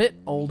looked a bit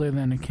older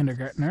than a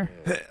kindergartner.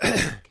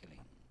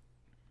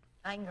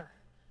 Anger.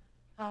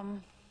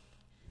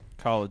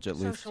 College, at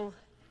least. Social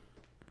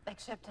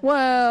acceptance.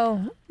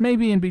 Well,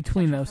 maybe in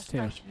between those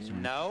two.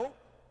 No.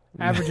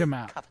 Average them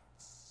out.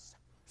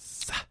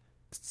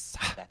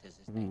 That is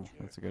his Ooh, nature.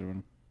 that's a good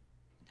one.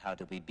 How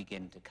do we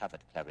begin to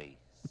covet, Clarice?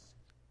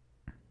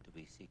 Do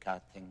we seek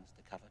out things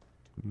to covet?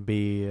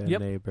 Be a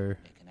Yep. neighbor.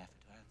 Make an effort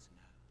to answer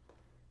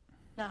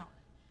now. No.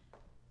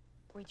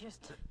 We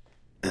just...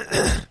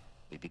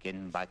 We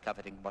begin by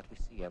coveting what we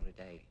see every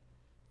day.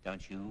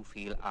 Don't you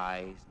feel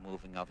eyes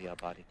moving over your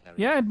body, Clarice?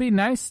 Yeah, it'd be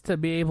nice to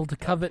be able to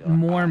covet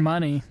more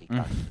money.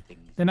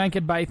 Then I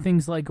could buy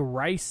things like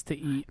rice to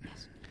eat.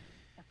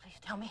 Now, please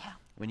tell me how.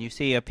 When you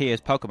see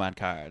appears Pokemon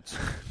cards,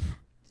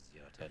 It's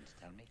your turn to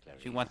tell me,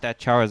 Clarice. you want that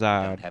Don't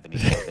Charizard. have any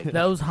more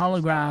Those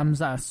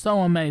holograms are so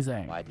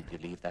amazing. Why did you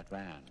leave that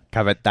round?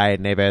 Covet thy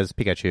neighbor's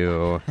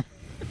Pikachu.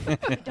 We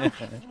don't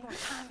have any more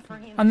time for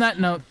any of On this. that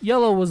note,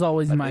 yellow was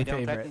always But my we don't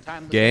favorite. threaten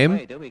time the Game?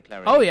 way, do we,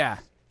 Clarice? Oh, yeah.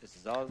 This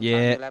is all the time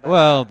Yeah, you'll ever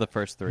well, have. the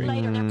first three.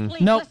 Later, now,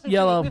 please Nope, listen to me.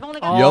 yellow. We've only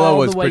got All Yellow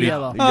was the way pretty-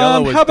 yellow.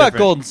 Yellow was how about different.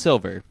 gold and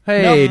silver?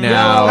 Hey No,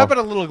 now. How about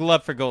a little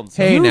glove for gold and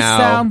silver? Hey You now.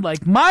 sound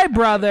like my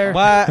brother.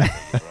 What?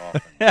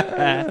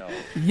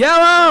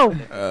 Yellow!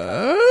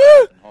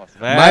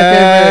 My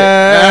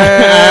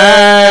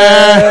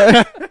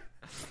favorite.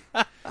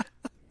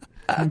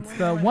 It's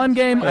the one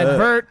game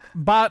I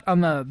bought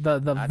on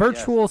the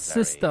virtual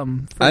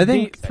system for I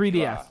think-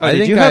 3DS. Oh, I did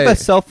think you have I- a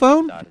cell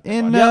phone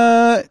in?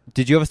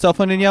 Did you have a cell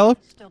phone in yellow?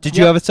 Did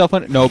you have a cell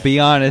phone? No, be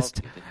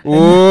honest.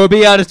 Ooh,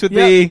 be honest with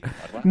me.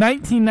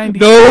 1990.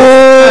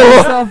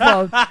 No. Cell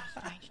phone.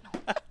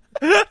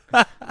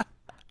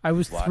 I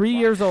was 3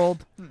 years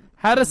old.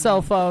 Had a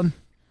cell phone.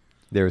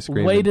 They were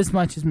screaming. Weighed as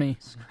much as me.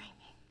 Screaming.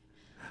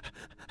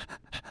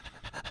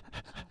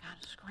 Some kind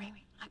of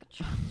screaming like a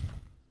child.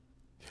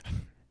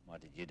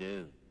 What did you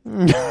do?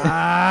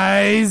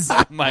 Eyes.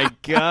 Oh my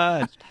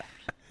God.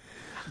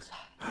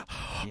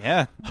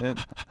 Yeah. I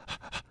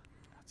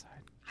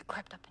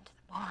crept up into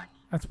the barn.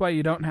 That's why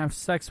you don't have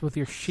sex with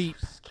your sheep.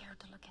 Scared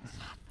to look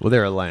inside. Well, they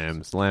were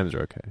lambs. Lambs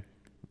are okay.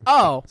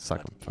 Oh,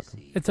 Suck them. Fuck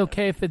them. it's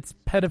okay if it's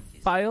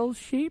pedophile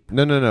sheep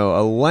No.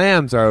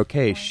 Lambs are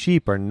okay.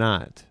 Sheep are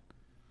not.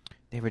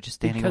 They were just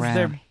standing because around.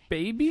 they're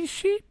baby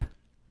sheep.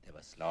 They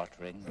were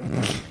slaughtering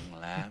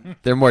lamb,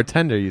 They're more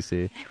tender, you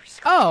see.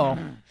 Oh,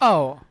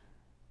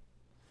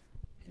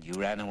 and you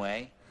ran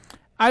away.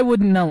 I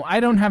wouldn't know. I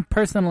don't have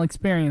personal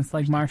experience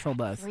like Marshall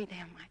does. Three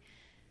damn my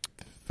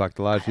Fucked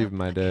a lot of sheep in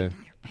my day.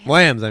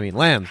 Lambs,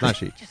 not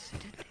sheep. just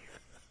stood there.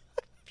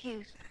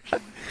 Fused.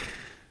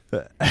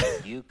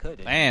 You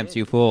could. Lambs,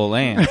 you fool,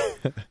 lamb.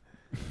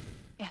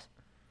 Yes.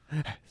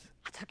 I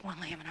took one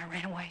lamb and I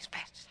ran away as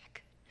fast as I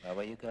could. Where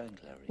were you going,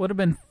 Clarice? Would have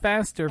been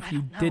faster if I you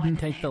don't know. didn't I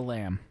take didn't the have-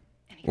 lamb.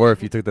 And he Or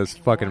if you didn't took those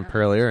any fucking water.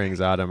 pearl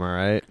earrings out, am I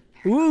right?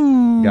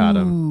 Ooh. Got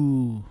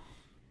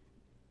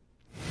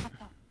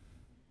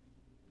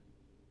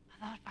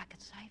I thought if I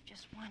could save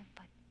just one,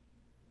 but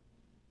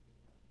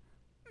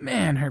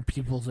Man, her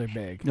pupils are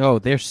big. Oh,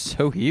 they're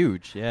so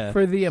huge. Yeah.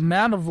 For the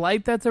amount of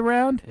light that's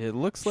around, It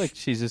looks like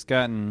she's just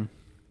gotten.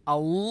 a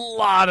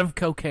lot of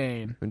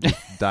cocaine. And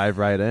just dive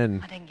right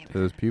in I didn't get to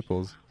those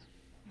pupils.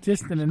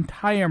 Just an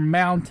entire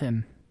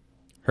mountain.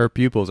 Her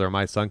pupils are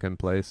my sunken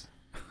place.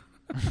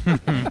 you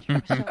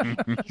were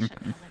so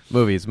decent.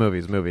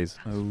 Movies.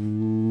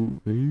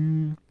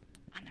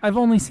 I've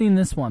only seen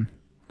this one.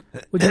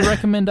 Would you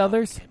recommend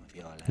others? Came with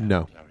your lamb,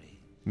 No. Clarice.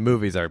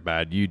 Movies are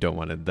bad. You don't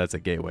want to. That's a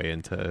gateway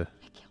into.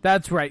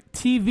 That's right.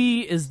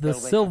 TV is the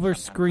silver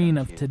screen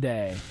of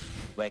today.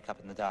 Wake up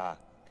in the dark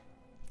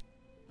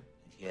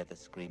and hear the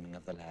screaming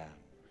of the lamb.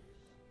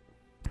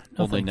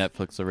 Only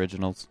Netflix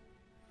originals.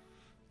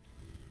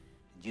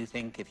 Do you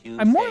think if you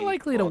I'm more say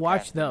likely to poor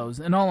watch Catherine, those,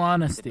 in all you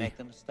honesty. make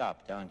them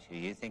stop, don't you?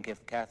 You think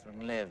if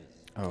Catherine lives,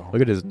 Oh,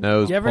 Look at his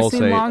nose. You ever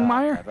seen pulsate.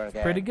 Longmire? It's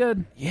pretty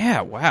good.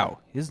 yeah! Wow,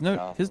 his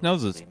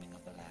nose is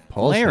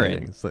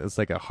Pulsating. It's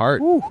like a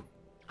heart.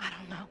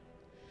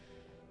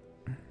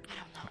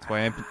 That's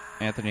why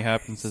Anthony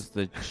Hopkins is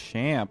the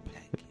champ.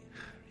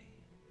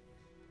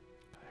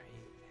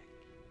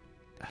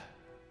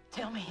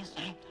 Tell me his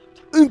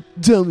name.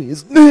 Tell me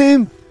his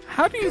name.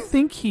 How do you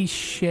think he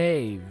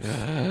shaves?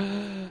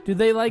 Do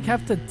they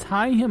have to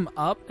tie him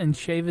up and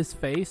shave his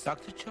face?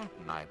 Dr. Chilton,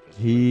 I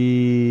presume.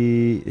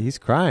 He's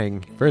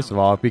crying. First of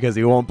all, because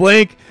he won't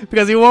blink.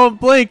 Because he won't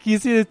blink. You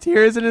see the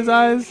tears in his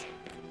eyes.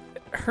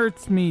 It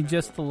hurts me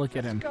just to look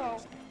at him.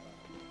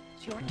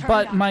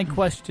 But my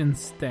question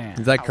stands.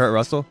 Is that Kurt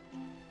Russell?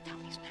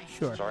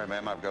 Sure. Sorry,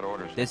 ma'am, I've got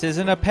orders. This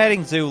isn't a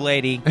petting zoo,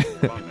 lady.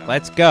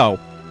 Let's go.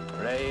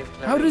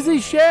 How does he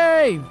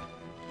shave?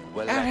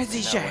 How does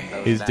he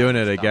shave? He's doing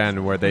it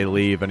again, where they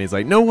leave, and he's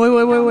like, "No,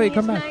 wait,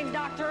 come back."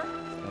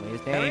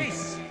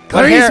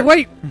 Clarice,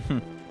 wait.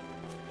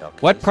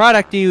 What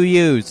product do you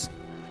use?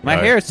 My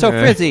hair is so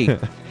frizzy.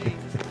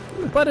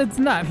 But it's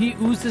not. He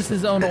oozes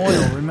his own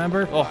oil,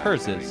 remember? Oh,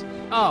 hers is.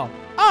 Oh.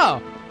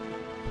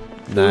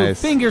 Nice.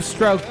 Ooh, finger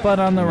stroke, but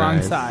on the wrong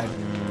Nice. side.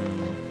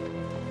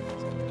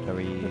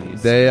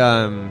 They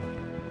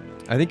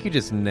I think he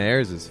just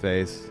nares his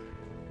face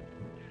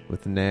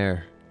with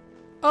nair.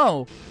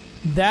 Oh,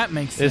 that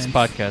makes This sense.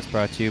 podcast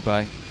brought to you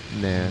by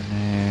Nair.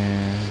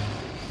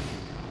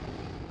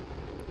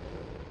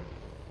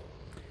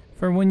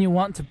 For when you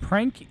want to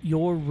prank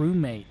your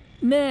roommate.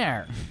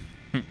 Nair.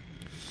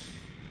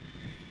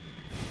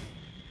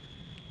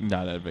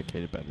 Not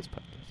advocated by this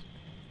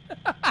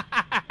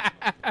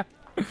podcast.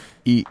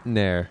 Eat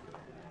nair.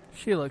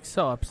 She looks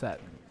so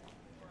upset.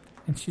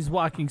 And she's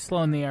walking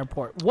slow in the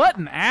airport. What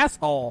an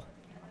asshole.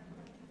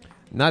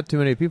 Not too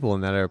many people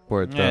in that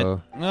airport,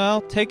 though.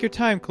 Well, take your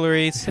time,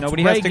 Clarice. It's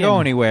Nobody has to Reagan. go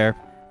anywhere.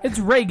 It's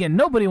Reagan.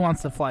 Nobody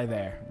wants to fly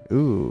there.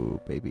 Ooh,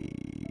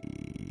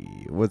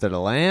 baby. Was it a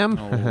lamb?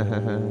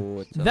 Oh,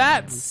 it's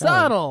That's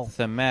subtle.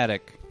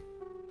 thematic.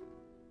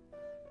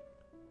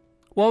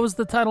 What was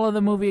the title of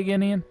the movie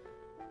again, Ian?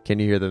 Can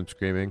you hear them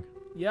screaming?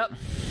 Yep.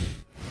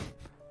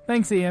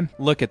 Thanks, Ian.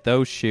 Look at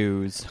those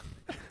shoes.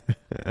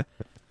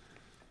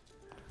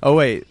 Oh,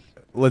 wait.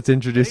 Let's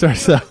introduce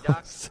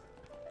ourselves.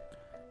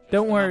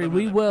 Don't worry,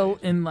 we will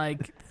in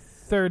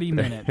 30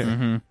 minutes.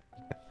 Mm-hmm.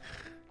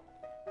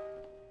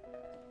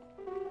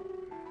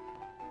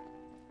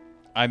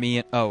 I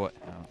mean, come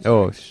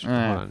Come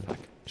on.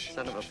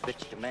 Son of a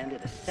bitch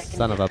demanded a second.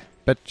 Son of a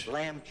bitch.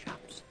 Lamb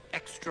chops,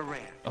 extra rare.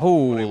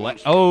 Oh.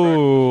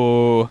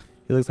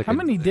 He looks like How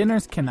many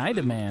dinners can I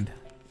demand?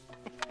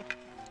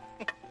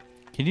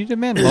 Can you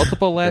demand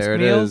multiple last There it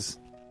meals? is.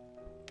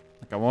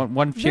 I want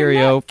one They're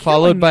Cheerio, not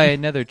followed killing by me.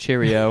 another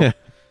Cheerio,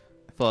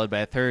 followed by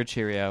a third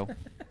Cheerio,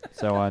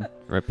 so on.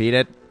 Repeat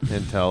it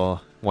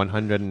until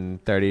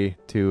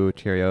 132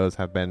 Cheerios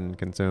have been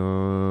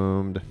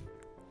consumed.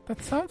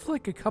 That sounds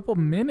like a couple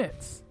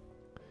minutes.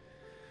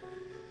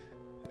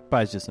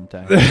 Buys you some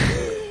time.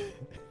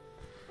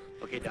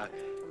 Okay, Doc.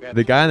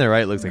 The guy on the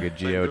right looks like a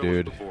Geo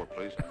dude. Before,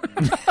 please.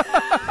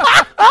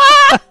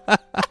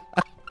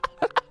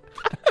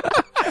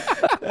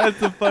 That's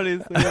the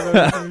funniest thing I've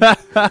ever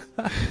heard.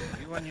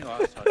 You and you are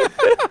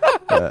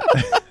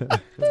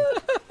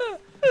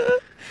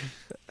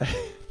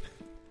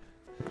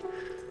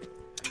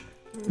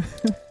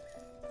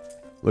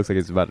Looks like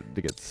he's about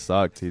to get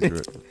sucked. He's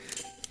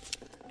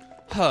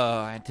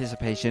Oh,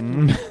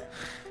 anticipation.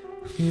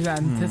 He's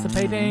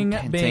anticipating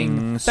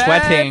being fed.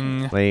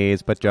 Sweating.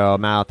 Please put your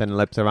mouth and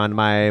lips around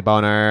my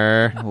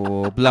boner.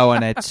 Oh, blow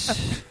on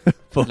it.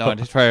 Blow on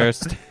it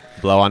first.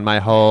 Blow on my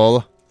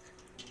hole.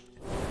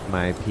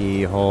 My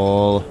pee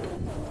hole.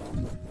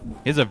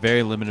 He has a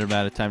very limited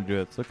amount of time to do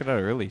it. Look at how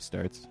early he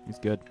starts. He's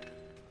good.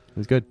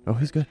 He's good. Oh,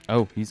 he's good.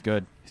 Oh, he's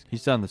good.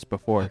 He's done this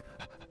before.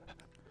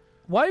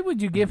 Why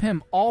would you give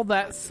him all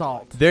that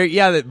salt?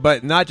 They're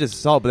but not just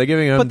salt, but they're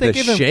giving him But they the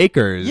give him-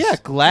 shakers. Yeah,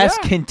 glass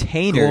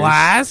containers.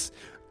 Glass.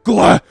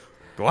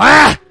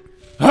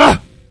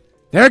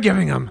 They're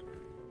giving him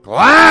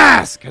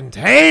glass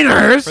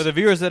containers. For the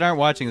viewers that aren't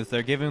watching this,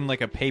 they're giving him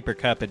a paper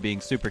cup and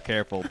being super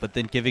careful, but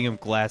then giving him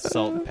glass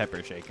salt and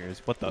pepper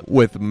shakers. What the?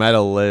 With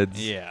metal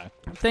lids. Yeah.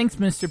 Thanks,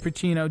 Mr.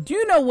 Pacino. Do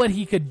you know what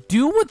he could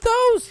do with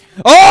those?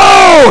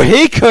 Oh,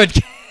 he could.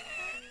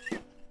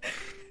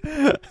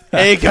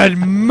 He could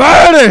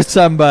murder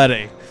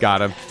somebody.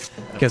 Got him.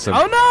 Kiss him.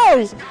 Oh,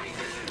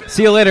 no!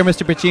 See you later,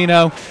 Mr.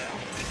 Pacino.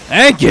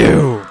 Thank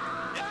you.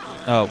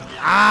 Oh.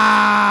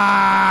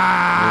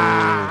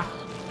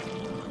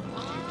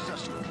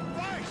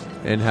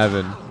 In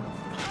heaven.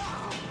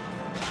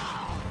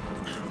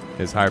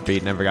 His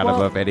heartbeat never got Well-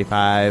 above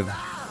 85.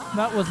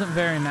 That wasn't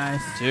very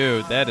nice.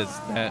 Dude, that is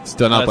that.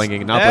 Still not must-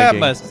 blinking. Not that blinking.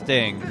 must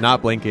sting.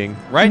 Not blinking.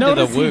 Right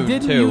Notice to the wound he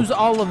didn't too. use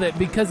all of it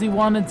because he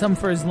wanted some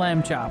for his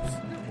lamb chops.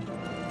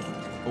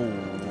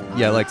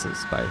 Yeah, I like some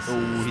spice.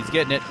 Oh, he's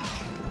getting it.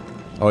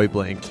 Oh, he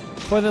blinked.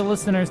 For the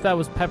listeners, that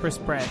was pepper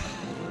spray.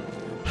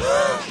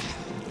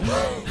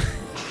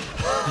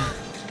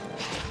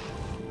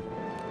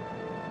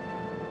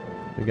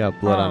 He got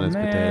blood on his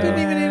man. potato. Didn't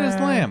even eat his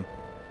lamb.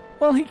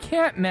 Well, he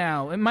can't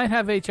now. It might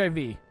have HIV.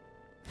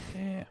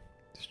 Yeah,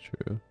 it's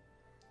true.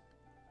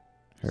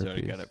 he's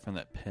already Herpes. got it from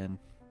that pen.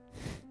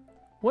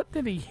 What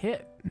did he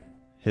hit?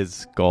 His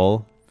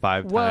skull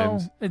 5 Well,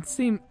 times. it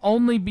seemed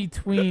only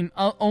between,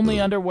 only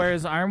under where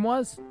his arm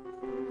was.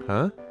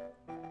 Huh?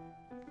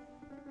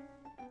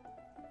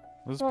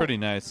 This is pretty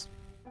nice.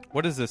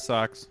 What is this,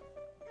 Socks?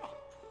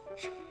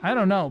 I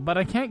don't know, but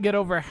I can't get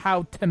over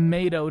how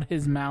tomatoed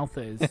his mouth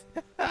is.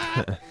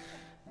 I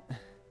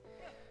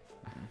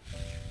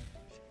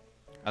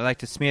like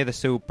to smear the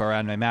soup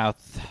around my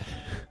mouth.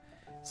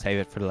 Save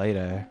it for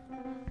later.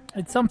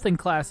 It's something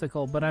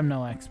classical, but I'm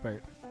no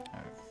expert.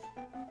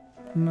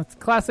 And it's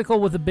classical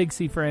with a big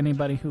C for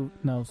anybody who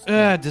knows.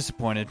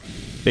 Disappointed.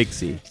 Big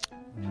C.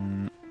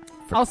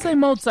 I'll say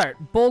Mozart.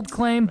 Bold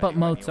claim, but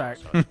Mozart.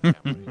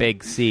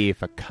 Big C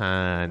for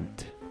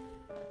cunt.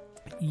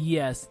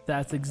 Yes,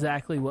 that's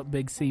exactly what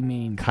big C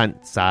means.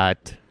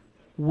 Cuntsat.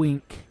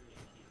 Wink.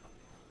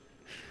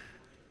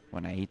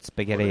 When I eat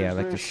spaghetti, I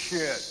like to this shit?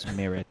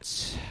 smear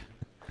it.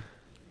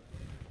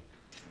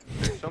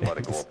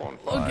 Somebody go up on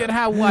Look fire. at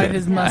how wide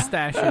his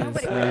mustache is.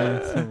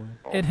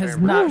 It has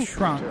not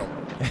shrunk.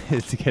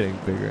 It's getting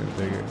bigger and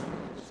bigger.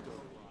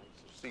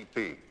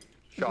 CP.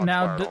 Shots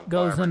Now fired on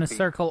goes five. in a Repeat.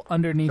 circle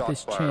underneath Shots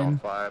his fired on chin.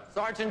 five.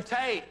 Sergeant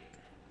Tate!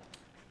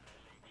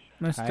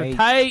 Mr.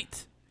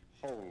 Tate.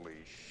 Holy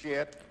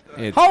shit.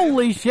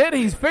 Holy shit,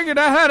 he's figured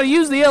out how to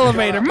use the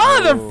elevator.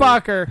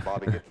 Motherfucker!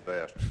 Bobby, get the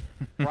vest.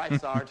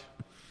 Right, Sarge.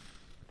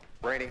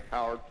 Rainey,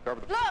 Howard,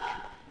 cover the... Look!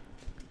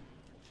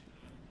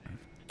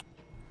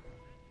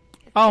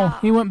 Oh,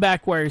 he went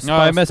back where he's No,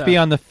 supposed I must to. be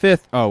on the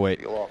 5th. Oh, wait.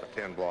 Peel off a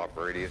 10-block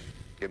radius.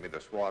 Give me the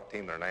SWAT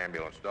team and an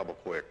ambulance double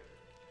quick.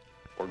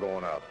 We're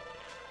going up.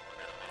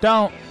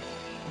 Don't.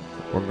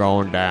 We're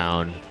going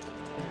down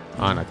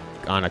on a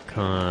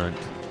cunt.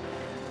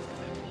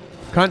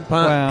 Cunt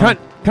pun.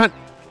 Well.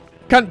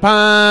 Cunt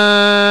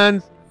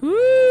puns.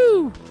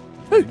 Woo!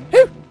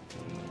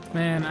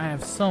 Man, I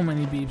have so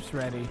many beeps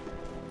ready.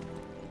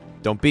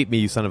 Don't beat me,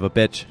 you son of a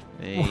bitch.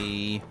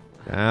 Hey.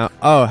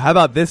 Oh, how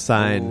about this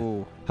sign?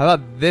 Ooh. How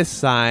about this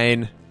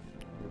sign?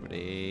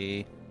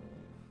 Everybody.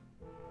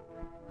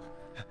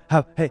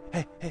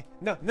 Hey.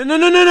 No.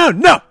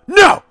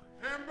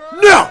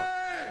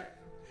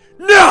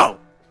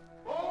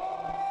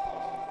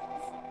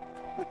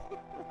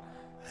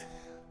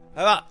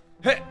 How about,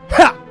 hey,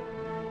 ha!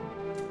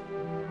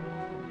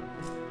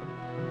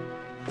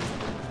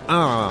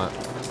 How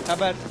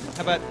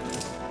about...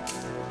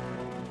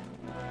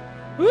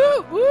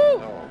 Woo!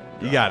 Woo!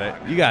 You got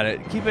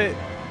it. Keep it.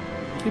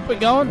 Keep it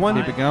going.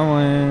 Keep it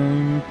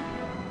going.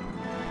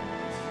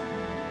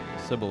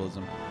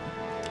 Symbolism.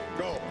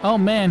 Oh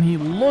man, he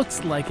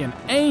looks like an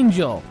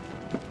angel.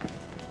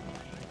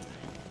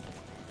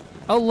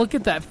 Oh, look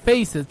at that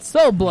face. It's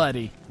so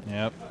bloody.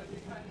 Yep.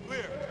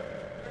 Clear.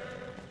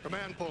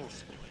 Command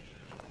post.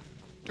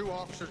 2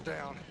 officers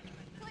down.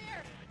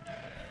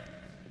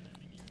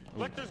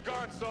 Lecter's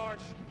gone, Sarge.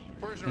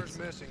 Prisoner's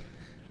missing.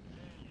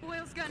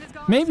 Boyle's gun is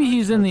gone. Maybe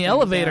he's in the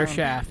elevator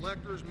shaft.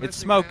 Lecter's It's missing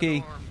smoky.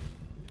 and armed.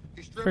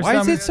 He stripped For Why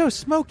is some- it so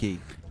smoky?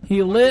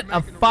 He lit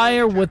a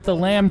fire with the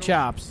lamb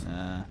chops.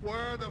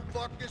 Where the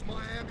fuck is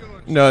my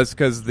ambulance? No, it's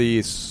because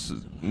the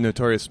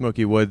notorious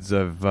Smoky Woods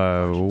of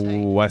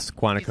West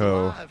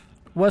Quantico.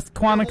 West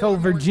Quantico,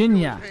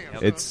 Virginia.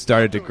 It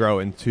started to grow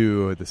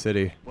into the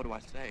city. What do I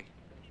say?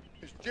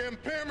 It's Jim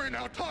Pember.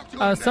 Now talk to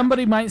him.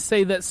 Somebody might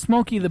say that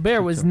Smokey the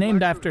Bear was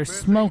named after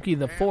Smokey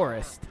the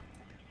Forest.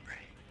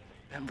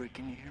 Pember,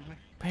 can you hear me?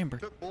 Pember.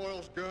 Took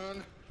Boyle's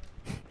gun.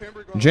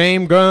 Pember gonna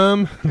James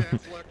Gum.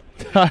 chance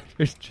Lecter.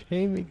 Dr.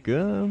 Jamie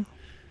Gum.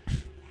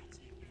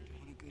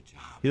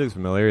 He looks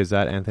familiar. Is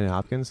that Anthony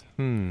Hopkins?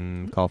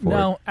 Call forward.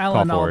 No,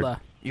 Alan Call forward.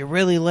 Alda. You're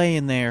really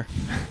laying there.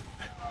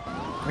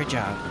 Great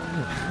job.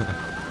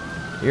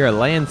 You're a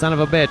laying son of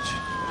a bitch.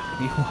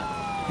 You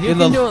You're can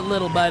the- do it,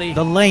 little buddy.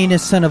 The layinest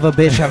son of a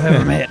bitch I've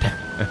ever met.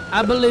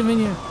 I believe in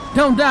you.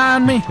 Don't die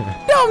on me.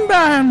 Don't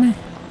die on me.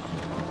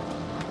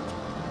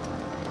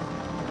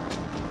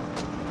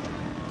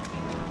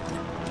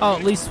 Oh,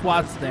 at least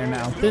SWAT's there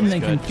now. Then they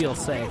can feel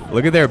safe.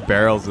 Look at their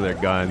barrels of their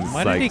guns.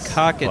 Why like, did he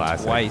cock it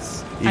classic.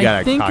 twice? You I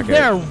gotta think cock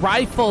they're it.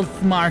 rifles,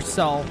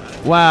 Marcel.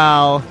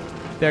 Well,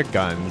 they're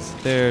guns.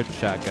 They're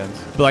shotguns.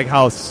 But like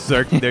how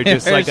they're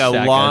just like a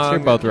Shotguns. long You're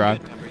both wrong.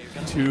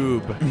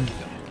 tube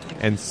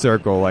and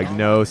circle, like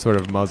no sort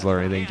of muzzle or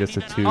anything, just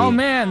a tube. Oh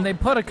man, they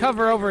put a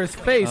cover over his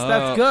face.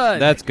 That's good.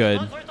 That's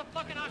good.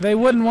 They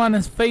wouldn't want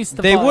his face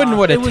to They fall wouldn't off.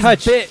 want It to was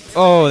touch. bit.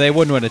 Oh, they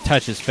wouldn't want to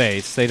touch his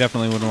face. They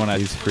definitely wouldn't want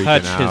He's to freaking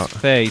touch out. his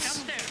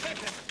face.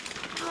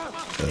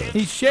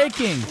 He's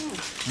shaking.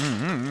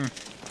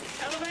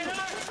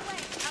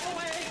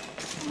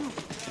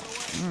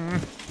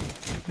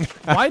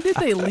 Why did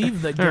they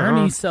leave the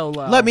gurney so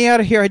low? Let me out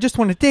of here. I just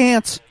want to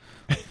dance.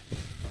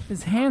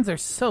 His hands are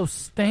so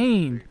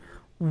stained.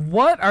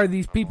 What are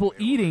these people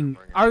eating?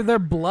 Are their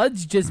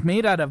bloods just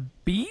made out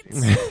of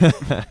beets?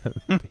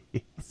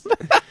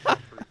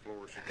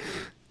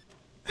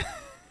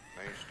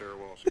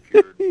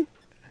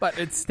 But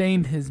it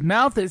stained his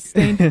mouth. It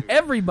stained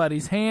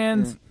everybody's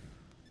hands.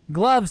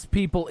 Gloves,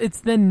 people.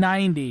 It's the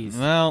 90s.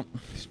 Well,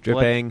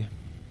 Stripping.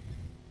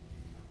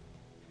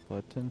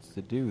 Blood tends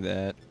to do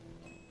that.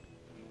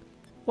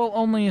 Well,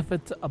 only if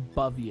it's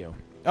above you.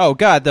 Oh,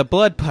 God, the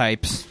blood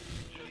pipes.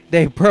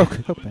 They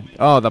broke open.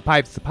 Oh, the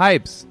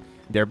pipes.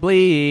 They're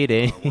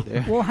bleeding.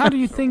 Well, how do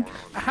you think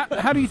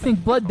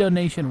blood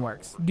donation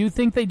works? Do you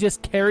think they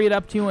just carry it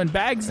up to you in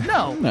bags?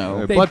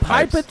 No. They Blood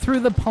pipe pipes. it through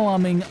the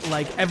plumbing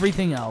like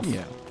everything else.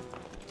 Yeah.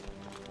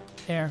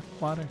 Air,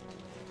 water.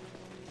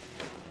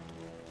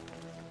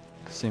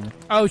 Semen.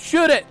 Oh,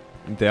 shoot it!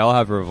 They all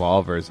have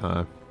revolvers,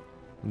 huh?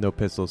 No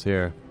pistols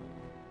here.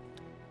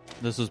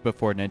 This was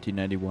before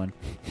 1991.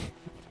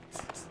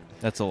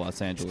 That's a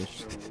Los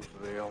Angeles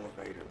The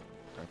elevator.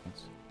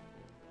 reference.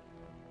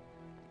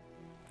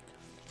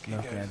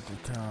 Look at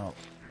the top.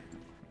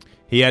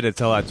 He had to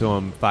tell that to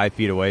him 5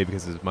 feet away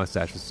because his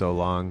mustache was so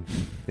long.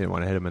 He didn't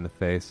want to hit him in the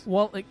face.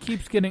 Well, it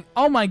keeps getting...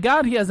 Oh, my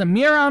God, he has a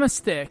mirror on a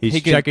stick.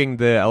 He's checking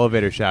the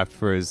elevator shaft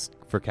for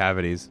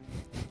cavities.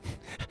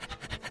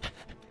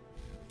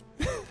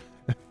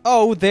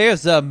 Oh,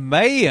 there's a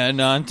man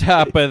on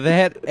top of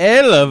that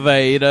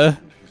elevator.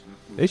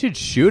 They should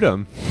shoot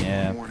him.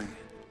 Yeah.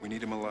 We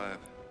need him alive.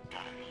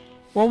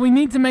 Well, we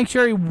need to make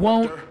sure he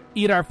won't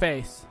eat our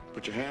face.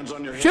 Put your hands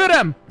on your head. Shoot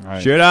him!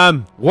 Right. Shoot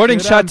him! Warning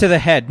Shoot shot him. to the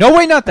head. No,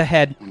 wait, not the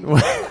head.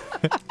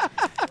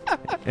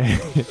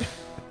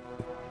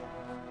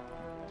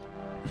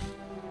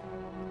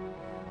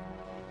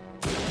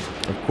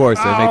 Of course,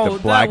 they make the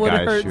black that would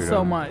guys hurt shoot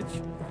so him. much.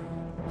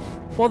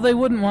 Well, they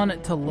wouldn't want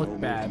it to look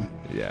bad.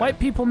 Yeah. White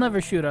people never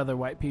shoot other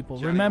white people.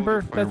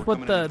 Remember? That's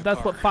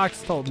what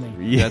Fox told me.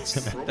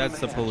 Yes. That's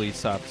the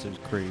police officer's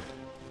creed.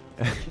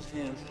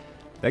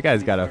 That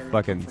guy's got a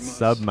fucking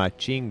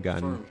submachine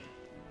gun.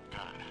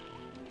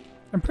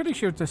 I'm pretty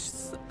sure it's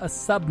a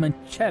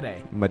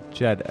sub-machete.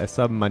 A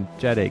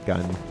sub-machete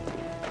gun.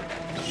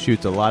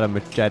 Shoots a lot of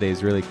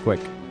machetes really quick.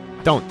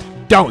 Don't!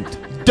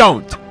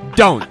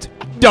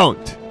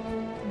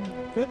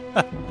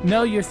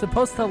 No, you're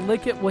supposed to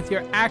lick it with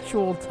your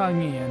actual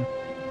tongue, Ian.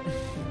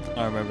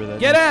 I remember that.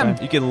 Get him!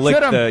 You can lick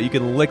Shoot him. you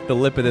can lick the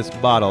lip of this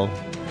bottle.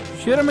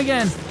 Shoot him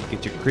again.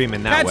 Get your cream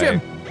in that Catch way.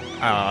 him.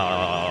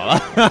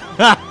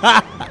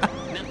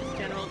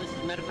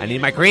 I need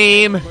my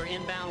cream. We're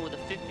inbound with a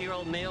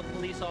 50-year-old male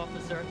police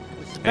officer.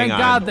 Thank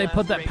God they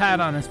put that pad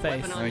on his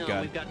face. Thank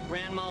God.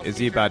 Is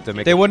he about to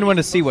make? They wouldn't want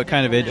to see what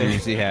kind of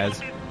injuries he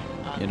has.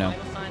 You know.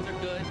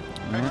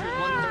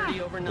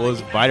 Well,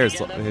 his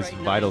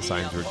vital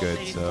signs were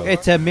good. So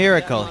It's a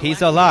miracle.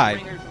 He's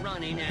alive.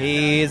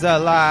 He's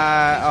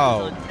alive.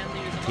 Oh.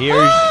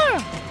 here's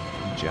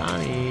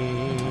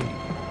Johnny.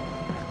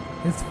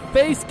 His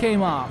face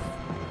came off.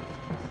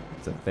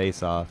 It's a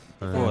face-off.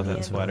 Oh,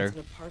 that sweater.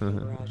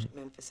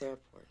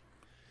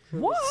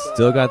 What?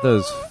 Still got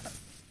those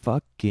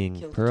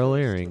fucking pearl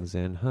earrings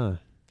in, huh?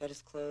 Got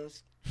his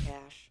clothes,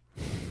 cash.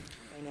 Right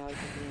now he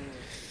can be anywhere.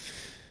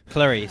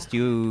 Clarice, do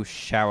you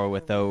shower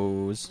with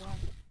those?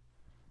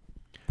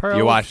 Pearls?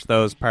 You wash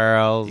those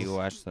pearls. Do you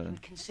wash the...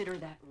 Consider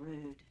that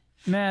rude.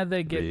 Nah,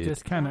 they get Rude.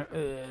 just kind of...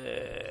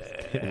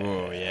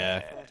 Oh, yeah.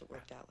 It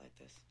worked out like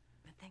this.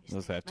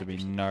 Those have to be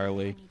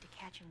gnarly.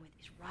 Dr.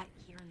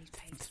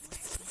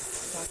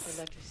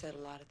 Lecter said a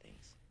lot of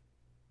things.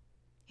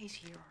 He's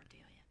here,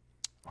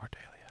 Ardelia.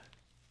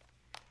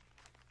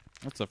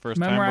 That's the first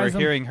Memorize time we're 'em.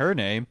 hearing her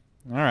name.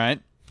 All right.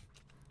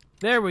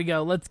 There we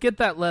go. Let's get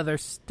that leather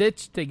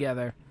stitched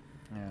together.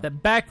 Yeah. The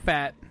back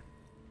fat.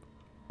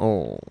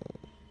 Oh.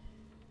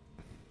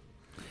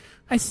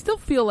 I still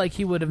feel like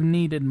he would have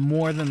needed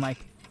more than like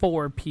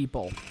 4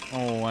 people.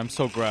 Oh, I'm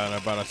so glad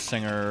about a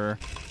singer.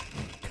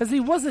 Because he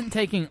wasn't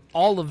taking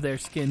all of their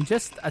skin,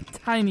 just a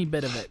tiny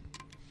bit of it.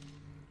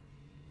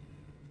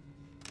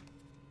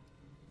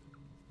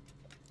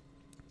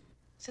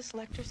 Is this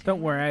Lecter's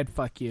Don't worry, I'd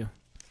fuck you.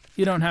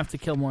 You don't have to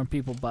kill more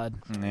people, bud.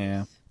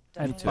 Yeah.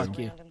 I'd fuck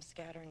you. random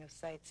scattering of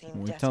sights seemed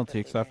We tell him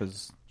desperately takes off random.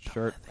 his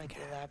shirt. Like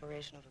the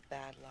elaboration of a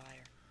bad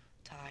liar.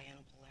 Ty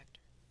Hannibal Lecter.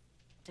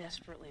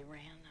 Desperately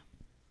random.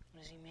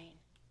 What does he mean?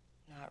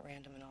 Not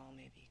random at all,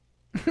 maybe.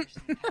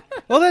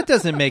 Well, that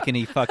doesn't make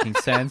any fucking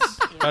sense.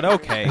 But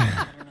okay.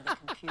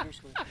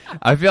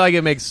 I feel like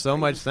it makes so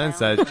much sense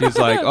that she's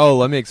like, "Oh,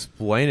 let me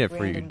explain it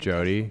for you,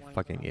 Jody."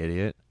 Fucking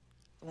idiot.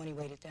 The one he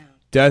weighted down.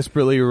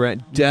 Desperately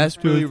random.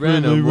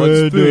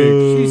 Let's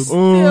think. She's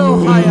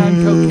still high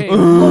on cocaine.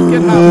 Look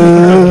at how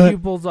big her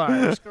pupils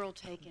are.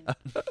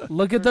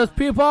 Look at those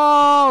pupils.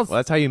 Well,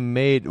 that's how you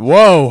made.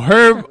 Whoa,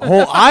 her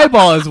whole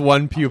eyeball is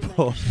one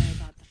pupil.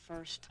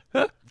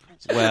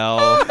 Well,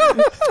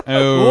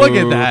 oh. Look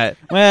at that.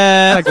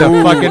 Well, Like the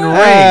fucking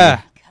ring.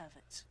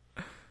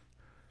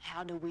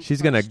 How do we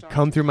She's gonna first start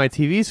come to- through my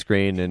TV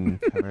screen and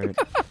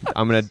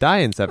I'm gonna die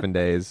in 7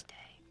 days.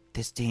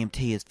 This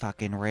DMT is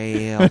fucking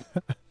real.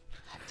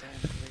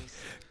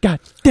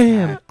 God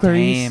damn,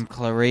 Clarice. Damn,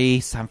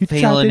 Clarice, I'm You tried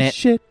feeling this it.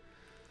 shit.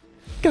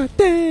 God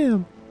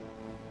damn.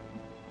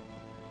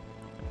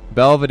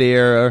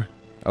 Belvedere,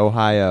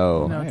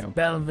 Ohio. No, it's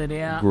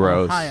Belvedere,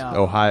 Gross.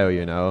 Ohio.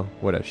 You know.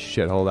 What a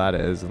shithole that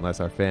is. Unless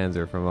our fans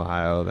are from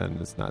Ohio, then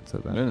it's not so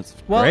bad.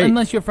 Well, Great.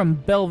 unless you're from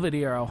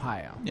Belvedere,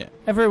 Ohio. Yeah.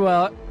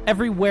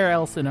 Everywhere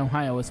else in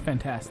Ohio is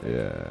fantastic.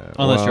 Yeah.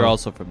 Unless well, you're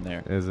also from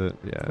there. Is it?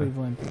 Yeah.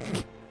 Cleveland.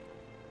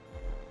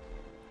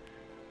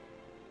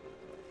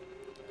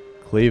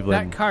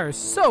 Cleveland. That car is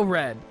so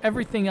red.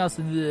 Everything else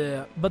is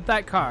bleh. But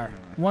that car.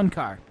 One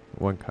car.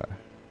 One car.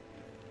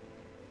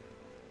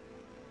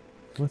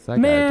 What's that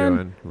guy Man,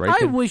 doing? I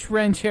Raking? wish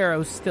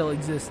rancheros still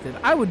existed.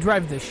 I would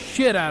drive the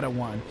shit out of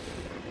one.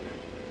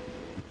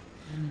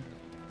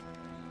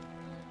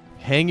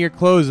 Hang your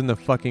clothes in the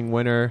fucking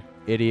winter,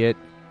 idiot.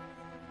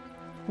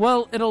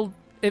 Well,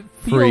 it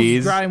feels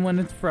Freeze. dry when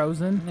it's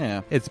frozen.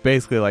 Yeah. It's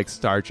basically like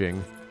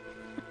starching.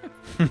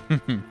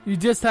 You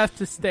just have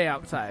to stay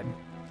outside.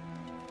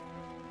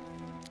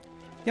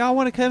 Y'all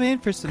want to come in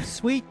for some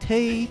sweet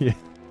tea?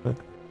 Yeah.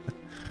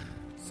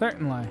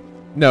 Certainly.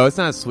 No, it's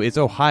not sweet. It's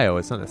Ohio.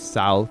 It's not the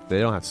South. They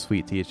don't have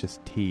sweet tea. It's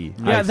just tea.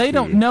 Yeah, Iced they tea.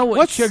 don't know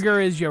what sugar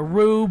is, you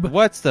rube.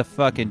 What's the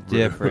fucking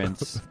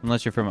difference?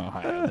 Unless you're from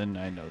Ohio, then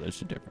I know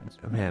there's a difference.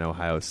 Man,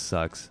 Ohio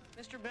sucks.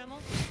 Mr. Bimmel?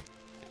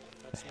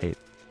 I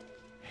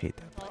hate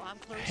that. Well, I'm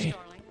Clarice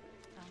Starling.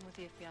 I'm with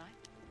the FBI.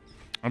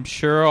 I'm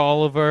sure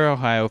all of our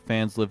Ohio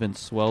fans live in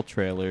swell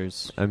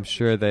trailers. I'm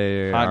sure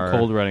they Hot, are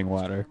cold running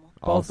water.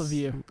 Both of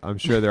you. I'm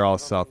sure they're all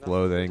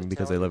self-loathing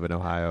because they live in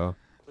Ohio.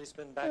 We've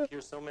been back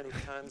here so many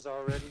times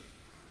already.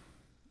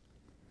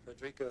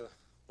 Frederica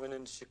went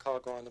into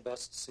Chicago on the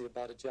bus to see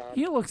about a job.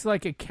 He looks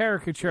like a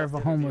caricature of a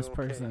homeless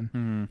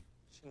person.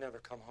 She never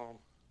come home.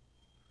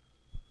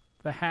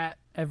 The hat,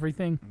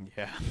 everything.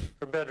 Yeah.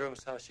 Her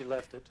bedroom's how she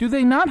left it. Do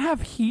they not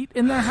have heat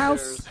in their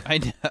house?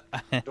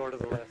 Door to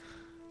the left.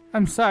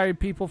 I'm sorry,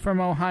 people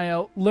from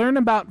Ohio. Learn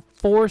about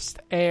forced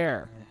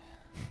air.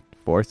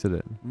 Force it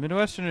in.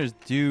 Midwesterners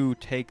do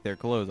take their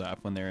clothes off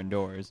when they're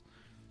indoors.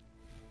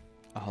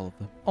 All of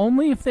them.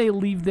 Only if they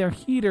leave their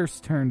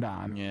heaters turned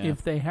on, Yeah.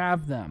 if they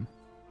have them.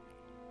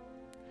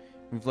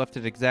 We've left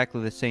it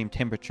exactly the same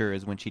temperature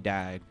as when she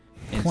died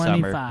in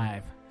summer.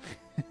 25.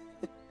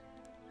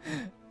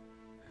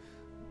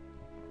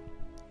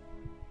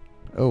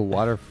 Oh,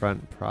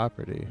 waterfront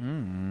property.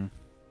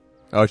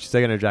 Oh, she's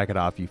taking her jacket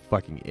off, you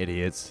fucking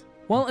idiots.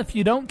 Well, if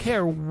you don't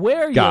care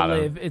where you Got 'em.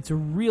 live, it's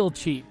real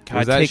cheap.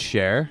 Was that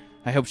Cher?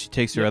 I hope she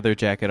takes her other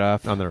jacket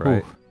off. On the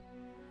right.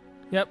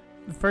 Yep.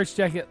 The first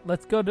jacket.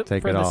 Let's go to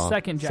Take for it the all.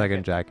 second jacket.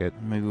 Second jacket.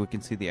 Maybe we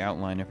can see the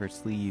outline of her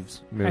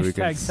sleeves. Maybe we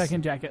can Hashtag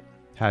second jacket.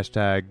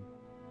 Hashtag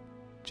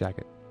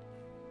jacket.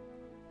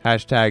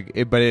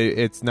 Hashtag, but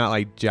it's not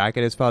like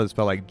jacket is spelled. It's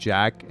spelled like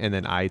Jack and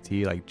then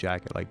IT, like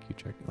jacket, like you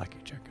jerk, like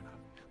you're jerking off,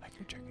 like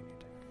you're jerking your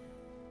dick.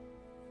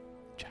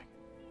 Jack.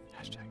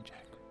 Hashtag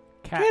Jack.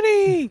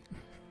 Kitty.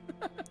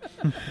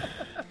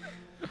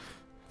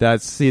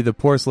 That's the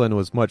porcelain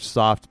was much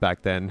soft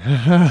back then.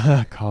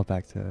 Call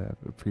back to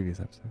a previous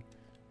episode.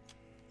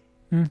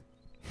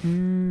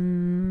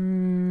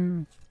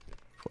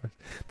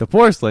 The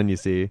porcelain, you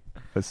see,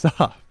 was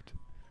soft.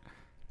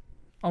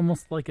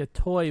 Almost like a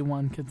toy,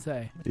 one could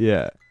say.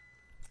 Yeah.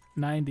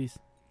 90s.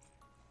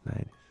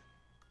 90s.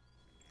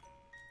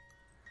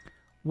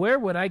 Where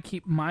would I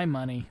keep my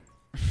money?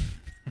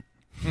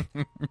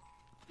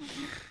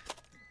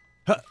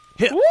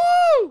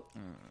 Woo!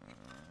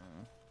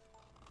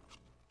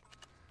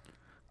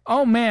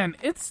 Oh man,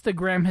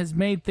 Instagram has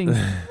made things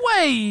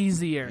way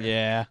easier.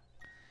 Yeah.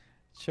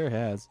 Sure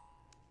has.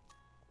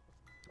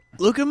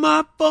 Look at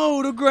my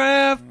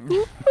photograph.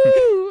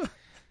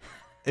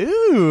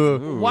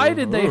 Ooh. Why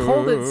did they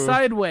hold it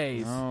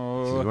sideways?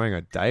 She's wearing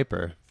a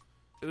diaper.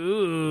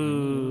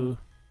 Ooh.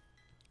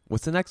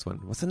 What's the next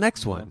one? What's the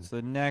next one? What's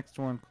the next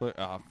one?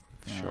 Oh,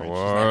 Show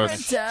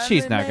us.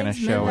 She's not going to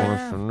show What's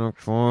us. the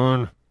next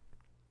one?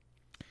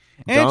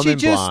 And Dumb she and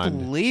just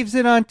blonde. leaves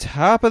it on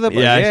top of the...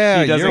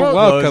 Yeah, she doesn't you're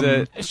close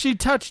welcome. it. She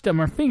touched them.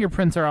 Her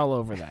fingerprints are all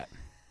over that.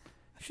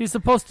 She's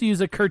supposed to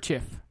use a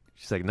kerchief.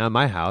 She's like, not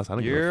my house. I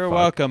don't give You're a fuck.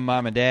 welcome,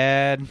 Mom and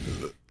Dad.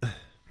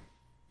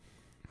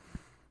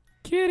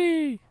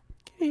 Kitty.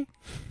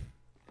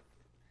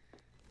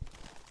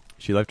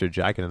 She left her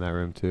jacket in that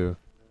room, too.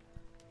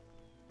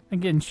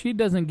 Again, she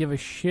doesn't give a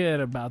shit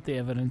about the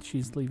evidence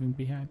she's leaving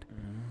behind.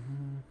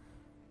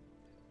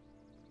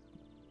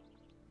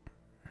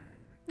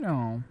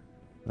 Oh.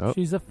 Oh.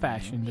 She's a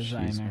fashion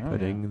designer. She's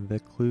putting the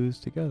clues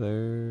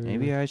together.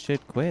 Maybe I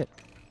should quit.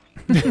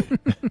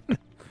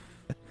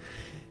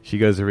 She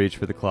goes to reach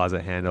for the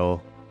closet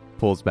handle,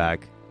 pulls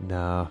back.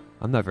 No,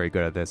 I'm not very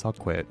good at this. I'll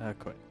quit. I'll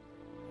quit.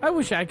 I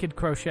wish I could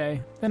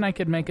crochet. Then I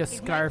could make a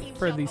scarf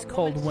for these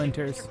cold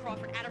winters.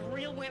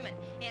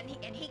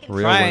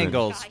 Real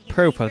Triangles.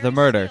 Proof of the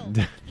murder.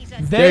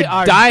 They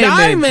are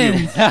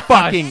diamonds! You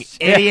fucking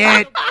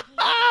idiot!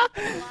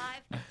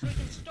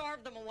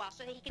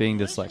 Being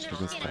dyslexic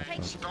is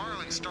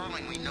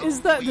tough.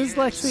 Is that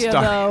dyslexia,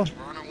 though?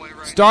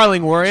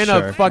 Starling, we're in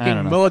Sure, a I fucking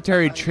don't know.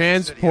 military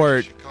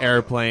transport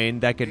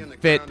airplane that could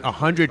fit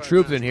 100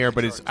 troops in here,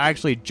 but it's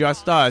actually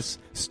just us.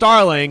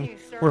 Starling,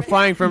 we're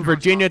flying from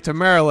Virginia to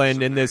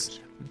Maryland in this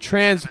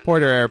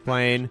transporter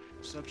airplane.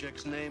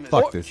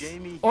 Fuck this.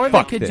 Or they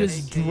Fuck could this.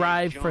 just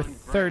drive for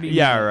 30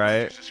 Yeah,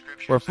 minutes.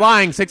 right. We're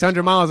flying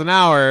 600 miles an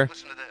hour.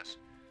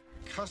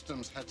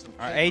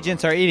 Our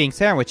agents are eating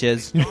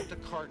sandwiches.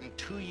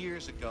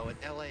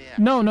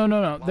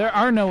 No. There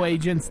are no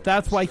agents.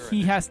 That's why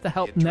he has to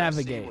help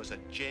navigate.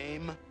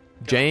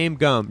 Jamie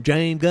Gum.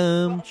 Jamie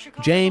Gum.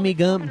 Jamie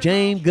Gum.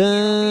 Jamie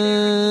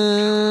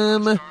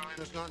Gum.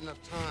 There's not enough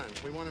time.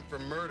 We want him for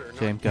murder.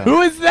 James Gunn.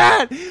 Who is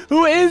that?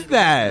 Who is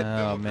that?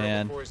 Oh,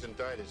 man.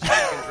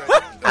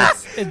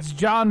 It's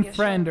John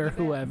Friend or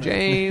whoever.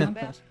 James.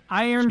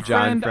 Iron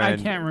John Friend?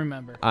 I can't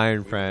remember.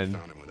 Iron Friend.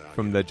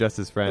 From the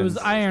Justice Friends. It was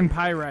Iron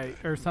Pyrite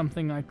or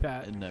something like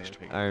that.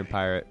 Iron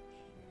Pirate.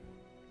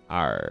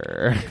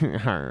 Arr.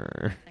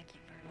 Arr.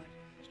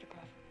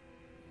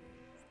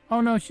 Oh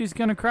no, she's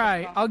gonna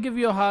cry. I'll give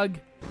you a hug.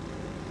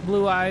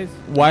 Blue eyes.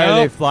 Why are Nope.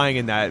 they flying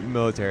in that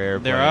military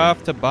airplane? They're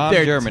off to bomb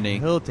They're Germany.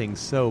 tilting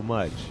so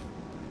much.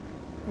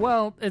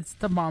 Well, it's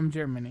to bomb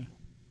Germany.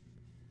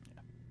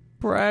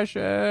 Precious.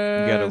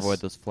 You gotta avoid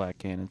those flat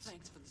cannons.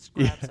 Thanks for the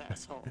scraps,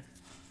 asshole.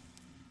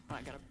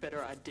 I got a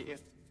better idea.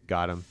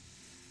 Got him.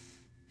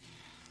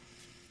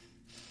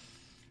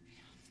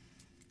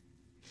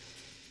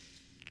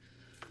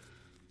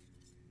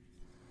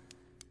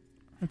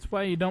 That's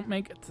why you don't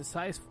make it to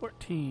size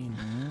 14.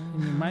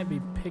 And you might be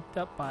picked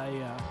up by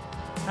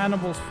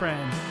Hannibal's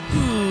friend.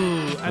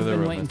 Ooh, I've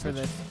been waiting for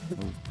this.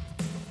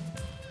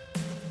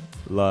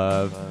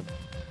 Love.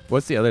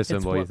 What's the other It's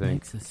symbol what you think?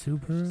 makes a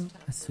Subaru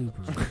a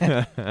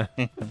Subaru.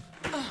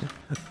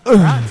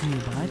 Brought to you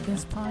by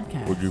this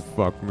podcast. Would you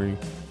fuck me?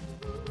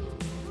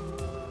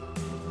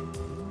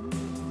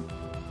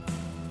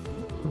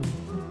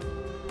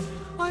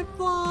 I'm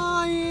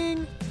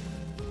flying.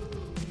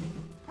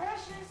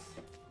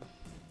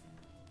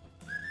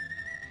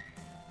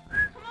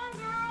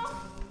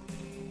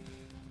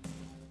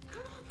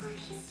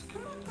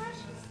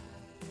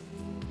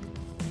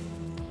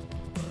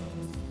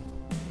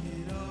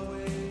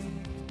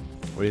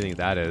 What do you think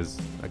that is?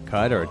 A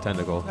cut or a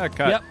tentacle? A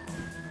cut. Yep.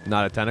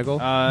 Not a tentacle?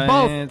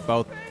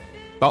 Both.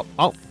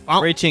 Oh.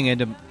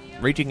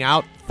 Reaching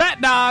out.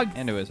 Fat dog.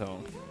 into his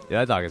hole. Yeah,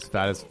 that dog is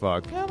fat as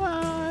fuck. Come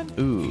on.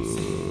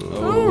 Ooh.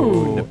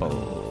 Ooh.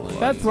 Nipple.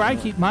 That's where I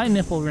keep my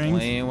nipple rings.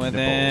 Playing with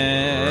Nipple.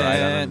 it. Right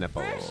on the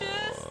nipple.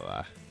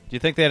 Do you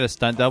think they had a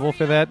stunt double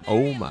for that?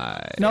 Oh my.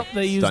 Nope,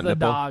 they used Stunt the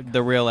nipple? dog.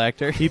 The real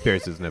actor? He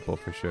pierced his nipple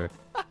for sure.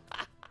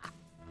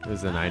 It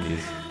was the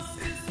 90s.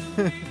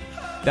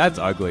 That's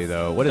ugly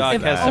though. What is Dog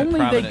If has that? some only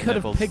they prominent could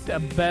have nipples. picked a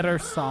better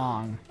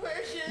song.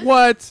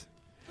 What?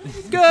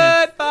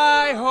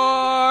 Goodbye,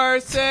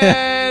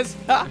 horses.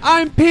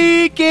 I'm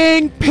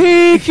peeking.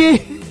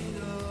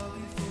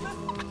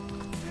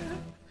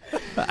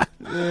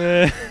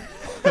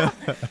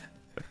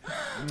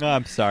 No,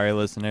 I'm sorry,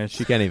 listeners.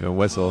 She can't even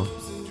whistle.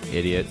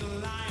 Idiot.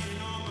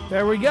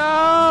 There we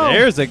go.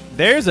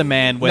 There's a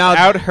man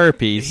without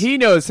herpes. He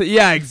knows.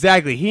 Yeah,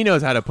 exactly. He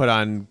knows how to put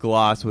on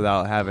gloss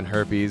without having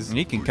herpes. And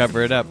he can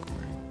cover it up.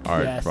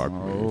 Hard Yes. fuck me.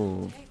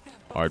 Oh.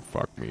 Hard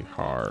fuck me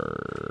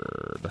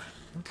hard.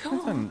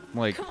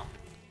 Like,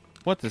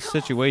 what the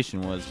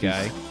situation was,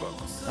 guy.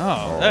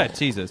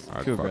 Jesus.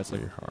 Hard Too fuck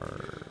aggressive. me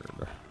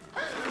hard.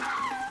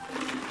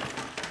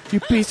 You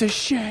piece of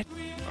shit.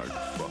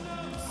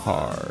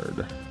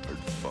 Hard.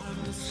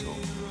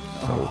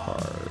 So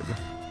hard.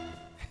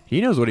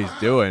 He knows what he's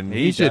doing.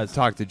 He He should does.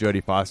 talk to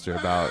Jodie Foster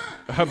about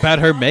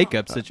Her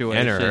makeup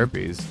situation. and her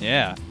herpes.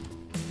 Yeah.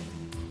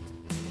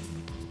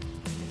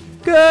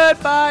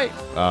 Goodbye.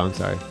 Oh, I'm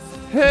sorry.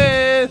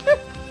 Hey.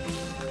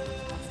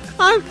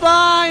 I'm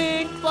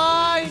flying.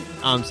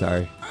 I'm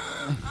sorry.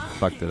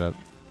 Fucked it up.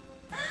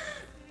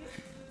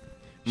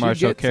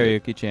 Marshall gets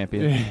it. karaoke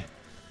champion.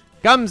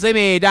 Come see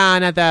me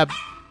down at the.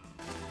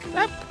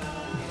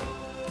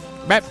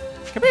 Bep.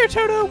 Come here,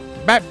 Toto.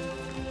 Bep.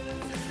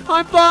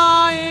 I'm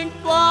flying.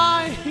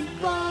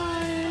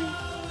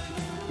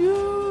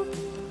 You.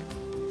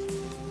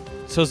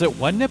 So is it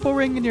one nipple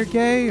ring and you're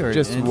gay, or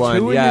Just and one,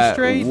 two and yeah. you're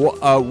straight?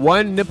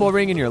 One nipple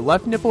ring in your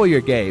left nipple,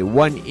 you're gay.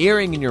 One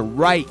earring in your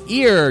right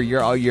ear,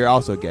 you're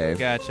also gay.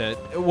 Gotcha.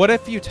 What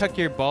if you tuck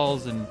your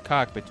balls and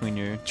cock between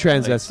your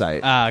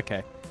Transvestite. legs?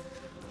 Okay.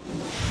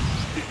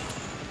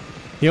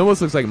 He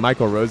almost looks like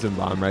Michael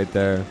Rosenbaum right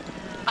there.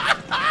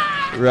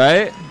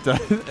 Right?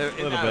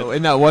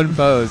 In that one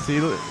pose.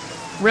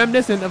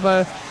 Reminiscent of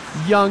a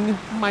young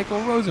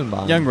Michael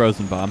Rosenbaum. Young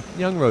Rosenbaum.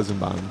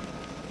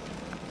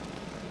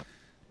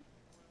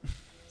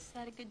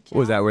 What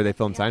was that, where they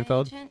filmed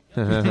Seinfeld?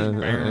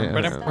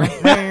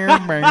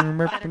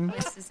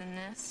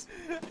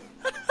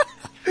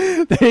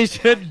 They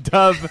should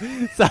dub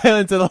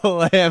Silence of the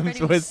Lambs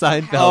with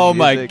Seinfeld Oh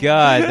my music.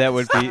 god, that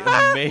would be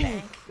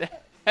amazing.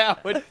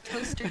 Howard.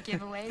 Toaster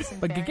giveaways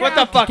and But berry- Put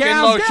the fucking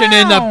Down, lotion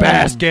in the down.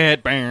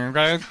 basket.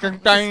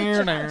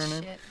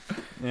 Shit.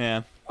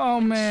 Yeah. Oh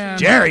man,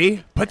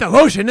 Jerry, put the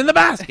lotion in the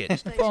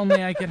basket. If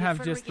only I could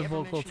have just the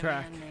vocal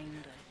track.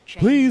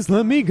 Please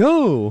let me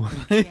go.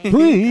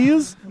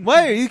 Please.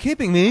 Why are you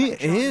keeping me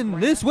in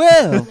this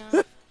well?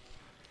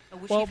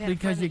 Well,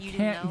 because you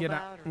can't get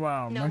out.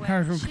 Well,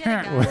 because you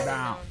can't get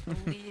out.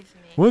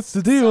 What's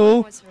the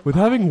deal with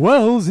having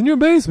wells in your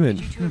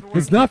basement?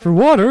 It's not for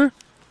water,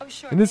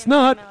 and it's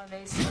not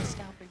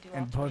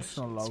And put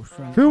some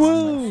lotion. for on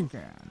wells. the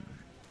skin.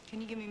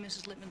 Can you give me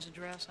Mrs. Lippman's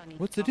address? I need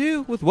What's the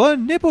deal with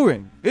one nipple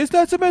ring? Is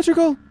that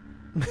symmetrical?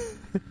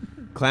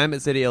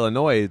 Klamath City,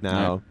 Illinois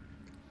now.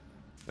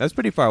 That's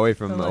pretty far away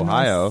from Illinois.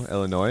 Ohio,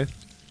 Illinois.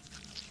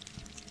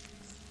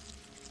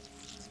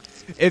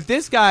 If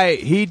this guy,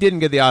 he didn't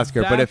get the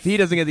Oscar, but if he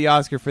doesn't get the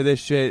Oscar for this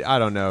shit, I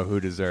don't know who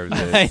deserves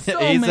it. So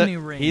he's many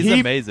rings. He's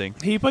amazing.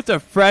 He puts a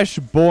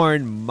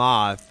fresh-born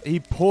moth.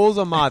 He pulls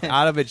a moth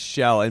out of its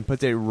shell and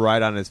puts it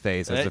right on his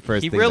face. That's the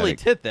first he thing. really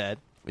that did that.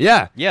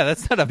 Yeah. Yeah,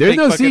 that's not a There's fake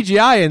no fucking-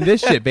 CGI in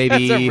this shit,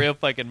 baby. That's a real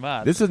fucking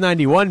moth. This is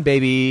 91,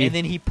 baby. And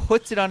then he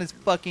puts it on his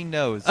fucking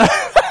nose.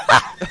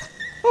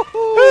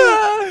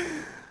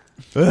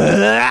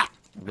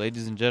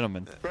 Ladies and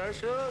gentlemen.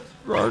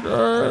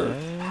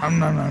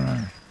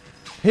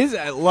 His,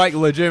 like,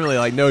 legitimately,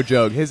 like, no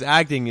joke, his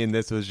acting in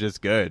this was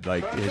just good.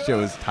 Like, his shit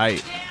was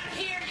tight.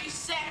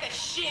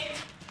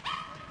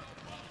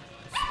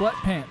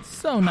 Sweatpants,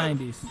 so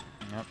 90s.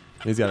 Yep.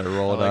 He's got to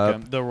roll it I like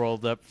up. The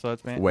rolled up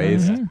sweatpants.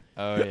 Waist. Mhm.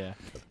 Oh, yeah.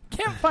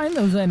 Can't find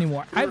those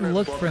anymore. I've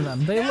looked for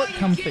them. They look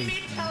comfy.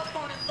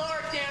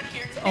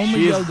 Only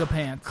She's yoga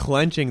pants.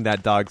 clenching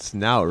that dog's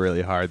snout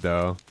really hard,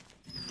 though.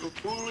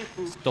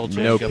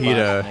 Dolce No Gabbana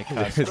PETA. neck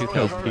There's costume.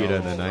 no PETA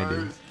in the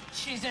 90s.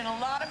 She's in a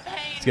lot of pain.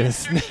 It's gonna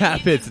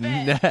snap its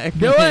neck.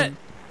 Do it!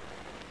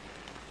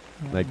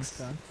 Like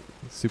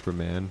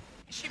Superman.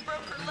 She broke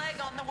her leg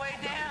on the way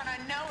down. I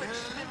know it.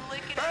 She's been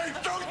licking it. Hey,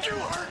 don't you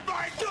hurt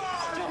my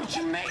dog! Don't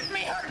you make me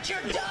hurt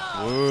your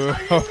dog!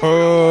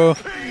 Whoa.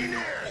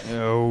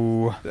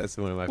 Oh. That's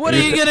one of my What are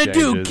you favorite gonna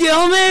do? exchanges.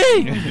 Kill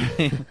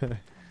me?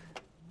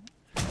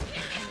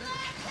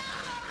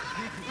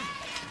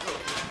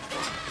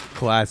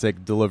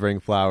 Classic delivering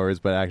flowers,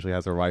 but actually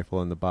has a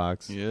rifle in the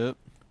box. Yep.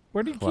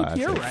 Where do you keep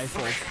your Classic.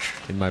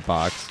 rifles? In my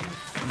box.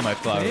 My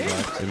flower Hey?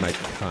 box. In my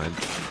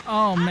cunt.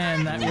 Oh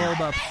man, that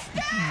rolled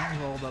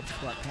up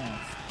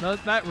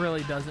sweatpants. That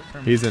really does it for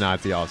me. He's a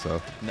Nazi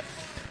also.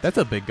 That's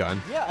a big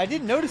gun. Yeah, I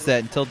didn't notice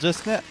that until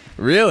just now.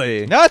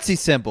 Really? Nazi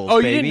symbols, Oh,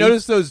 you baby. didn't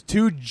notice those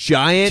two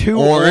giant Two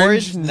orange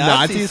orange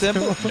Nazi Nazi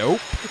symbols? symbols?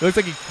 Nope. Looks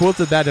like he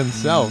quilted that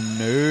himself.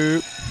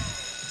 Nope.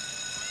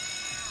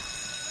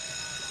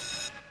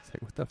 It's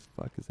like, what the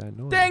fuck is that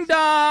noise? Ding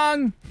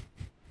dong!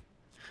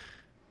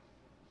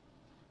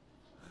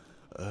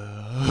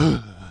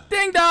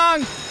 Ding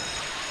dong!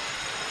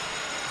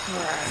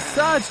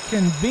 Such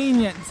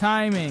convenient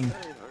timing.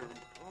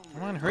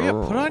 Come on, hurry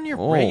up. Put on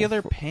your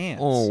regular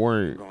pants. Oh,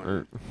 wait.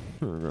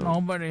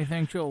 Nobody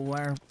thinks you'll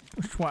wear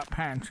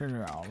sweatpants in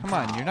your house. Come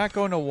on, you're not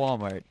going to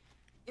Walmart.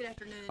 Good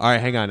afternoon. All right,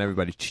 hang on,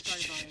 everybody.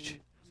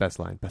 Best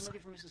line, best line.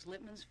 Looking for Mrs.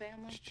 Lippman's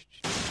family?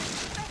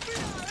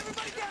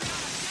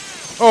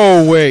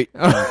 Oh, wait.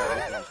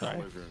 Sorry.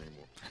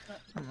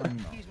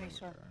 Excuse me,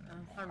 sir.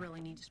 I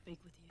really need to speak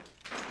with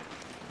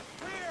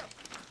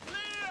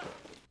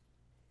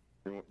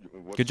you.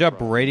 Good job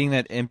raiding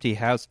that empty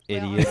house,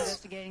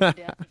 idiots.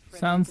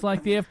 Sounds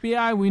like the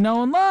FBI we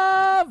know and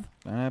love.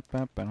 There's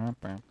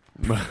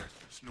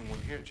no one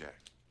here, Jack.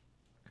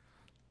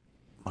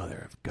 Mother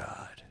of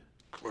God.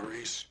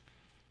 Clarice.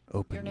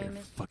 Open your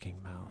fucking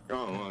mouth.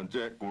 Oh,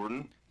 Jack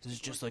Gordon. This is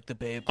just like the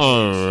babe.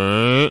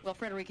 Alright. Well,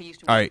 Frederica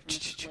used to All work right. for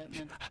Mrs.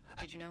 Lippman.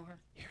 Did you know her?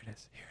 Here it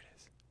is. Here it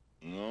is.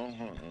 No,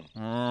 Here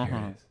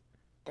it is.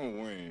 Oh,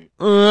 wait.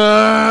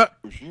 Uh,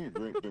 Was she a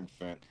great big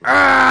fat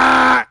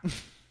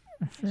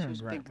She's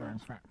a great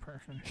fat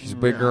person. She's a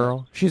big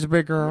girl. She's a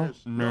big girl.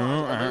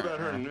 No, I heard about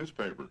her in the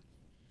newspaper.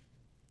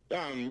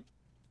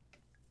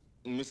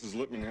 Mrs.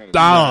 Lippman had a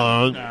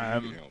Dog.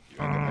 I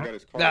got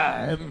his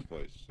car from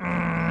someplace.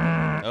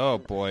 Oh,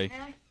 boy.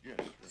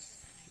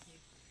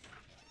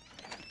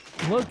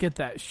 Look at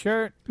that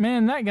shirt.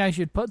 Man, that guy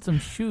should put some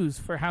shoes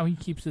for how he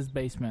keeps his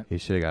basement. He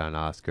should have got an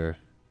Oscar.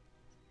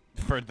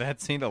 For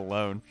that scene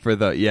alone. For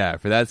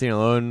that scene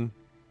alone,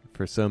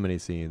 for so many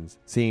scenes.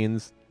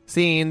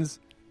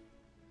 Scenes.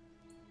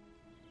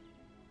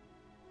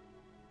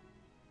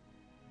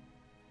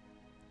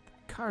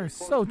 Car is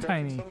so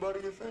tiny.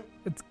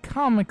 It's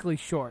comically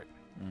short.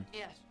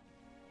 Yes.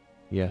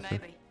 Yes, sir.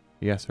 Maybe.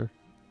 Yes, sir.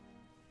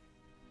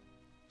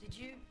 Did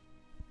you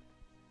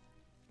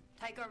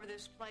take over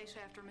this place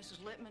after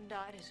Mrs. Lippman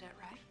died? Is that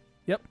right?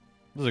 Yep.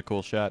 This is a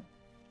cool shot.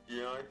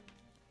 Yeah, I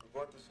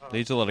bought this house. They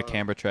use a lot of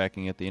camera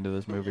tracking at the end of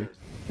this movie.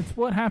 It's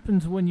what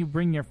happens when you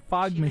bring your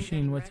fog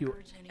machine with you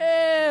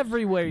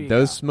everywhere you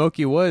Those go.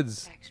 smoky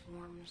woods.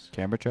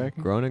 Camera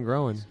tracking? Growing and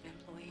growing.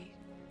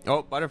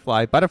 Oh,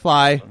 butterfly.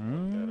 Butterfly.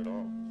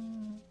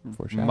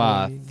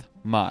 Moth.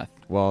 Moth.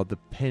 Well, the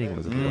painting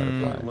was of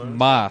a butterfly.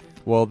 Moth.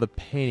 Well, the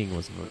painting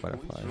was of a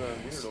butterfly.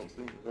 Don't seem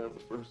to have the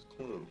first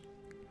clue.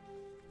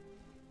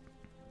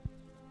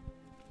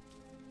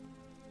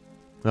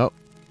 Nope.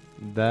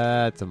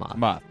 That's a moth.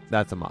 Moth.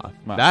 That's a moth.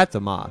 Moth. That's a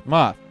moth.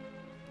 Moth.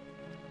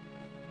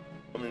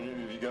 I mean,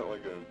 have you got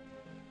like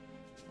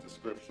a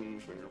description,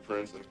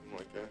 fingerprints, anything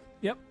like that?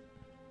 Yep.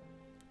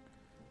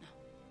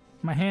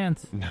 My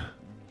hands. No.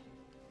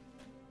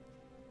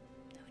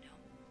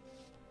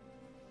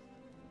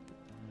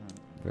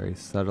 Very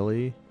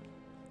subtly.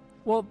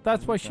 Well,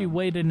 that's why she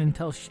waited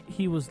until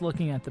he was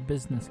looking at the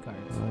business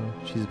cards.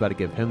 She's about to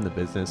give him the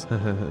business.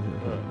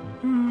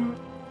 Clean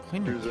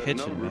your Here's that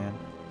kitchen, number. man.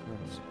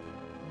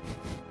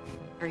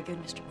 Very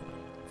good, Mr. Gordon.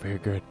 Very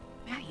good,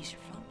 May I use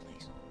your phone,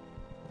 please?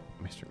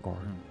 Mr.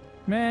 Gordon.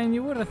 Man,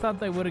 you would have thought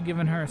they would have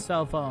given her a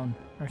cell phone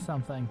or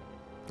something.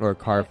 Or a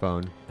car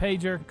phone.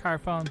 Pager, car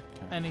phone,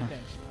 anything.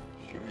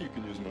 Sure, you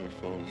can use my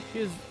phone. She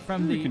is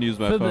from the... You can use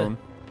my for the- phone.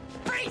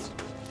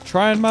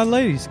 Trying my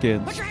lady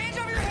skins.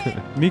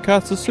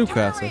 Mikasa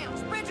Sukasa.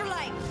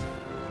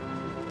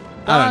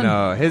 I don't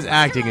know. His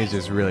acting is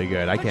just really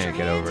good. I can't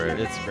get over it.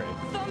 It's great.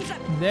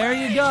 There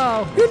you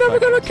go. You're never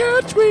gonna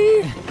catch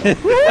me.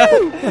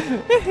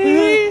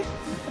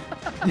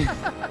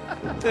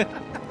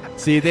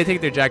 See, they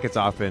take their jackets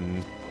off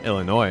in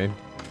Illinois.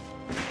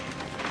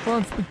 Well,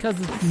 it's because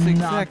it's the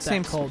not exact that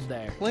same cold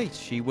there. place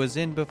she was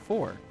in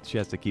before. She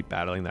has to keep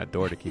battling that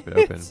door to keep it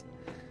open.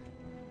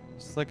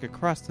 It's like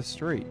across the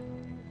street.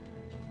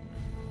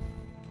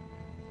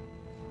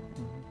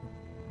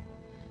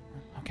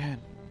 Okay.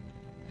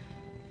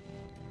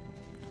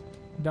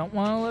 Don't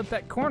want to let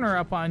that corner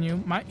up on you.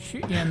 Might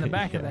shoot you in the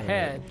back of the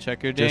head.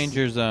 Check your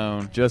danger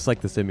zone. Just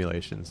like the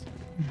simulations.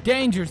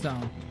 Danger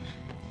zone.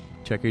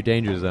 Check your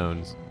danger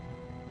zones.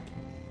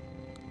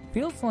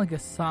 Feels like a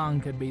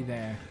song could be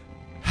there.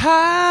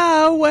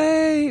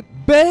 Highway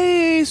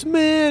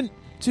basement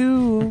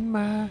to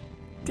my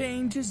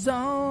danger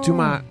zone. To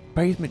my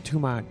basement to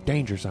my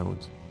danger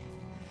zones.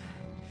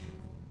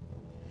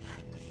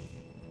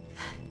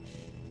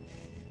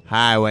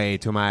 Highway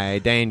to my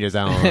danger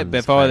zone.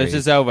 Before this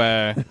is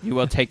over, you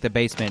will take the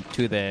basement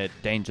to the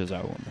danger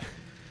zone.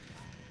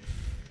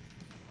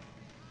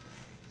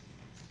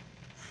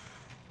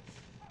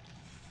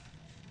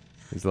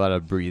 There's a lot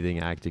of breathing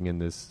acting in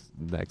this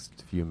next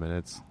few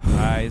minutes.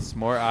 Eyes,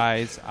 more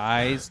eyes,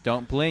 eyes.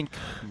 Don't blink.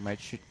 You might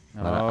shoot.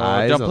 A lot of Oh,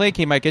 eyes. don't blink.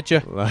 He might get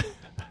you.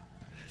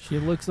 She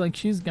looks like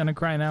she's gonna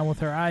cry now with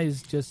her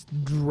eyes just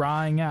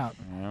drying out.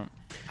 Yeah.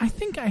 I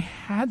think I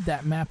had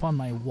that map on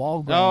my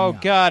wall growing Oh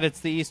up. God! It's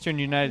the Eastern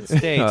United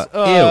States.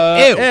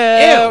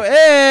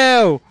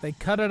 Ew. They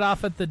cut it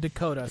off at the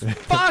Dakotas.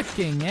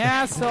 Fucking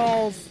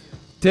assholes.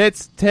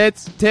 Tits,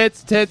 tits,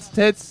 tits, tits,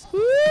 tits.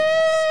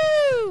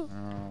 Woo!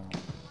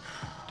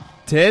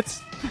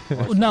 Tits?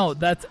 No,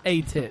 that's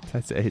a tit.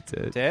 That's a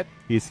tit. Tit?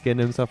 He skinned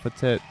himself a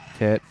tit.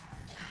 Tit.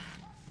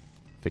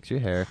 Fix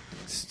your hair.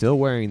 Still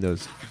wearing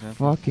those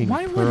fucking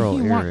Why pearl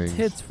would he earrings. want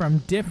tits from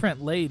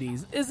different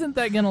ladies? Isn't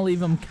that going to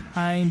leave him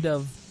kind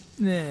of...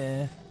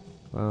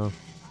 Well,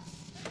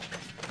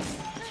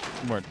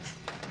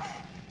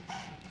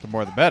 The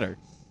more the better.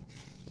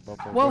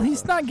 Well,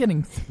 he's not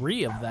getting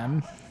 3 of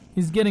them.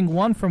 He's getting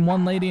 1 from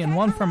one lady and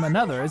 1 from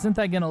another. Isn't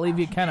that going to leave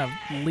you kind of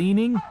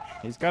leaning?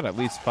 He's got at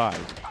least 5.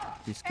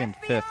 He skinned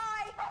 5th.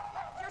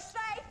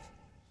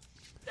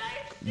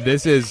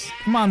 this is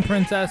Come on,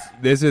 princess.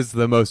 this is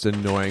the most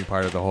annoying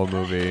part of the whole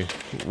movie,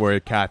 where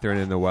Catherine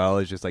in the well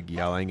is just like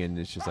yelling, and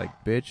it's just like,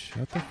 "Bitch,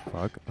 shut the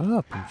fuck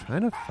up! I'm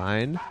trying to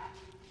find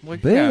Well,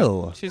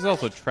 Bill." yeah, she's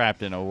also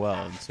trapped in a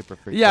well and super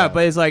freaked Yeah, out.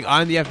 but it's like,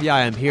 I'm the FBI.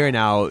 I'm here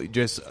now.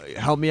 Just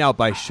help me out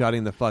by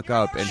shutting the fuck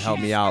up, and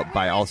help me out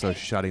by also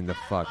shutting the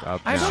fuck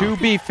up. now. To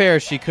be fair,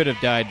 she could have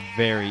died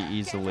very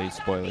easily.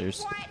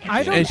 Spoilers.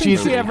 I don't And think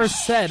she's- she ever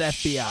said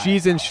FBI.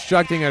 She's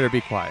instructing her to be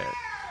quiet.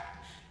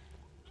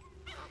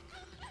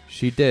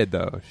 She did,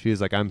 though. She's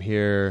like, I'm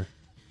here.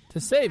 To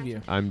save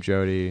you. I'm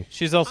Jody.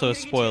 She's also a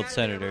spoiled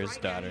senator's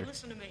daughter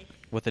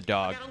with a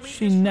dog.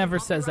 She never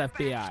says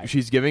FBI.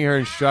 She's giving her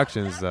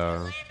instructions,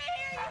 though.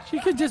 She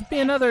could just be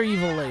another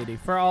evil lady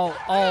for all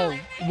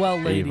well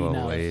lady Evil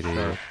knows.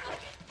 lady.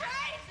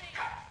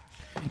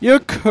 You're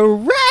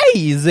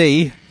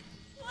crazy.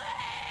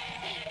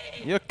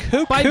 You're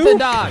cuckoo Bite the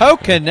dog.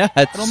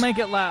 coconuts. It'll make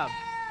it loud.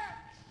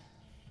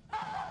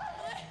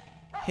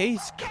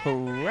 He's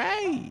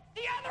great.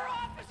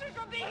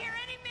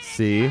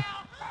 See?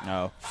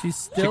 No. She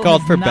still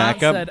called has for not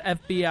backup? said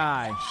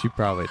FBI. She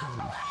probably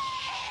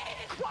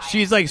did.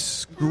 She's like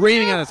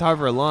screaming at the top of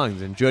her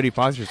lungs, and Jodie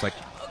Foster's like,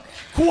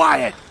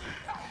 quiet!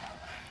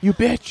 You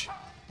bitch!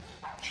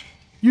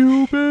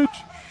 You bitch!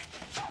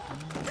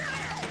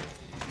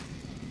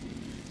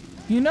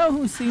 You know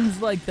who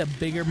seems like the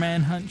bigger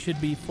manhunt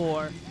should be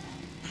for?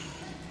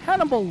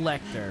 Hannibal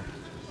Lecter.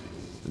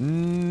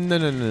 No.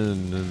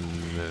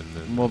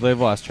 Well, they've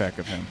lost track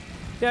of him.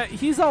 Yeah,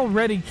 he's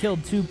already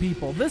killed 2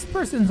 people. This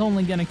person's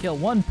only going to kill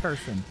 1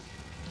 person.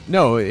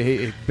 No,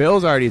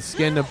 Bill's already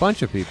skinned a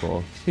bunch of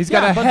people. He's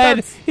got Yeah, a but head.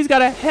 that's- He's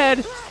got a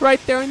head right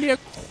there in the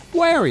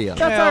aquarium.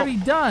 That's already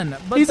done.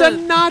 But He's a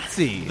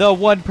Nazi. The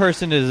one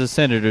person is a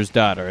senator's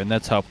daughter, and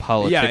that's how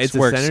politics Yeah, it's a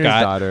works, senator's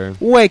Scott. daughter.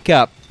 Wake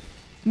up.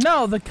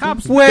 No, the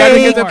cops. Gotta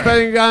get the more.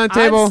 thing on the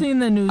table. I've seen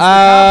the news. The cops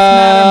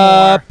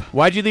matter more.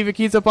 Why'd you leave your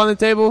keys up on the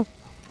table?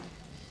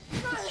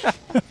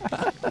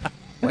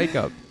 Wake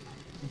up.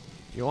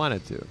 You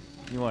wanted to.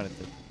 You wanted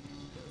to.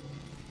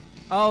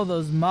 Oh,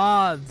 those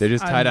moths. They're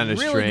just tied I'm on a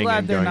really string glad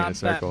and they're going in not a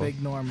circle. that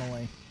big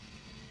normally.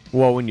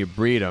 Well, when you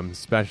breed them,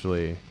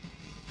 especially,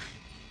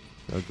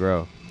 they'll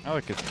grow. I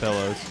like his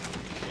pillows.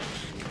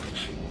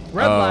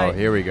 Red light.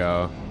 Here we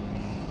go.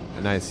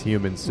 A nice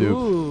human soup.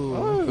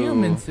 Ooh,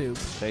 human soup.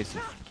 Tasty.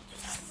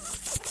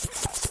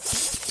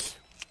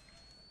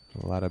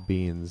 A lot of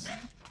beans.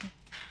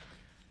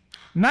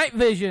 Night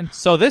vision.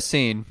 So this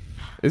scene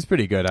It's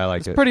pretty good. I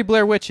like it. It's pretty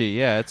Blair Witchy.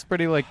 Yeah, it's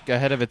pretty like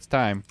ahead of its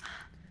time.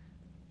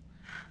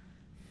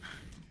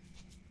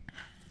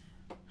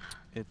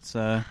 It's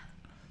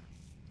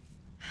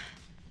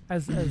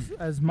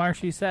as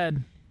Marshy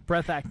said,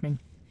 breath acting.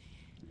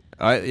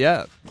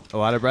 Yeah, a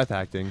lot of breath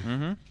acting.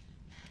 Mm-hmm.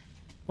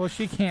 Well,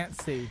 she can't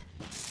see,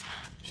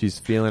 She's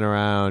feeling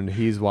around.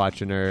 He's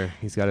watching her.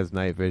 He's got his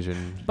night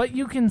vision. but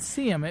you can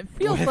see him. It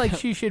feels like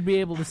she should be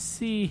able to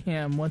see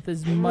him with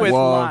as much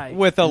light.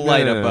 with a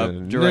light No,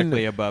 above,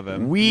 directly above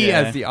him. We,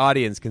 Yeah. as the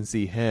audience, can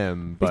see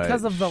him, but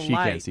Because of the she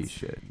can't lights. see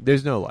shit.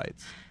 There's no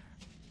lights.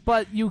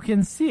 But you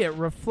can see it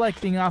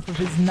reflecting off of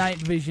his night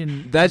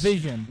vision. That's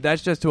vision.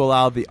 That's just to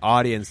allow the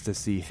audience to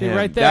see See him.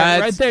 right there,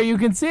 That's, right there. You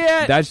can see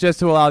it. That's just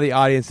to allow the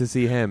audience to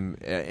see him,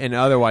 and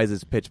otherwise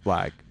it's pitch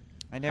black.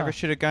 I never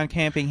should have gone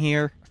camping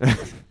here.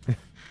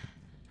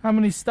 How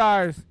many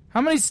stars?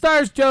 How many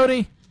stars,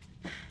 Jody?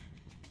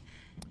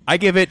 I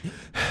give it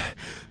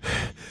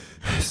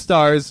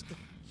stars.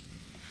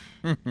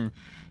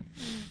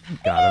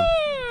 Got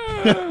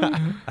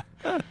him.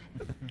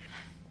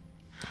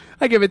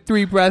 I give it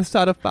 3 breaths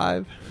out of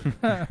 5.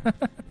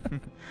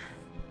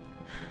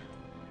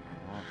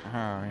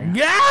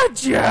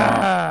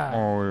 Gotcha!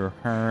 Oh, your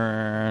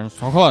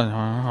hands.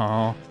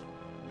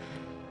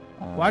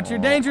 Watch your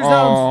danger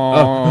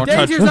Oh, zones.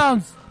 Danger touch-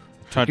 zones.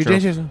 Touch Your your-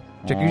 danger zone.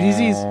 Check your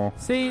disease.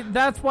 See,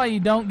 that's why you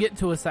don't get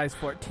to a size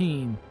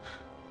 14.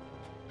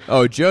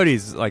 Oh,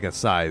 Jody's like a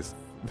size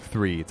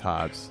 3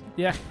 tops.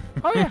 Yeah.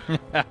 Oh,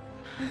 yeah.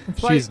 It's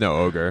She's like- no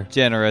ogre.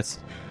 Generous.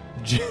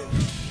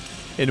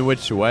 In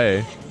which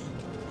way?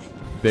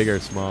 Big or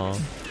small?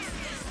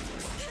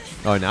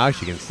 Oh, now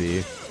she can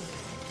see.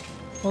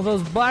 Well,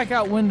 those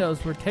blackout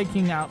windows were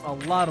taking out a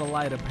lot of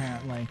light,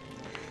 apparently.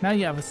 Now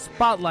you have a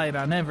spotlight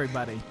on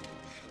everybody.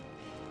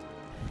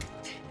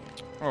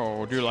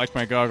 Oh, do you like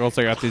my goggles?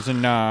 I got these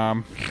in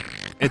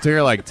It took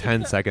her like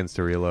 10 seconds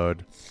to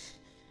reload.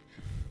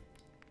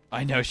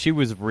 I know, she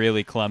was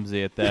really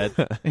clumsy at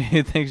that.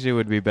 You'd think she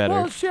would be better.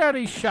 Well, she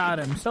already shot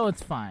him, so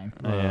it's fine.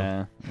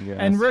 Yeah, I guess.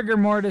 And rigor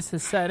mortis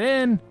has set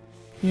in.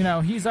 You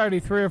know, he's already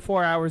 3 or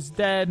 4 hours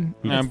dead.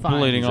 I'm It's fine.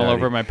 bleeding all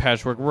over my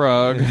patchwork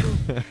rug.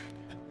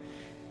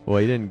 Well,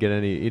 he didn't get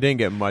any. He didn't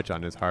get much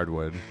on his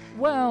hardwood.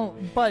 Well,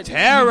 but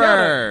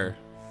Terror!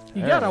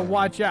 You gotta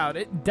watch out.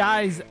 It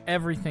dyes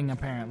everything,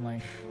 apparently.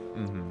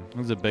 Mm-hmm. I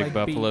was a big Like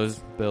Buffalo beets.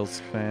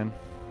 Bills fan.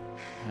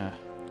 Yeah.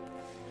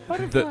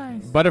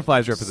 Butterflies. The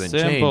butterflies represent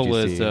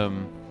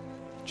Symbolism.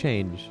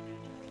 Change. You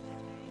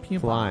see. Pupa.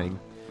 Flying.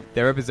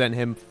 They represent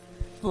him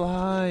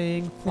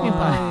flying,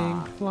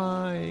 flying,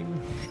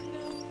 flying.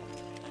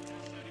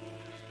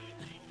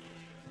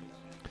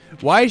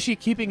 Why is she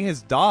keeping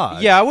his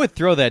dog? Yeah, I would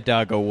throw that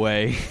dog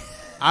away.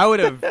 I would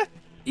have.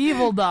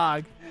 Evil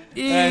dog. That's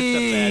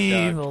a bad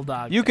dog. Evil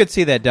dog. You could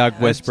see that dog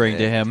whispering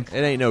to him. It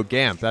ain't no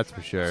Gamp, that's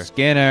for sure.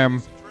 Skinner.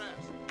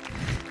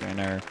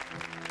 Skinner.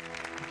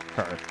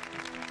 Her.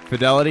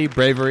 Fidelity,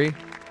 bravery,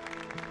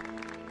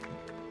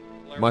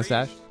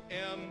 mustache.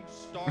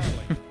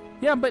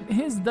 Yeah, but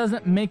his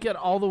doesn't make it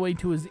all the way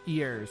to his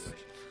ears.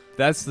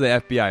 That's the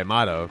FBI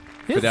motto.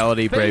 His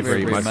Fidelity, face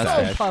bravery, is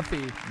mustache. So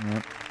puffy.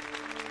 Yep.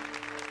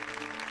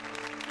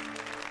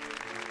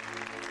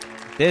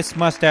 This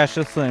mustache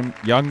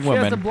young She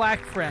woman. has a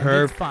black friend.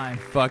 Her It's fine.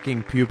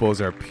 fucking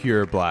pupils are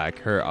pure black.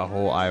 Her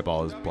whole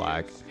eyeball is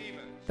black.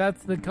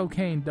 That's the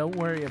cocaine. Don't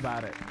worry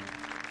about it.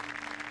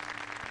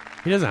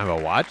 He doesn't have a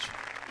watch.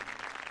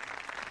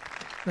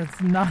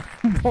 That's not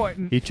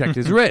important. He checked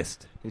his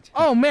wrist.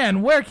 Oh,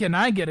 man, where can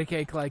I get a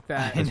cake like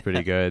that? That's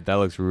pretty good. That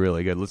looks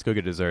really good. Let's go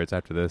get desserts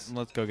after this.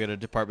 Let's go get a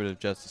Department of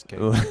Justice cake.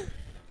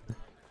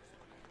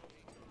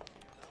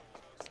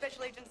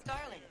 Special Agent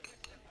Starling.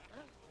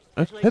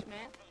 Hip.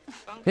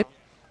 Hip.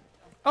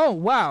 Oh,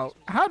 wow.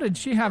 How did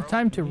she have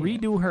time to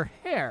redo her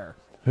hair?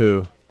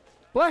 Who?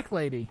 Black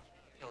lady.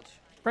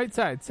 Right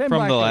side. Same From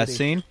black the lady. last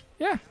scene?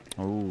 Yeah.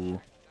 Ooh.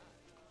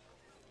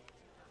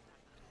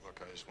 Look,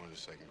 I just wanted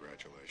to say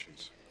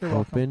congratulations. You're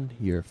welcome. Open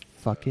your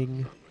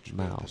fucking This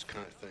mouth.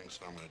 kind of thing,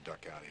 so I'm going to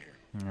duck out of here.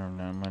 No,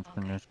 not much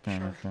for this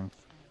kind of thing.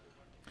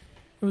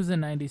 It was a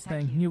 90s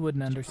thing. You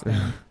wouldn't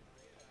understand.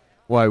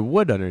 Well, I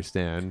would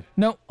understand,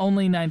 No,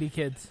 only 90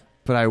 kids.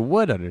 but I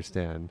would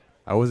understand.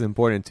 I wasn't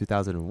born in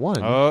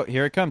 2001. Oh,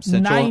 here it comes.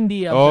 Central.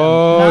 90 of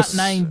them,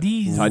 not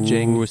 90s.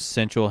 Touching. Ooh,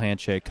 sensual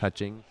handshake.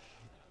 Touching.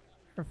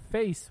 Her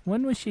face.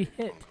 When was she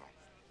hit?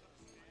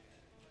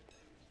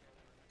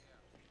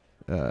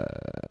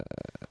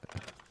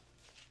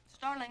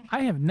 Starling.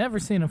 I have never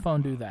seen a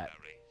phone do that.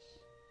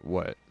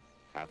 What?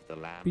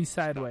 Be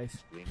sideways.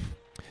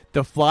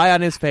 The fly on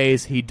his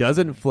face. He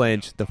doesn't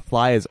flinch. The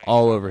fly is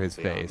all over his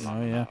face.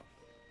 Oh, yeah.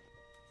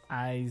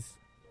 Eyes.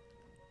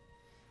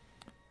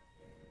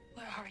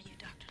 Where are you,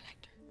 Dr.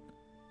 Lecter?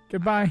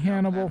 Goodbye,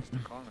 Hannibal.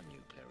 Calling you,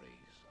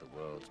 Clarice. The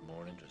world's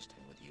more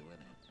interesting with you in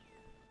it.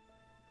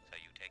 So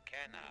you take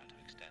care now to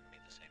extend me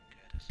the same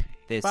courtesy.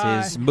 This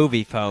Bye. is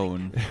Movie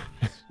Phone.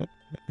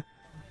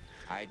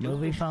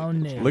 Movie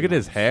phone news. Look at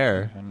his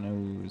hair.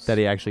 That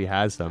he actually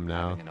has some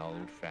now. An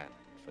old friend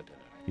for dinner.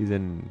 He's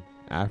in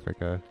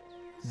Africa.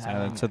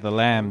 Silence of the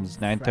Lambs,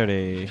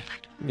 9:30.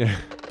 Yeah.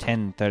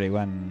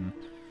 10:31.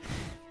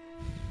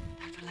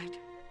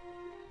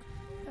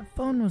 That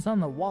phone was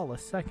on the wall a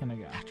second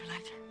ago.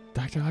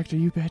 Dr. Lecter,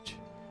 you bitch.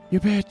 You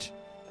bitch.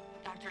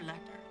 Dr.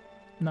 Lecter.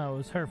 No, it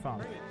was her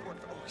phone.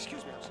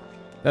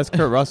 That's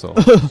Kurt Russell.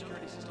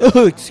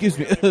 Oh, excuse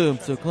me. I'm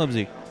so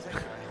clumsy.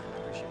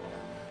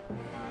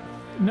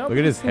 Nobody Look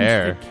at his seems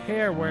hair. to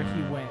care where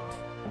he went.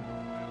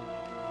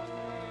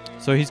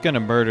 So he's going to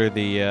murder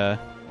the...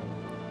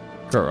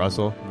 Kurt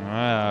Russell.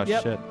 Oh,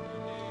 Yep. shit.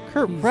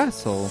 Kurt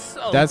Russell?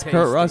 So That's tasty.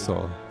 Kurt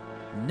Russell.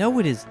 No,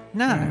 it is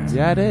not.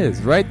 Yeah, it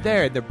is. Right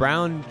there. The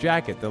brown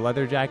jacket. The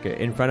leather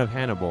jacket. In front of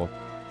Hannibal.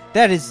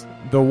 That is...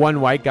 The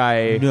one white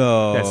guy.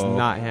 No. That's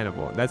not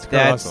Hannibal. That's Kurt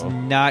That's Russell.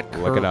 not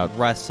Look Kurt it up.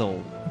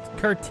 Russell. It's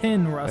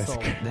Curtin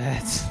Russell.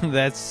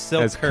 That's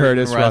so That's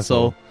Curtin Curtis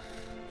Russell.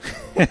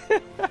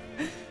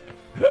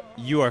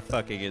 You are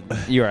fucking in,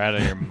 you are out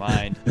of your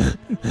mind.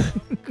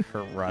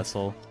 Kurt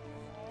Russell.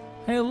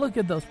 Hey, look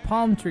at those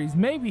palm trees.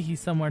 Maybe he's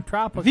somewhere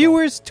tropical.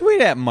 Viewers, tweet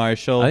at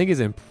Marshall. I think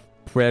he's in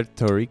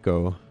Puerto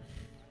Rico.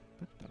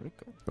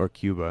 Or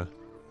Cuba.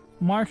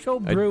 Marshall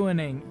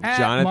Bruining.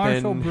 At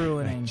Marshall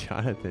Bruining.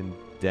 Jonathan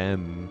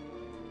Demme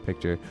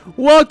picture.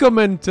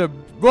 Welcoming to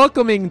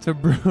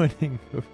Bruining.